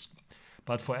this disk.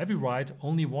 But for every write,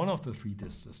 only one of the three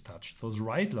disks is touched. So the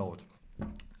write load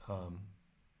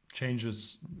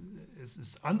changes,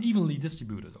 is unevenly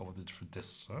distributed over the different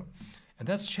disks. And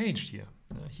that's changed here.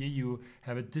 Here you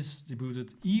have it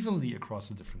distributed evenly across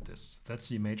the different disks. That's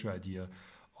the major idea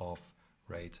of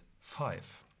RAID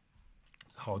 5.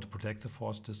 How to protect the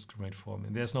forced disk RAID 4.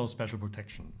 And there's no special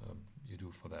protection you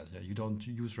do for that. Yeah, you don't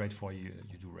use RAID 4, you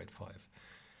do RAID 5.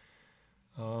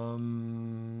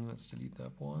 Let's delete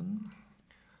that one.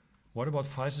 What about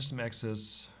file system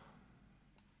access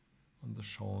on the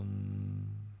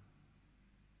shown?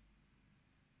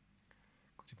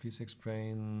 please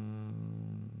explain.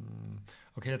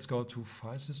 Okay, let's go to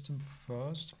file system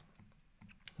first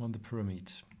on the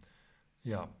pyramid.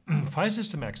 Yeah, file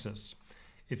system access.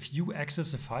 If you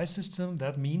access a file system,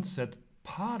 that means that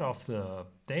part of the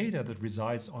data that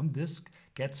resides on disk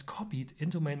gets copied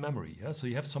into main memory. Yeah? So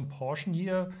you have some portion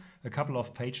here, a couple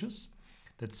of pages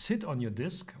that sit on your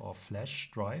disk or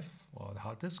flash drive or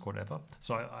hard disk, whatever.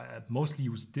 So I mostly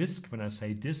use disk. When I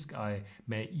say disk, I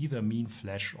may either mean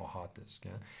flash or hard disk.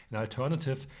 Yeah? An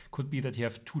alternative could be that you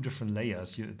have two different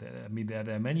layers. I mean, there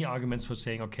are many arguments for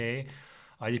saying, okay,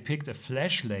 I depict a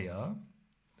flash layer.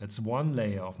 That's one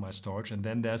layer of my storage, and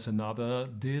then there's another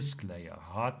disk layer,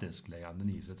 hard disk layer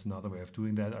underneath. That's another way of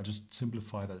doing that. I just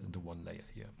simplify that into one layer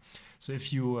here. So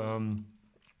if you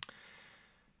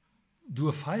do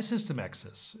a file system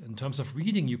access, in terms of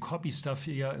reading, you copy stuff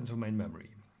here into main memory.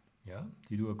 Yeah,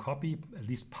 you do a copy, at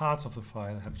least parts of the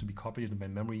file have to be copied into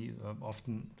main memory.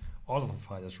 Often all of the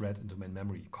file is read into main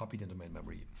memory, copied into main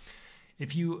memory.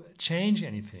 If you change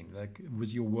anything, like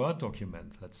with your Word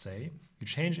document, let's say, you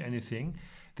change anything,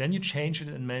 then you change it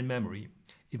in main memory.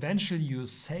 Eventually you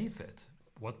save it.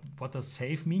 What does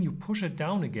save mean? You push it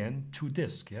down again to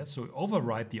disk. Yeah? So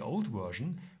overwrite the old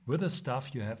version with the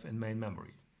stuff you have in main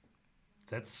memory.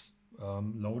 That's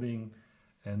loading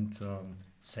and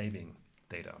saving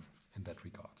data in that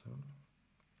regard.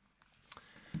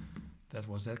 That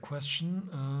was that question.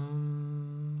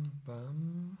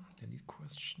 Delete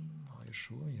question. Are you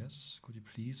sure? Yes. Could you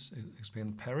please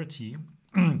explain parity?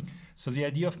 So the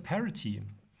idea of parity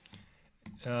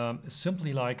is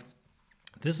simply like,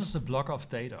 this is a block of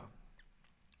data.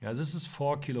 Yeah, this is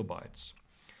 4 kilobytes.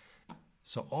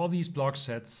 So all these block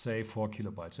sets say 4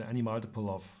 kilobytes, so any multiple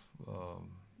of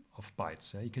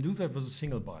bytes. Yeah? You can do that with a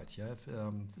single byte. Yeah?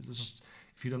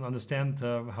 If you don't understand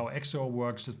how XOR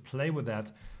works, just play with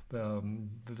that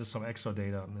with some XOR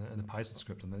data in a Python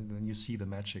script, and then you see the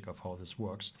magic of how this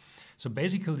works. So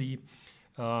basically,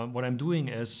 what I'm doing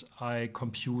is I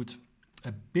compute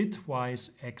a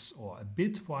bitwise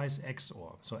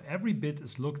XOR. So every bit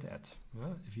is looked at.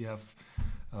 Yeah? If you have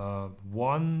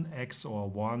 1 XOR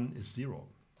 1 is 0.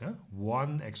 Yeah?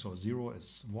 1 XOR 0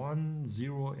 is 1,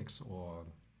 0 XOR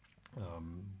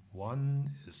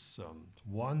 1 is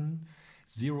 1,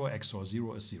 0 XOR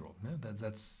 0 is 0. Yeah?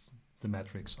 That's the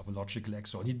matrix of a logical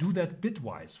XOR. And you do that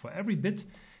bitwise. For every bit,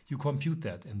 you compute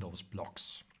that in those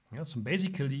blocks. Yeah? So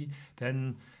basically,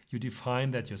 then you define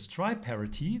that your stripe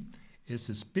parity is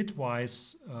this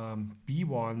bitwise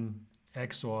B1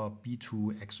 XOR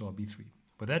B2 XOR B3.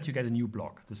 With that, you get a new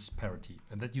block, this parity,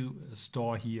 and that you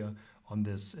store here on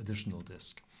this additional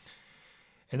disk.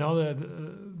 And now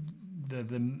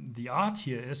the art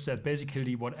here is that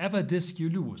basically whatever disk you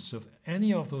lose, so if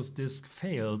any of those disks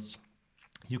fails,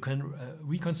 you can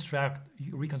reconstruct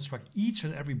each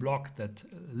and every block that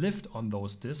lived on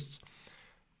those disks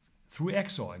through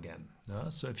XOR again.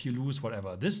 So if you lose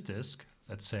whatever this disk,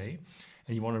 let's say,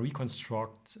 and you want to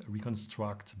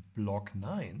reconstruct block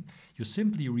 9, you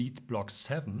simply read block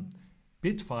 7,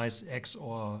 bitwise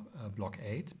XOR block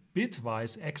 8,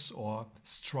 bitwise XOR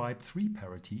stripe 3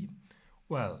 parity.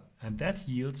 Well, and that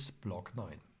yields block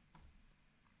 9.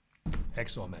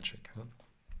 XOR magic. Huh?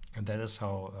 And that is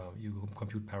how you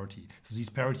compute parity. So these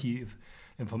parity,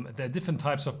 there are different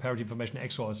types of parity information.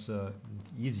 XOR is the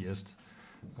easiest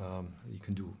you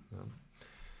can do.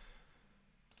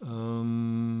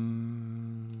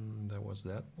 There was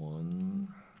that one.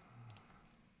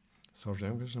 So,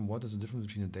 question, what is the difference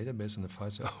between a database and a file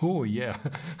system? Oh, yeah.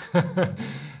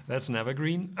 That's an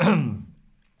evergreen.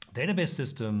 Database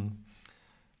system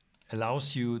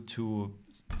allows you to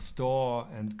store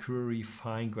and query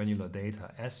fine granular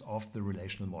data as of the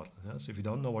relational model. Yeah? So if you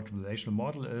don't know what relational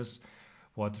model is,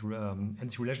 what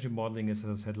anti-relationship modeling is,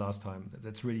 as I said last time,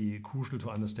 that's really crucial to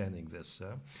understanding this.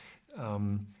 A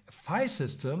file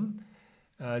system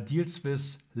deals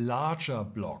with larger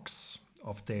blocks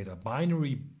of data,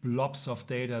 binary blobs of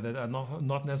data that are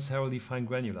not necessarily fine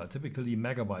granular, typically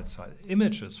megabyte size.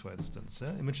 Images, for instance,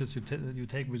 images you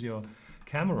take with your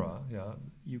camera,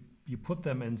 you put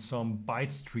them in some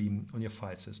byte stream on your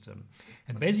file system.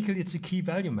 And basically it's a key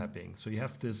value mapping. So you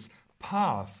have this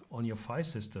path on your file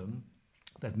system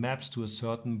that maps to a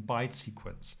certain byte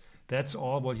sequence. That's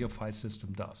all what your file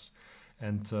system does.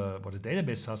 And what a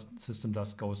database system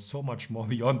does goes so much more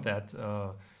beyond that.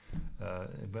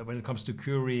 When it comes to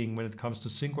querying, when it comes to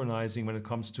synchronizing, when it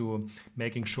comes to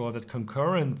making sure that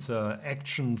concurrent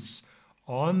actions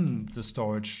on the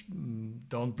storage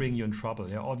don't bring you in trouble,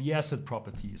 or the asset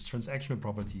properties, transactional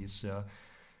properties, a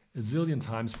zillion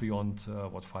times beyond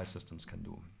what file systems can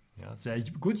do. Yeah, there are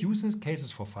good use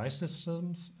cases for file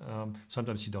systems.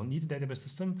 Sometimes you don't need a database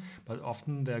system, but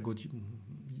often there are good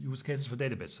use cases for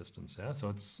database systems. Yeah, so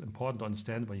it's important to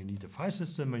understand when you need a file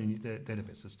system, when you need a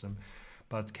database system.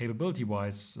 But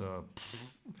capability-wise,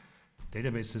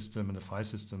 database system and a file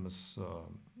system is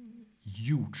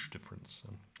huge difference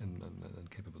in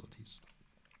capabilities.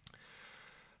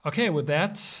 Okay, with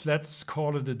that, let's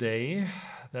call it a day.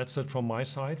 That's it from my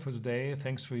side for today.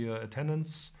 Thanks for your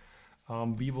attendance.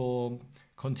 We will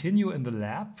continue in the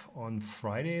lab on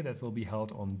Friday. That will be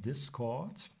held on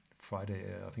Discord. Friday,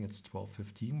 I think it's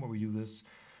 12:15 where we do this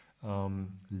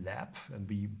lab. And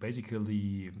we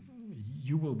basically,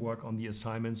 you will work on the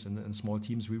assignments in small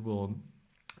teams. We will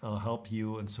help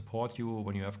you and support you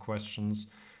when you have questions.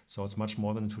 So it's much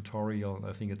more than a tutorial.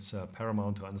 I think it's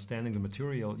paramount to understanding the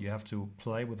material. You have to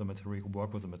play with the material,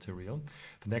 work with the material.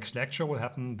 The next lecture will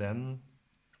happen then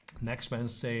next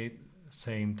Wednesday,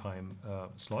 same time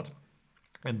slot.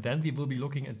 And then we will be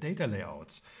looking at data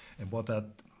layouts and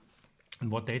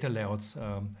what data layouts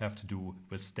have to do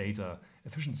with data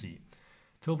efficiency.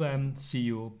 Till then, see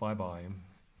you. Bye-bye.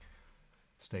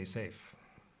 Stay safe.